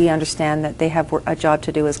 we understand that they have a job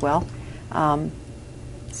to do as well.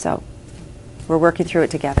 So we're working through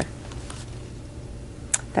it together.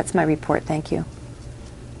 That's my report. Thank you.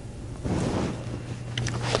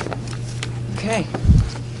 Okay.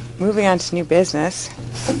 Moving on to new business.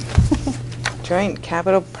 Joint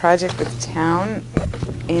capital project with town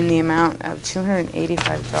in the amount of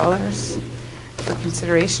 $285 for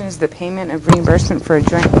consideration is the payment of reimbursement for a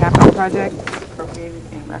joint capital project appropriated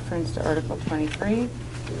in reference to Article 23.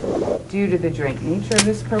 Due to the joint nature of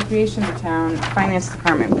this appropriation, the town finance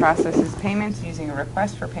department processes payments using a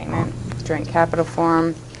request for payment joint capital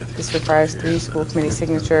form. This requires 3 school committee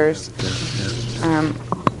signatures.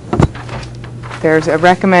 There's a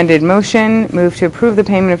recommended motion. Move to approve the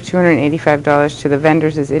payment of $285 to the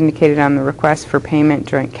vendors as indicated on the request for payment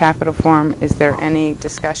joint capital form. Is there any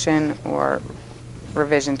discussion or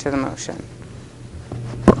revision to the motion?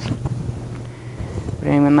 Would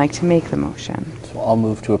anyone like to make the motion? So I'll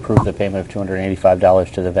move to approve the payment of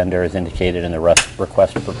 $285 to the vendor as indicated in the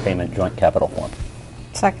request for payment joint capital form.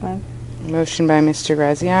 Second. Motion by Mr.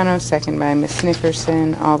 Graziano, second by Ms.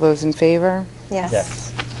 Nickerson. All those in favor? Yes.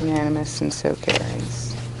 Yes. Unanimous, and so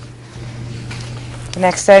carries. The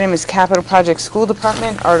next item is Capital Project School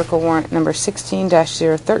Department, Article Warrant Number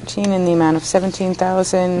 16-013 in the amount of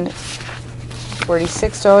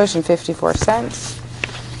 $17,046.54.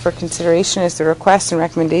 For consideration is the request and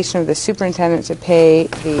recommendation of the superintendent to pay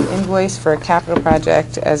the invoice for a capital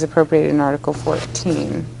project as appropriated in Article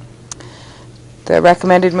 14. The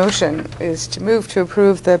recommended motion is to move to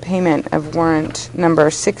approve the payment of warrant number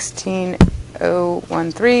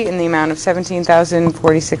 16013 in the amount of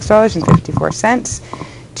 $17,046.54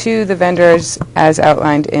 to the vendors as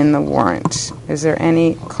outlined in the warrant. Is there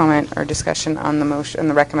any comment or discussion on the motion, on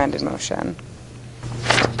the recommended motion?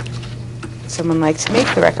 Someone like to make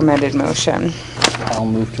the recommended motion? I'll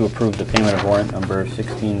move to approve the payment of warrant number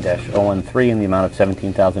 16-013 in the amount of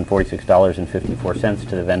 $17,046.54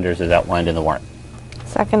 to the vendors as outlined in the warrant.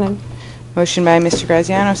 Seconded. Motion by Mr.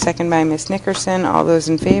 Graziano, second by Ms. Nickerson. All those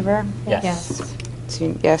in favor? Yes.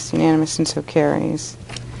 Yes, unanimous, and so carries.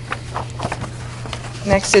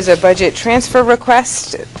 Next is a budget transfer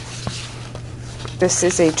request. This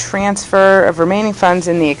is a transfer of remaining funds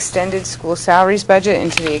in the extended school salaries budget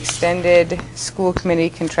into the extended school committee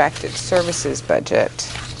contracted services budget.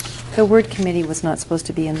 The word committee was not supposed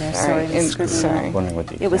to be in there. Sorry, Ms. Sorry. Scrivener. Wondering what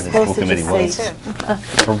the It was extended supposed school to committee just say,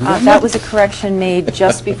 was. that was a correction made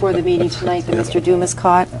just before the meeting tonight that Mr. Dumas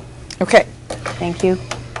caught. Okay. Thank you.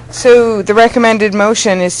 So the recommended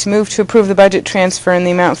motion is to move to approve the budget transfer in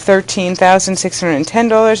the amount of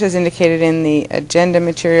 $13,610 as indicated in the agenda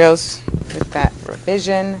materials with that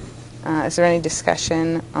revision. Is there any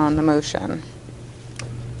discussion on the motion?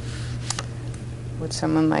 Would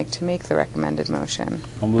someone like to make the recommended motion?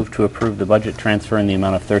 I'll move to approve the budget transfer in the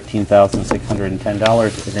amount of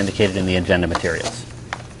 $13,610 as indicated in the agenda materials.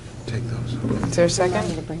 Take those. Is there a second?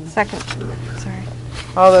 Second. Sorry.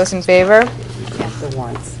 All those in favor? The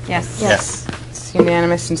warrants. Yes. Yes. It's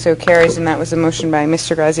unanimous and so carries, and that was a motion by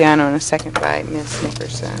Mr. Graziano and a second by Ms.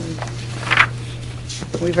 Nickerson.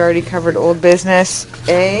 We've already covered old business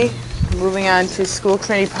A. Moving on to school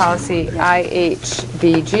committee policy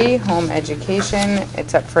IHBG, home education.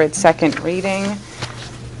 It's up for its second reading.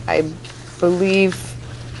 I believe,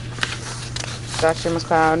 Dr.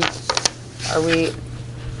 McLeod, are we?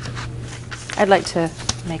 I'd like to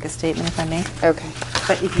make a statement, if I may. Okay.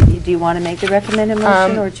 But if do you want to make the recommended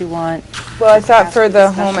motion, or do you want? Well, I thought Ask for for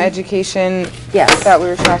the home discussion? education, Yes. I thought we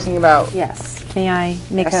were talking about. Yes. May I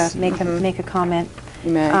make Yes. make a comment?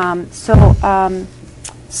 You may.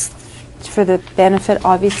 for the benefit,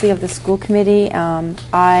 obviously, of the school committee.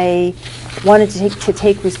 I wanted to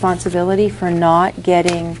take responsibility for not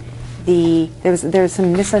getting there was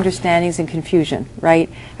some misunderstandings and confusion, right,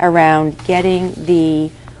 around getting the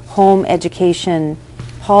home education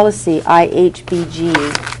policy,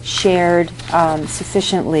 IHBG, shared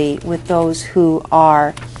sufficiently with those who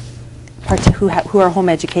are home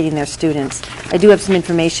educating their students. I do have some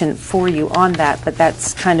information for you on that, but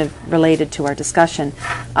that's kind of related to our discussion.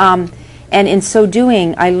 And in so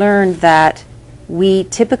doing, I learned that we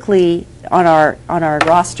typically, on our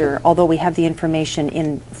roster, although we have the information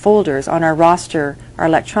in folders, on our roster, our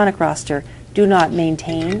electronic roster, do not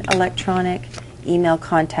maintain electronic email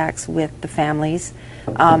contacts with the families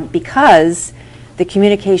because the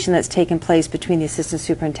communication that's taken place between the assistant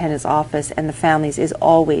superintendent's office and the families is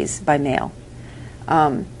always by mail.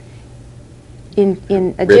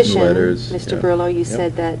 In addition, letters, Mr. yeah. Burlow, you Yep.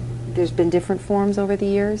 said that there's been different forms over the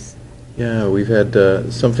years? Yeah, we've had,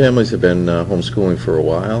 some families have been homeschooling for a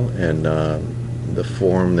while, and the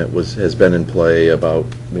form that has been in play about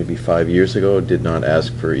maybe 5 years ago did not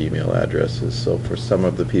ask for email addresses. So for some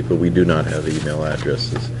of the people, we do not have email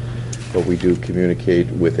addresses, but we do communicate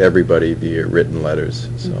with everybody via written letters.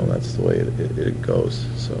 So that's the way it goes.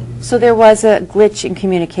 So there was a glitch in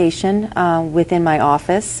communication within my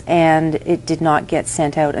office, and it did not get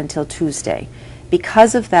sent out until Tuesday.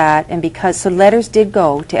 Because of that, and so letters did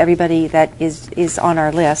go to everybody that is on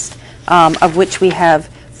our list, of which we have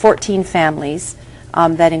 14 families.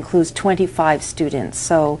 That includes 25 students.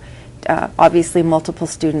 So obviously multiple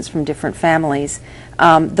students from different families.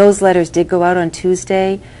 Those letters did go out on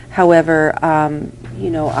Tuesday. However,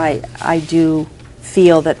 I do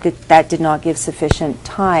feel that that did not give sufficient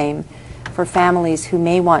time for families who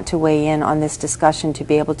may want to weigh in on this discussion to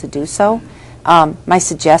be able to do so. My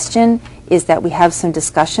suggestion is that we have some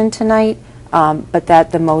discussion tonight, but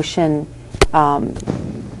that the motion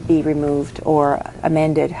be removed or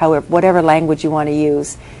amended, however, whatever language you want to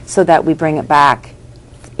use, so that we bring it back,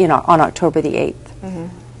 on October the 8th.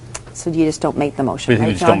 Mm-hmm. So you just don't make the motion, right,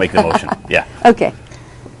 We just John? don't make the motion, yeah. Okay.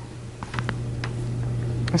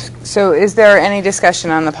 So is there any discussion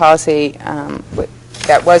on the policy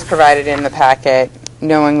that was provided in the packet,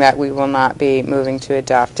 knowing that we will not be moving to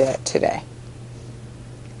adopt it today?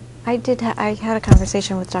 I had a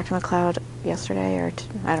conversation with Dr. McLeod yesterday, or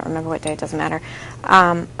I don't remember what day, it doesn't matter,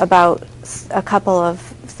 about a couple of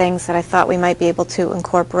things that I thought we might be able to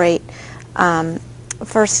incorporate.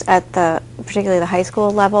 First, at particularly the high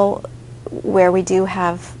school level, where we do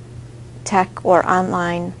have tech or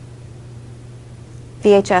online,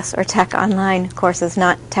 VHS or tech online courses,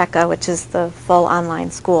 not TECA, which is the full online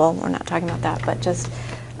school. We're not talking about that, but just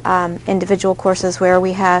individual courses where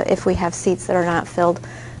if we have seats that are not filled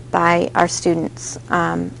by our students,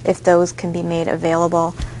 if those can be made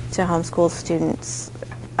available to homeschool students.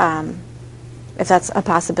 If that's a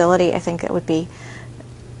possibility, I think it would be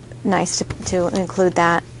nice to include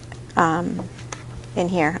that in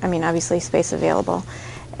here. I mean, obviously space available.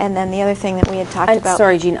 And then the other thing that we had talked about...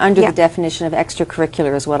 Sorry, Jean, under Yeah. the definition of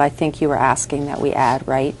extracurricular is what I think you were asking that we add,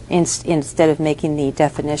 right? Instead of making the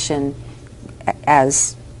definition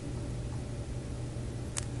as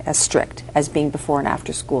strict as being before and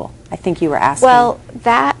after school. I think you were asking... Well,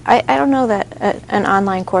 I don't know that an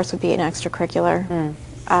online course would be an extracurricular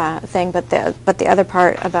thing, but the other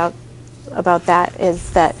part about that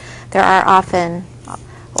is that there are often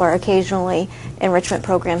or occasionally enrichment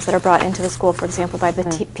programs that are brought into the school, for example, by the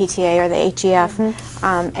PTA or the HEF,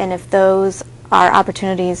 and if those are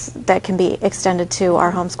opportunities that can be extended to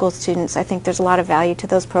our homeschool students, I think there's a lot of value to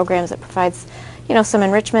those programs. It provides, some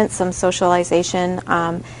enrichment, some socialization,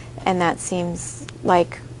 and that seems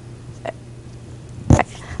like,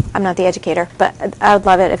 I'm not the educator, but I would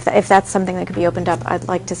love it if that's something that could be opened up. I'd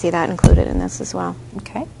like to see that included in this as well.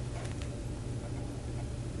 Okay.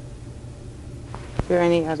 Are there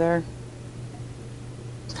any other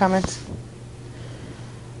comments?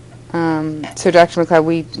 So, Dr.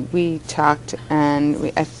 McLeod, we talked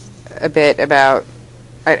and a bit about.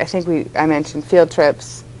 I think I mentioned field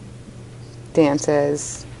trips,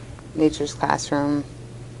 dances, nature's classroom.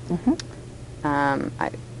 That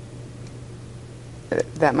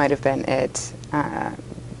might have been it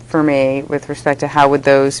for me with respect to how would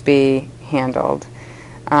those be handled,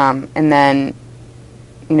 and then.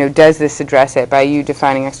 Does this address it? By you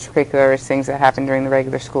defining extracurricular as things that happen during the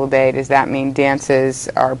regular school day, does that mean dances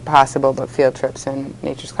are possible but field trips and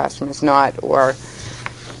nature's classroom is not? Or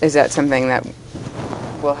is that something that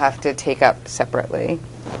we'll have to take up separately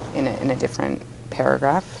in a different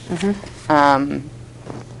paragraph? And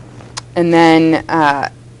then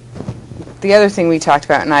the other thing we talked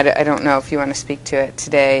about, and I don't know if you want to speak to it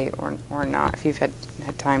today or not, if you've had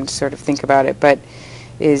time to sort of think about it, but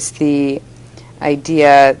is the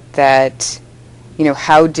idea that, you know,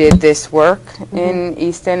 how did this work in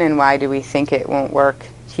Easton, and why do we think it won't work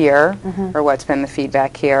here, or what's been the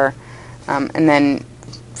feedback here? And then,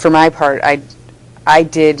 for my part, I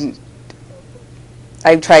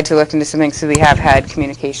tried to look into some things, so we have had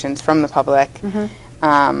communications from the public.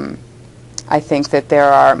 I think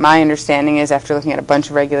that my understanding is, after looking at a bunch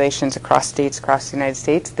of regulations across states, across the United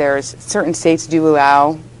States, certain states do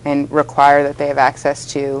allow and require that they have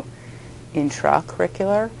access to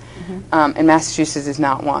intracurricular, and Massachusetts is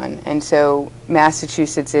not one. And so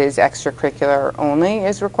Massachusetts is extracurricular only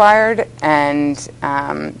is required, and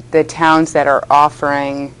the towns that are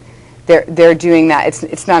offering, they're doing that.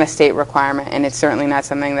 It's not a state requirement, and it's certainly not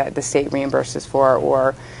something that the state reimburses for,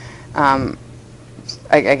 or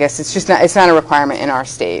I guess it's not a requirement in our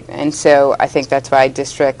state. And so I think that's why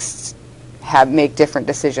districts make different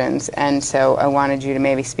decisions. And so I wanted you to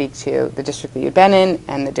maybe speak to the district that you've been in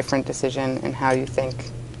and the different decision, and how you think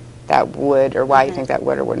that would, or why you think that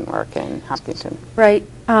would or wouldn't work in Hopkinton. Right.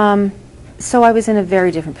 So I was in a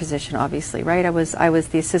very different position, obviously, right? I was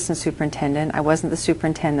the assistant superintendent. I wasn't the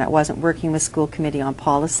superintendent. I wasn't working with school committee on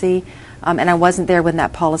policy, and I wasn't there when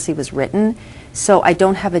that policy was written. So I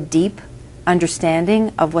don't have a deep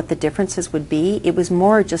understanding of what the differences would be. It was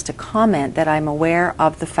more just a comment that I'm aware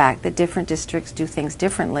of the fact that different districts do things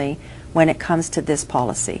differently when it comes to this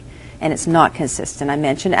policy, and it's not consistent. I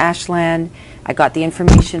mentioned Ashland. I got the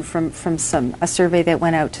information from a survey that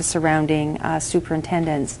went out to surrounding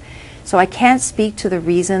superintendents. So I can't speak to the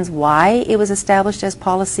reasons why it was established as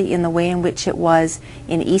policy in the way in which it was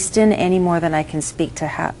in Easton any more than I can speak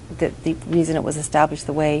to the reason it was established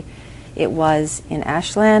the way it was in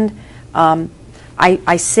Ashland.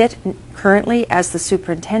 I sit currently as the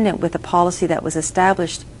superintendent with a policy that was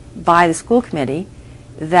established by the school committee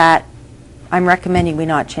that I'm recommending we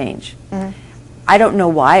not change. I don't know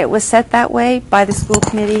why it was set that way by the school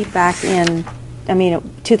committee back in,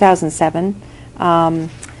 2007,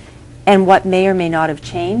 and what may or may not have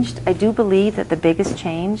changed. I do believe that the biggest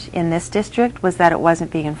change in this district was that it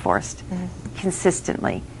wasn't being enforced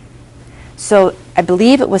consistently. So I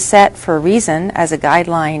believe it was set for a reason as a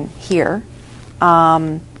guideline here,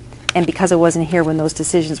 and because I wasn't here when those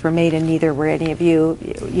decisions were made, and neither were any of you,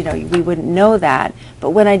 we wouldn't know that. But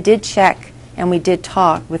when I did check and we did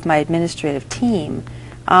talk with my administrative team,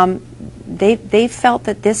 they felt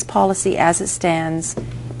that this policy as it stands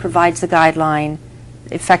provides the guideline,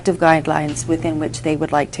 effective guidelines within which they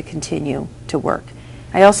would like to continue to work.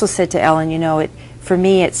 I also said to Ellen, for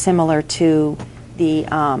me it's similar to the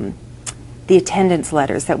attendance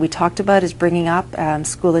letters that we talked about as bringing up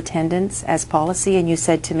school attendance as policy, and you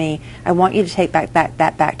said to me, I want you to take that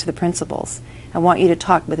back to the principals. I want you to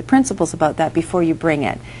talk with the principals about that before you bring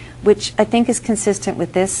it, which I think is consistent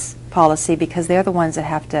with this policy, because they're the ones that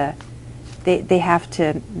have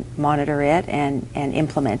to monitor it and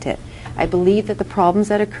implement it. I believe that the problems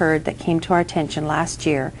that occurred that came to our attention last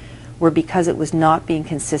year were because it was not being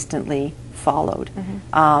consistently followed.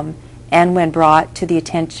 And when brought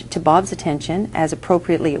to Bob's attention, as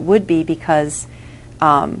appropriately it would be, because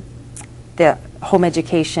the home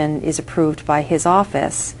education is approved by his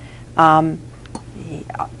office,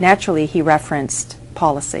 naturally he referenced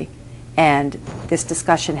policy, and this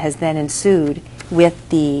discussion has then ensued with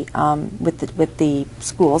the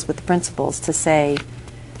schools, with the principals, to say,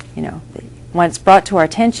 when it's brought to our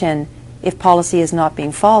attention, if policy is not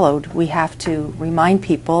being followed, we have to remind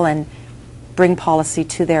people and bring policy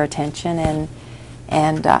to their attention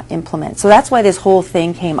and implement. So that's why this whole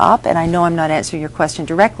thing came up, and I know I'm not answering your question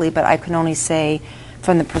directly, but I can only say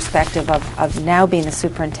from the perspective of now being the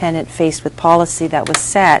superintendent faced with policy that was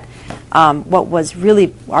set, what was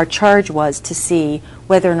really our charge was to see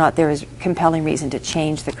whether or not there is compelling reason to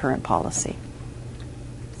change the current policy.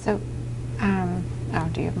 So,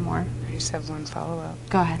 do you have more? I just have one follow-up.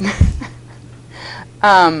 Go ahead.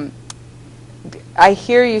 I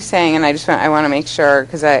hear you saying, and I want to make sure,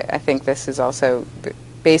 because I think this is also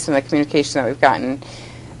based on the communication that we've gotten,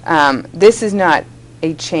 this is not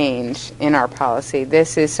a change in our policy.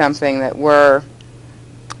 This is something that we're,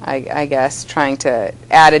 I guess, trying to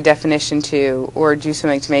add a definition to, or do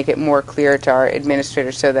something to make it more clear to our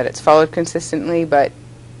administrators so that it's followed consistently, but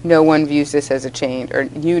no one views this as a change, or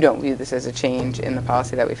you don't view this as a change in the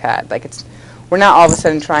policy that we've had. We're not all of a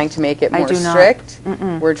sudden trying to make it more strict.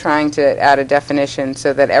 We're trying to add a definition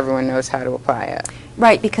so that everyone knows how to apply it.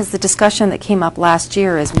 Right, because the discussion that came up last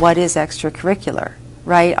year is what is extracurricular,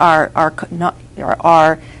 right?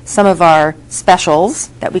 Are some of our specials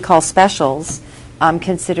that we call specials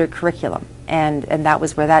considered curriculum, and that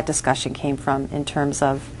was where that discussion came from in terms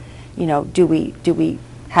of, do we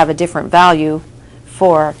have a different value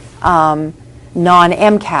for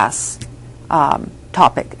non-MCAS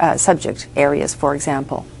subject areas, for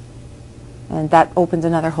example. And that opened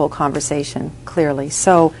another whole conversation, clearly.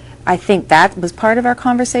 So I think that was part of our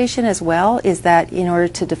conversation as well, is that in order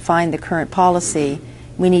to define the current policy,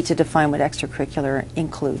 we need to define what extracurricular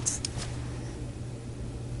includes.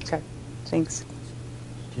 Okay, thanks.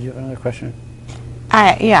 Did you have another question?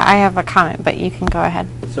 Yeah, I have a comment, but you can go ahead.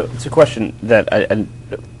 So it's a question that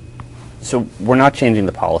so we're not changing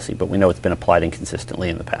the policy, but we know it's been applied inconsistently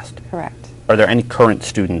in the past. Correct. Are there any current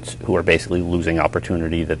students who are basically losing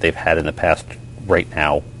opportunity that they've had in the past right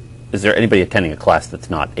now? Is there anybody attending a class that's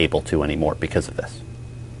not able to anymore because of this?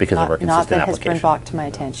 Because of our consistent Not that has application? been brought to my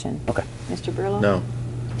attention. Okay. Mr. Burlow? No.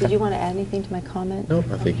 Did you want to add anything to my comment? No,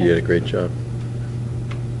 I think you did a great job.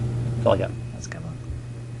 That's all I got. That's a good one.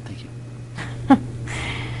 Thank you.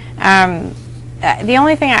 The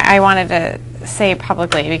only thing I wanted to say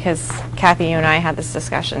publicly, because Kathy, you and I had this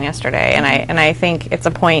discussion yesterday, and I think it's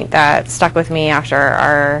a point that stuck with me after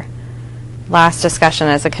our last discussion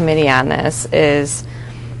as a committee on this, is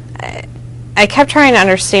I kept trying to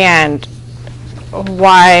understand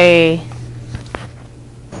why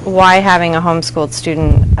having a homeschooled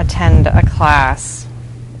student attend a class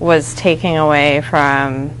was taking away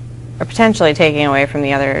from, or potentially taking away from,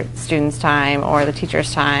 the other students' time or the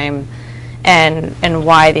teacher's time, and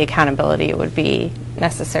why the accountability would be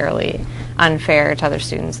necessarily unfair to other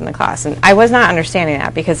students in the class. And I was not understanding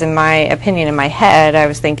that, because in my opinion, in my head, I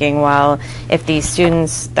was thinking, well, if these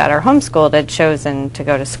students that are homeschooled had chosen to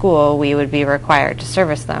go to school, we would be required to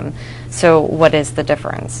service them. So what is the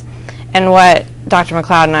difference? And what Dr.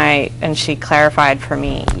 McLeod and she clarified for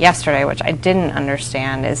me yesterday, which I didn't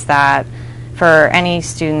understand, is that for any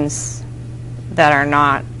students that are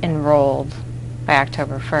not enrolled by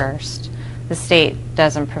October 1st, the state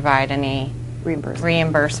doesn't provide any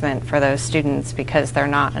reimbursement for those students because they're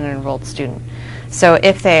not an enrolled student. So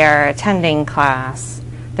if they are attending class,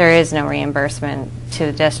 there is no reimbursement to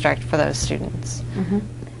the district for those students.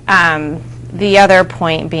 The other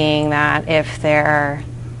point being that if they're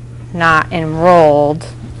not enrolled,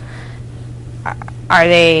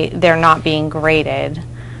 they're not being graded,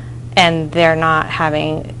 and they're not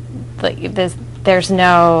having, there's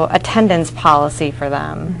no attendance policy for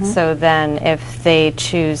them. So then if they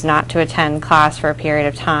choose not to attend class for a period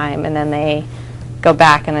of time and then they go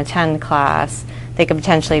back and attend class, they could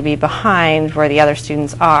potentially be behind where the other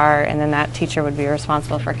students are, and then that teacher would be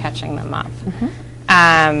responsible for catching them up.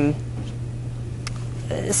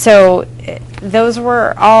 So those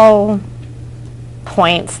were all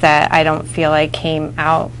points that I don't feel like came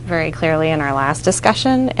out very clearly in our last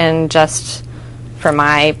discussion, and just for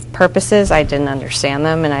my purposes, I didn't understand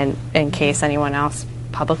them, and in case anyone else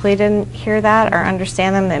publicly didn't hear that or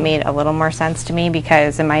understand them, that made a little more sense to me,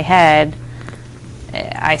 because in my head,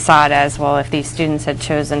 I saw it as, well, if these students had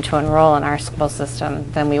chosen to enroll in our school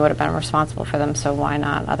system, then we would have been responsible for them, so why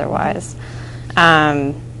not otherwise?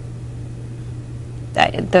 I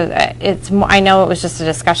know it was just a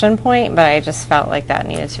discussion point, but I just felt like that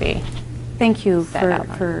needed to be. Thank you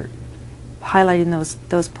for highlighting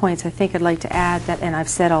those points. I think I'd like to add that, and I've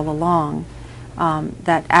said all along,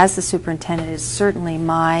 that as the superintendent, it is certainly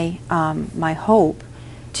my hope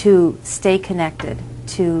to stay connected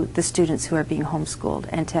to the students who are being homeschooled,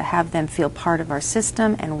 and to have them feel part of our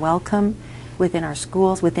system and welcome within our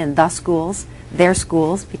schools, within the schools, their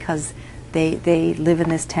schools, because they live in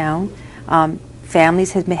this town.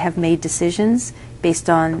 Families have made decisions based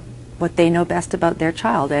on what they know best about their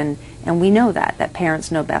child, and we know that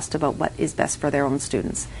parents know best about what is best for their own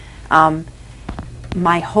students.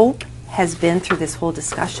 My hope has been, through this whole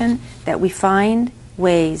discussion, that we find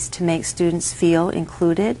ways to make students feel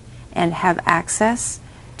included and have access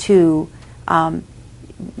to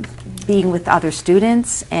being with other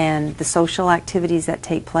students and the social activities that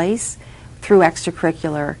take place through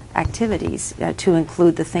extracurricular activities, to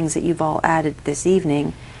include the things that you've all added this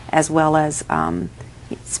evening, as well as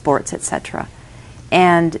sports, etc.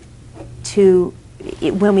 And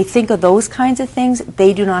when we think of those kinds of things,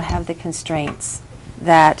 they do not have the constraints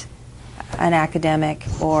that an academic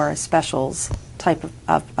or a specials type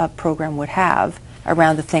of program would have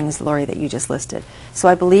around the things, Lori, that you just listed. So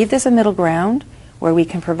I believe there's a middle ground where we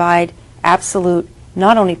can provide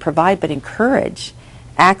not only provide, but encourage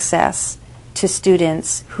access to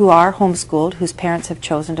students who are homeschooled, whose parents have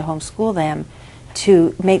chosen to homeschool them,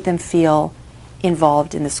 to make them feel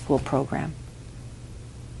involved in the school program.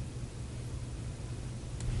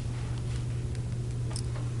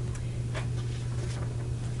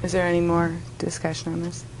 Is Is there any more discussion on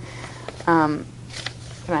this? Can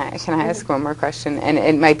I ask one more question? And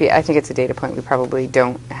it might be, I think it's a data point we probably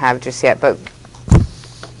don't have just yet, but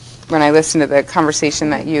when I listened to the conversation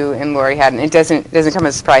that you and Lori had, and it doesn't come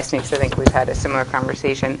as a surprise to me because I think we've had a similar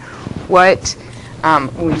conversation. When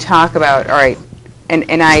we talk about, all right,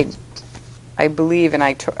 and I believe and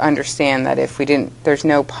I understand that if we there's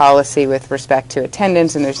no policy with respect to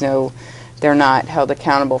attendance and they're not held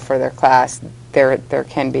accountable for their class, there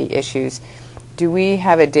can be issues. Do we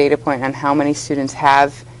have a data point on how many students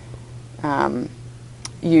have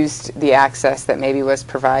used the access that maybe was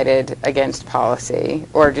provided against policy,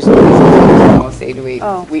 or just policy? We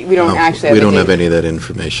don't actually have we don't have any of that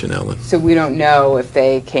information, Ellen. So we don't know if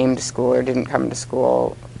they came to school or didn't come to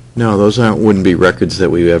school. No, those wouldn't be records that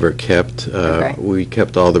we ever kept. Okay. We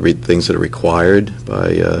kept all the things that are required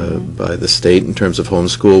by the state in terms of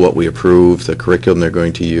homeschool, what we approve, the curriculum they're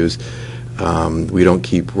going to use. We don't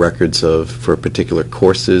keep records for particular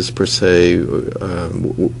courses per se.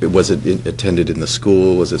 Was it attended in the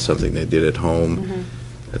school? Was it something they did at home?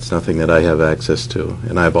 That's nothing that I have access to.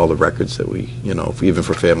 And I have all the records that we, even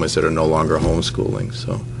for families that are no longer homeschooling.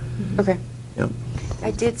 So. Okay. Yep. I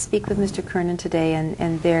did speak with Mr. Kernan today,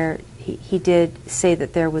 and he did say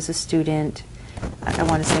that there was a student, I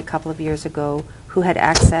want to say a couple of years ago, who had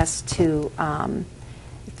access to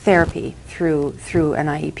therapy through an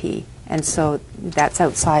IEP. And so that's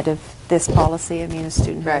outside of this policy. I mean, a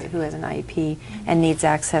student who has an IEP and needs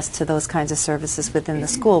access to those kinds of services within the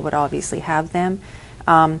school would obviously have them.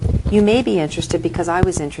 You may be interested, because I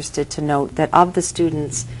was interested to note that of the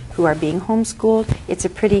students who are being homeschooled, it's a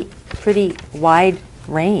pretty wide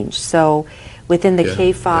range. So within the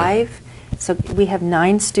K-5, so we have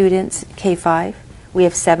 9 students K-5. We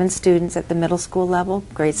have 7 students at the middle school level,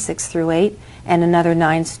 grades 6 through 8, and another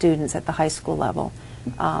 9 students at the high school level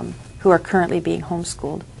who are currently being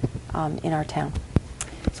homeschooled in our town.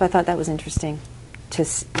 So I thought that was interesting.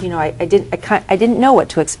 I didn't know what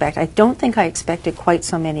to expect. I don't think I expected quite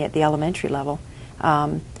so many at the elementary level,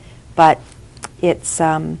 but it's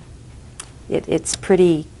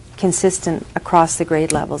pretty consistent across the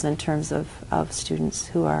grade levels in terms of students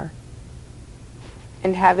who are.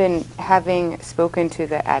 And having spoken to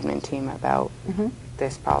the admin team about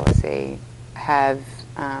this policy,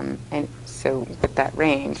 and so with that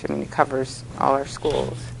range, I mean, it covers all our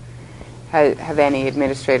schools. Have any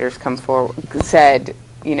administrators come forward, said,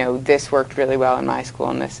 this worked really well in my school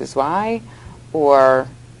and this is why? Or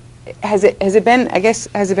has it been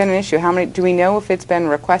an issue? How many, do we know if it's been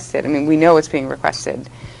requested? I mean, we know it's being requested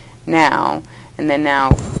now, and then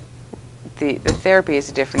now the therapy is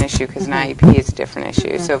a different issue because an IEP is a different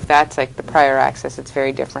issue. So if that's like the prior access, it's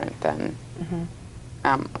very different than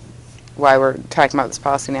why we're talking about this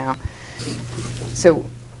policy now. So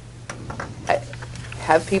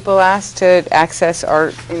have people asked to access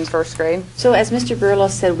art in first grade? So as Mr. Burlow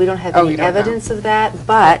said, we don't have any evidence of that,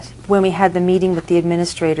 but when we had the meeting with the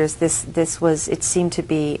administrators, it seemed to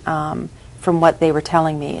be, from what they were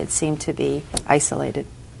telling me, it seemed to be isolated.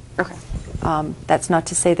 Okay. That's not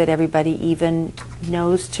to say that everybody even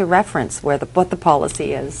knows to reference what the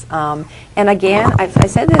policy is. And again, I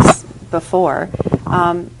said this before,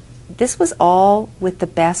 this was all with the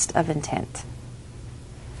best of intent.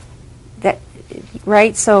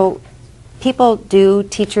 Right? So people do,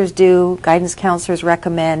 teachers do, guidance counselors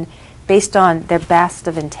recommend based on their best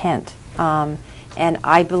of intent. And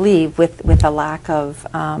I believe with a lack of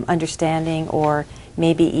understanding or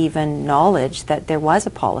maybe even knowledge that there was a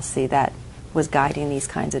policy that was guiding these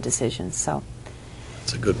kinds of decisions. So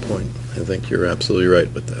that's a good point. I think you're absolutely right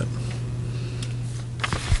with that.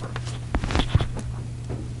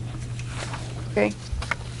 Okay.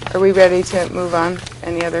 Are we ready to move on?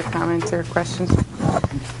 Any other comments or questions?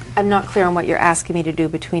 I'm not clear on what you're asking me to do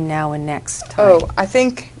between now and next time. Oh, I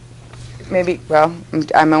think maybe, well,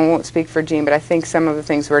 I won't speak for Jean, but I think some of the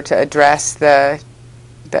things were to address the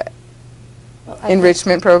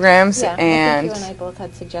enrichment programs. Yeah, and I think you and I both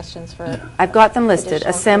had suggestions for. I've got them listed: additional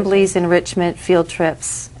assemblies, information. enrichment, field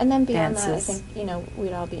trips, And then beyond dances. that, I think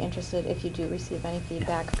we'd all be interested if you do receive any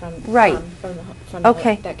feedback from Right. From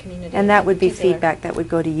Okay. that community. And that in would be particular. feedback that would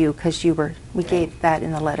go to you because we gave that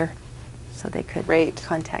in the letter, so they could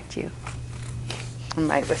contact you. I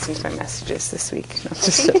might listen to my messages this week. I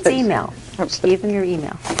think it's email. Give them your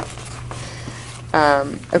email.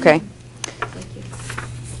 Okay.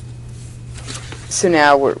 So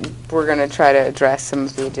now we're going to try to address some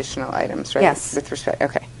of the additional items, right? Yes. With respect,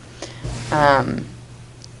 okay. And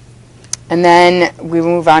then we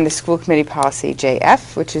move on to school committee policy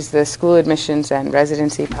JF, which is the school admissions and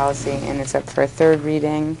residency policy, and it's up for a third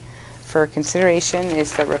reading for consideration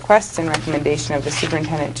is the request and recommendation of the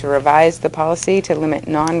superintendent to revise the policy to limit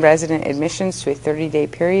non-resident admissions to a 30-day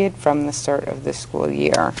period from the start of the school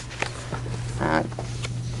year.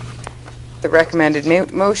 The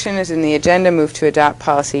recommended motion is in the agenda. Move to adopt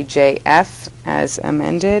policy JF as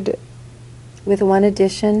amended. With one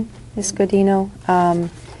addition, Ms. Godino,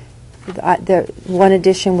 the one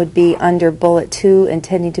addition would be under bullet 2,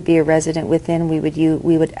 intending to be a resident within, we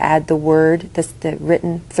would add the word, the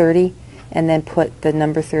written 30, and then put the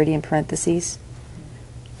number 30 in parentheses.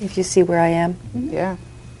 If you see where I am. Yeah.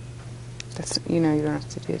 That's, you don't have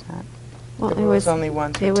to do that. Well, It was only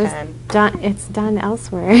 1 through 10. was done. It's done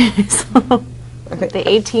elsewhere. So the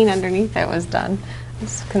 18 underneath it was done.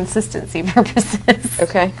 It's consistency purposes.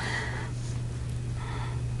 Okay.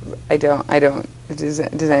 I don't. Does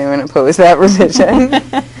anyone oppose that revision?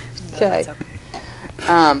 Okay.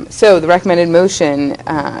 So the recommended motion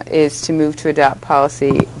is to move to adopt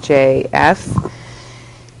policy JF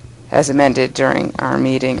as amended during our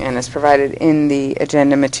meeting and as provided in the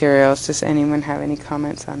agenda materials. Does anyone have any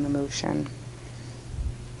comments on the motion?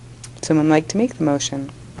 Someone like to make the motion?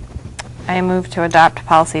 I move to adopt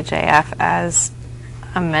policy JF as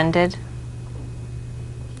amended.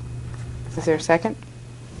 Is there a second?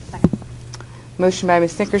 Motion by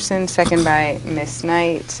Ms. Nickerson, second by Ms.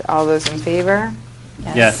 Knight. All those in favor?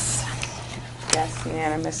 Yes. Yes,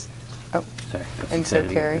 unanimous. Oh, Sorry. and so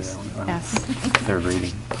carries. Yes. Third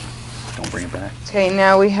reading. Don't bring it back. Okay,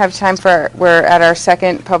 now we have time we're at our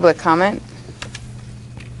second public comment.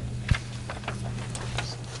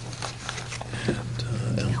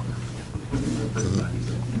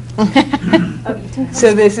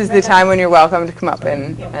 So this is the time when you're welcome to come up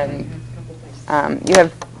and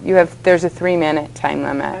there's a 3-minute time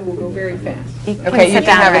limit. I will go very fast. Okay, you sit can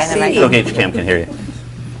down have right a in the seat. It's okay if Cam can hear you.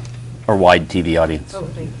 Or wide TV audience. Oh,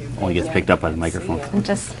 thank you. Only gets picked up by the microphone. And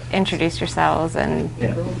just introduce yourselves and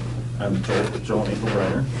Yeah. I'm Joel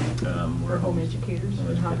Maplebrider. We're home educators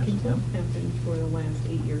in Hopkinton, have been for the last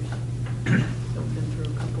 8 years. So we've been through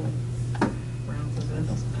a couple rounds of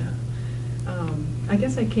this. I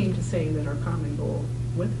guess I came to say that our common goal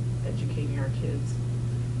with educating our kids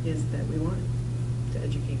is that we want to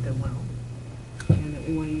educate them well, and that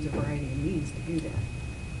we want to use a variety of means to do that.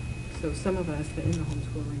 So some of us that in the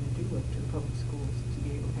homeschool arena do look to the public schools to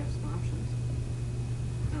be able to have some options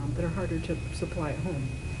that are harder to supply at home.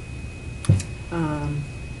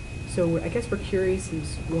 So I guess we're curious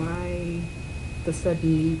is why the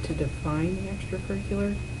sudden need to define the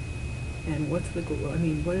extracurricular, and what's the goal? I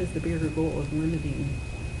mean, what is the bigger goal of limiting?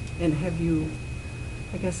 And have you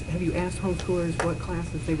asked homeschoolers what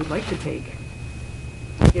classes they would like to take?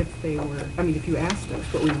 If you asked us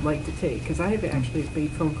what we would like to take, because I have actually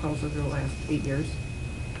made phone calls over the last 8 years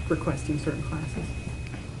requesting certain classes,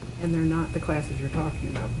 and they're not the classes you're talking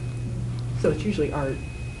about. So it's usually art,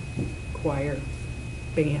 choir,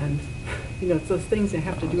 band, it's those things that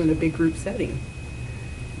have to do in a big group setting.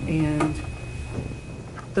 And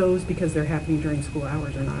those, because they're happening during school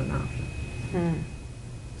hours, are not an option.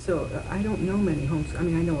 So I don't know many I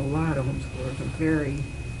know a lot of homeschoolers. I'm very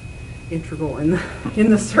integral in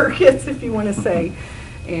the circuits, if you want to say.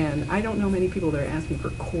 And I don't know many people that are asking for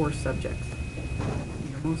core subjects.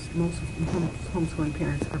 Most homeschooling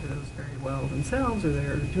parents cover those very well themselves, or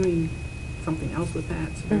they're doing something else with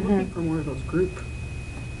that. So they're looking for more of those group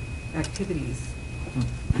activities.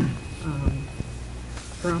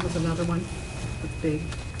 Drama's another one that's big.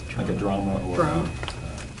 Like a drama or Drama.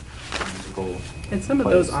 musical. And some of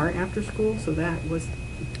those are after school, so that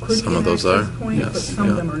could Some be of an those access are, point, yes, but some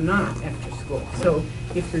of yeah. them are not after school. So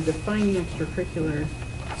if you're defining extracurricular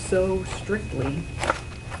so strictly,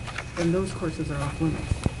 then those courses are off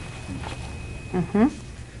limits.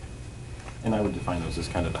 And I would define those as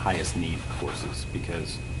kind of the highest need courses,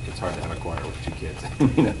 because it's hard to have a choir with 2 kids,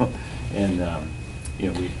 And,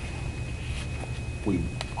 we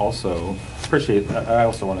also appreciate, I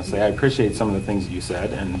also want to say, I appreciate some of the things you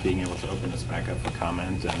said and being able to open this back up for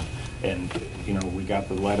comment. And we got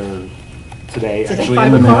the letter today, actually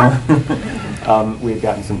in the mail. We had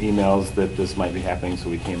gotten some emails that this might be happening, so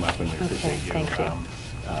we came up and we appreciate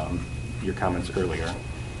your comments earlier.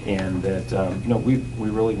 And that, we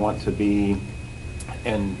really want to be,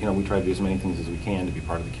 and, we try to do as many things as we can to be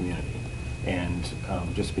part of the community. And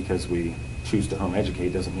just because we choose to home educate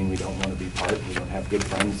doesn't mean we don't want to be part. We don't have good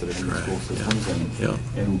friends that are in the school systems.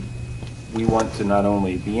 And we want to not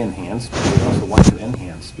only be enhanced, but we also want to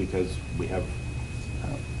enhance, because we have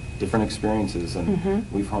different experiences. And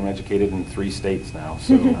we've home educated in 3 states now.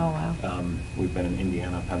 So we've been in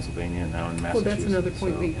Indiana, Pennsylvania, and now in Massachusetts. Well, that's another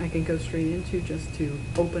point I can go straight into, just to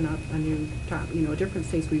open up a new a different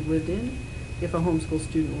states we've lived in, if a homeschool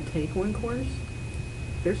student will take one course,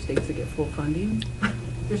 there's states that get full funding.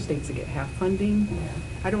 There's states that get half funding.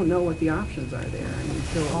 I don't know what the options are there. I mean,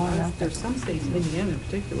 so there's some states, Indiana in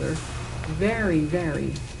particular, very,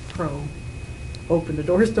 very pro open the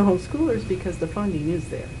doors to homeschoolers because the funding is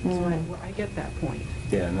there. So I get that point.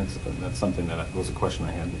 Yeah, and that's something that was a question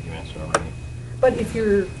I had that you answered already. But if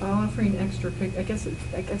you're offering extra, I guess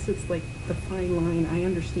it's like the fine line. I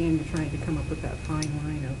understand you're trying to come up with that fine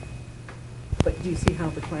line of. But do you see how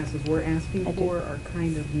the classes we're asking for are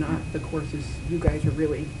kind of not the courses you guys are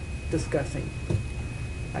really discussing?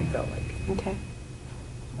 I felt like. Okay.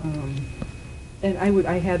 And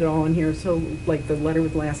I had it all in here. So like the letter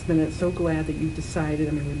was last minute. So glad that you decided.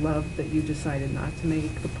 I mean, we love that you decided not to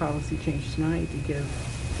make the policy change tonight to give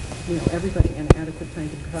everybody an adequate time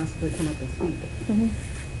to possibly come up and speak.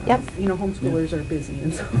 Yep. Homeschoolers are busy,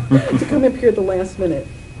 and so to come up here at the last minute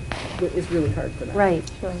is really hard for them. Right.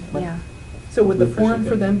 Sure. Yeah. So would the forum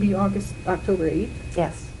for them be October 8th?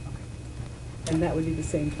 Yes. And that would be the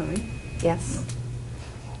same time? Yes.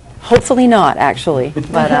 Hopefully not, actually.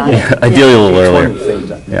 But ideally a little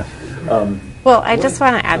earlier. Yeah. Well, I just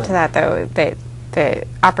want to add to that, though, that the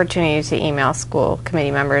opportunity to email school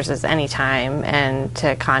committee members is any time, and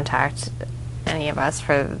to contact any of us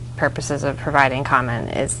for purposes of providing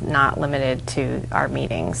comment is not limited to our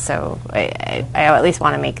meetings. So I at least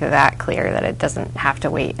want to make that clear, that it doesn't have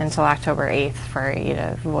to wait until October 8th for you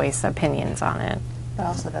to voice opinions on it. But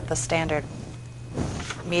also that the standard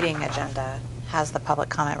meeting agenda has the public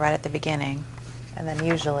comment right at the beginning, and then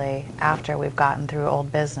usually after we've gotten through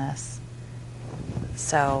old business.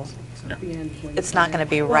 So it's not going to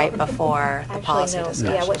be right before the policy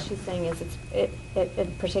discussion. Yeah, what she's saying is it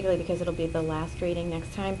particularly because it'll be the last reading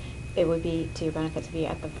next time, it would be to your benefit to be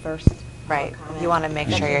at the first Right. comment. You want to make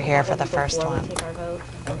sure you're here for the first Before one. we take our vote.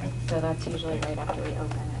 So that's usually right after we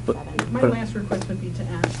open at 7. My last request would be to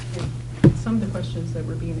ask if some of the questions that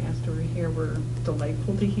were being asked over here were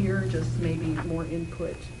delightful to hear, just maybe more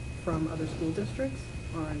input from other school districts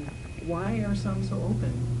on why are some so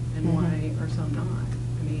open and why are some not.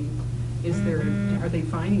 I mean, are they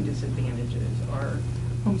finding disadvantages? Are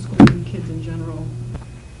homeschooling kids in general,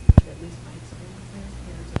 at least my experience there,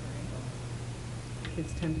 parents are very open.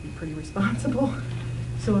 Kids tend to be pretty responsible.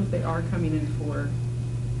 So if they are coming in for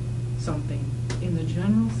something, in the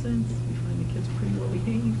general sense, we find the kids pretty well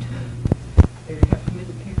behaved. They have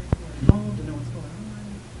committed parents who are involved and know what's going on.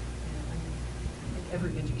 And I think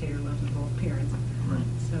every educator loves involved parents. Right.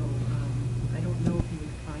 So I don't know if you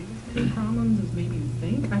would find as many problems as maybe you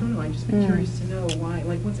think. I don't know. I'd just be curious to know why.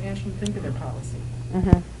 Like, what's Ashland think of their policy?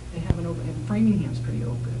 They have an open, and Framingham's pretty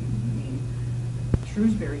open. I mean,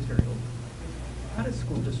 Shrewsbury's very open. A lot of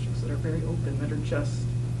school districts that are very open that are just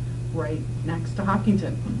right next to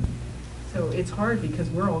Hopkinton. So it's hard because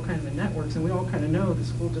we're all kind of in networks and we all kind of know the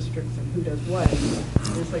school districts and who does what.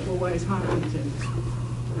 And it's like, well, why is Hopkinton,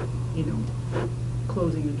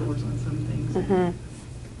 closing the doors on some things?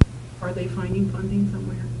 Are they finding funding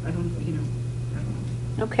somewhere? I don't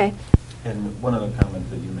know. Okay. And one other comment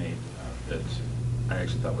that you made that I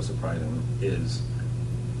actually thought was surprising is,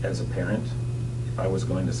 as a parent, if I was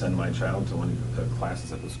going to send my child to one of the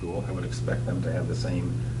classes at the school, I would expect them to have the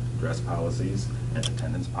same dress policies and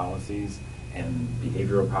attendance policies and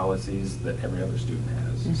behavioral policies that every other student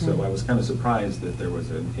has. So I was kind of surprised that there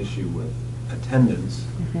was an issue with attendance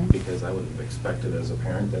because I would have expected as a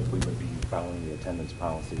parent that we would be following the attendance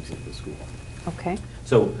policies of the school. Okay.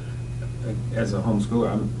 So as a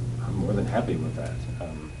homeschooler, I'm more than happy with that.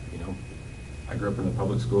 I grew up in the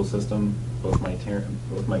public school system. Both my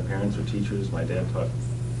parents are teachers. My dad taught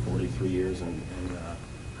 43 years in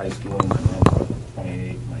high school. My mom taught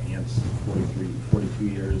 28. My aunt's 42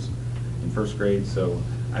 years in first grade. So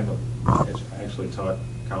I actually taught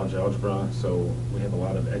college algebra. So we have a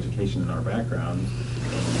lot of education in our background. And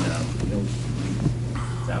we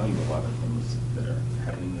value a lot of things that are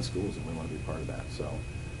happening in the schools, and we want to be part of that. So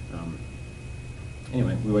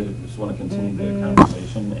anyway, we just want to continue the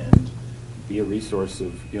conversation and be a resource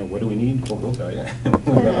of, what do we need? Well, we'll tell you. We've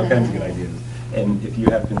got all kinds of good ideas. And if you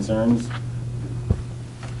have concerns,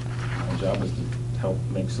 my job is to help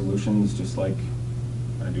make solutions just like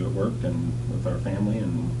I do at work and with our family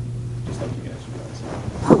and just like you guys do.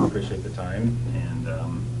 So I appreciate the time. And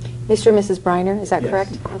Mr. and Mrs. Briner, is that yes.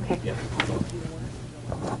 correct? Okay. Yeah.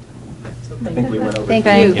 I think we went over. Thank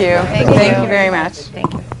you. Thank you very much.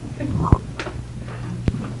 Thank you.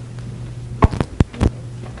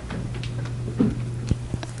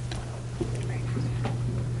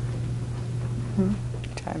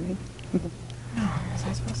 Timing.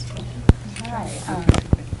 All right.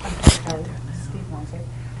 Steve Moses.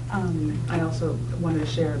 I also wanted to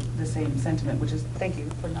share the same sentiment, which is thank you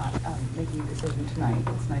for not making a decision tonight.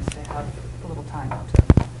 It's nice to have a little time to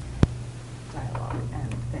dialogue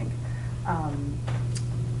and think.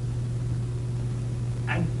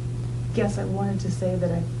 I guess I wanted to say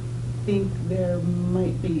that I think there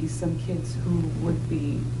might be some kids who would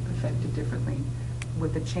be affected differently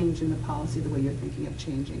with the change in the policy, the way you're thinking of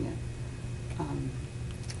changing it.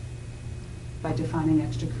 By defining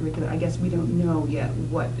extracurricular, I guess we don't know yet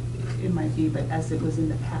what it might be, but as it was in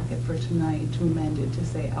the packet for tonight, to amend it to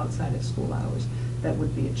say outside of school hours, that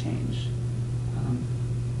would be a change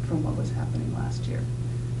from what was happening last year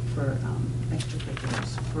for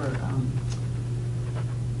extracurriculars, for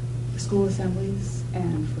school assemblies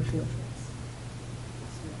and for field trips.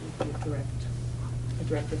 So it would be a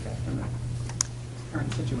direct effect on the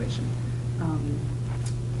current situation.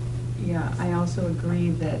 Yeah, I also agree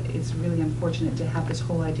that it's really unfortunate to have this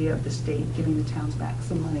whole idea of the state giving the towns back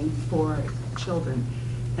some money for children.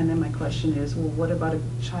 And then my question is, well, what about a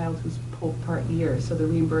child who's pulled part year? So the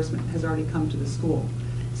reimbursement has already come to the school.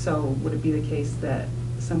 So would it be the case that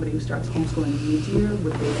somebody who starts homeschooling mid-year,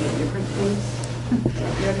 would they be a different case? You know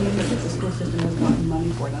what I mean? If the school system has gotten money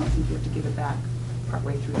for it, I don't think you have to give it back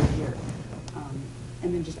partway through the year.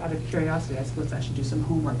 And then just out of curiosity, I suppose I should do some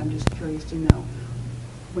homework. I'm just curious to know,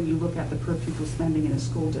 when you look at the per pupil spending in a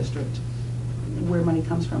school district, where money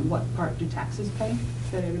comes from, what part do taxes pay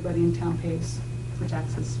that everybody in town pays for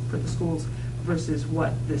taxes for the schools versus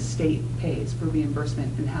what the state pays for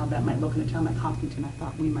reimbursement, and how that might look in a town like Hopkinton. I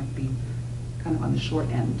thought we might be kind of on the short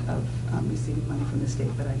end of receiving money from the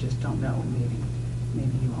state, but I just don't know.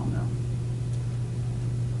 Maybe you all know.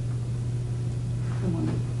 I want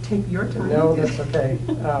to take your time. No, that's okay.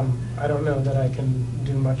 I don't know that I can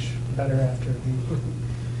do much better after the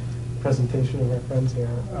presentation of our friends here.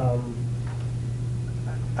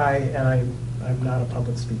 I'm not a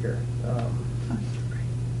public speaker.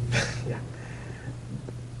 Yeah.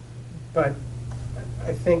 But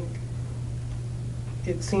I think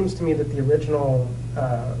it seems to me that the original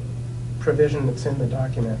provision that's in the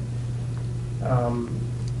document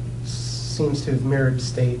seems to have mirrored the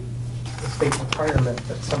state requirement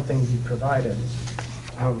that something be provided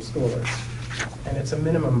to homeschoolers. And it's a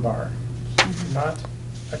minimum bar, not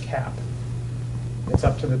a cap. It's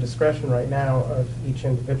up to the discretion right now of each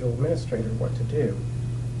individual administrator what to do,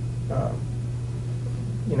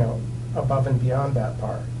 you know, above and beyond that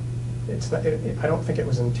bar. It's not, I don't think it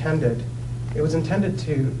was intended. It was intended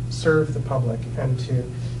to serve the public and to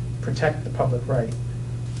protect the public right.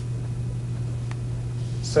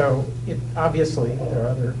 So obviously there are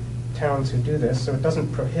other towns who do this, so it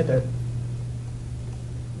doesn't prohibit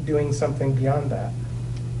doing something beyond that.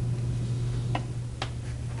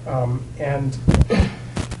 And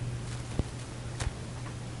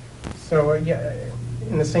so, yeah,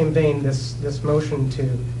 in the same vein, this motion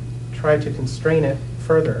to try to constrain it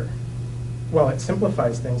further, well, it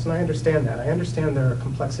simplifies things, and I understand that. I understand there are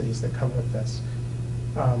complexities that come with this.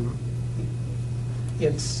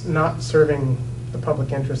 It's not serving the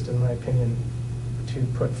public interest, in my opinion, to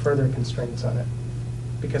put further constraints on it,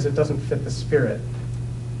 because it doesn't fit the spirit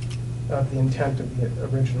of the intent of the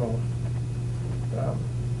original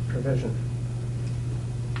provision.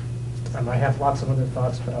 I have lots of other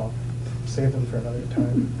thoughts, but I'll save them for another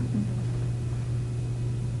time.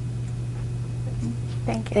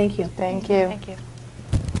 Thank you. Thank you. Thank you. Thank you.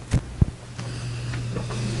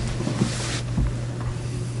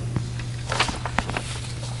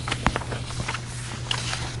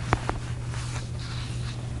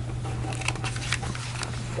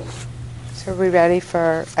 So are we ready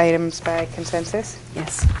for items by consensus?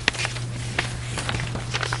 Yes.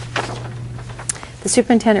 The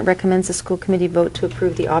superintendent recommends the school committee vote to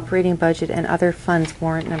approve the operating budget and other funds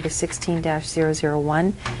warrant number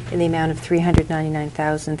 16-001 in the amount of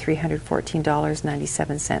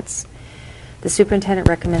 $399,314.97. The superintendent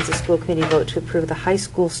recommends the school committee vote to approve the high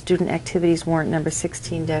school student activities warrant number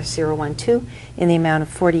 16-012 in the amount of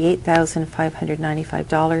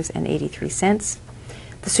 $48,595.83.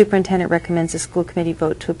 The superintendent recommends the school committee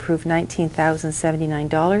vote to approve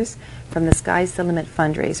 $19,079 from the Sky's the Limit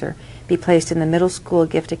fundraiser be placed in the middle school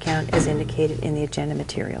gift account as indicated in the agenda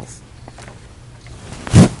materials.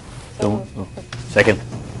 Second.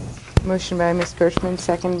 Motion by Ms. Birchman,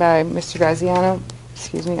 second by Mr. Graziano.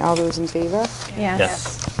 Excuse me, all those in favor?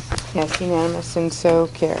 Yes. Yes, unanimous, and so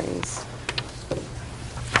carries.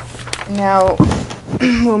 Now,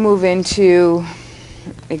 we'll move into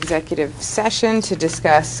executive session to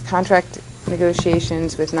discuss contract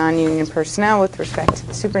negotiations with non-union personnel with respect to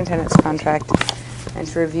the superintendent's contract and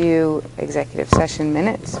to review executive session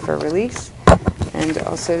minutes for release. And and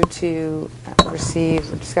also to receive,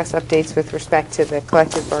 discuss updates with respect to the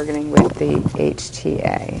collective bargaining with the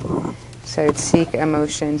HTA. So I'd seek a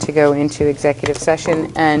motion to go into executive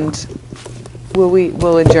session, and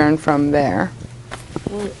we'll adjourn from there.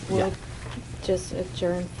 We'll just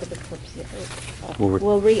adjourn for the purpose of, We'll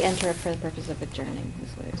we'll re-enter for the purpose of adjourning,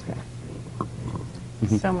 is what I expect.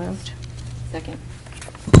 So moved. Second.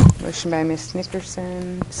 Motion by Ms.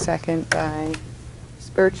 Nickerson, second by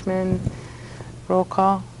Ms. Birchman. Roll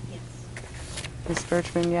call. Yes. Ms.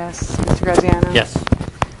 Birchman, yes. Mr. Graziano? Yes.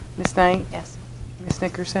 Ms. Knight? Yes. Ms.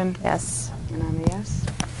 Nickerson? Yes. And I'm a yes.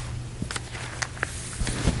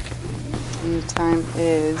 And the time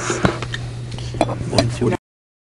is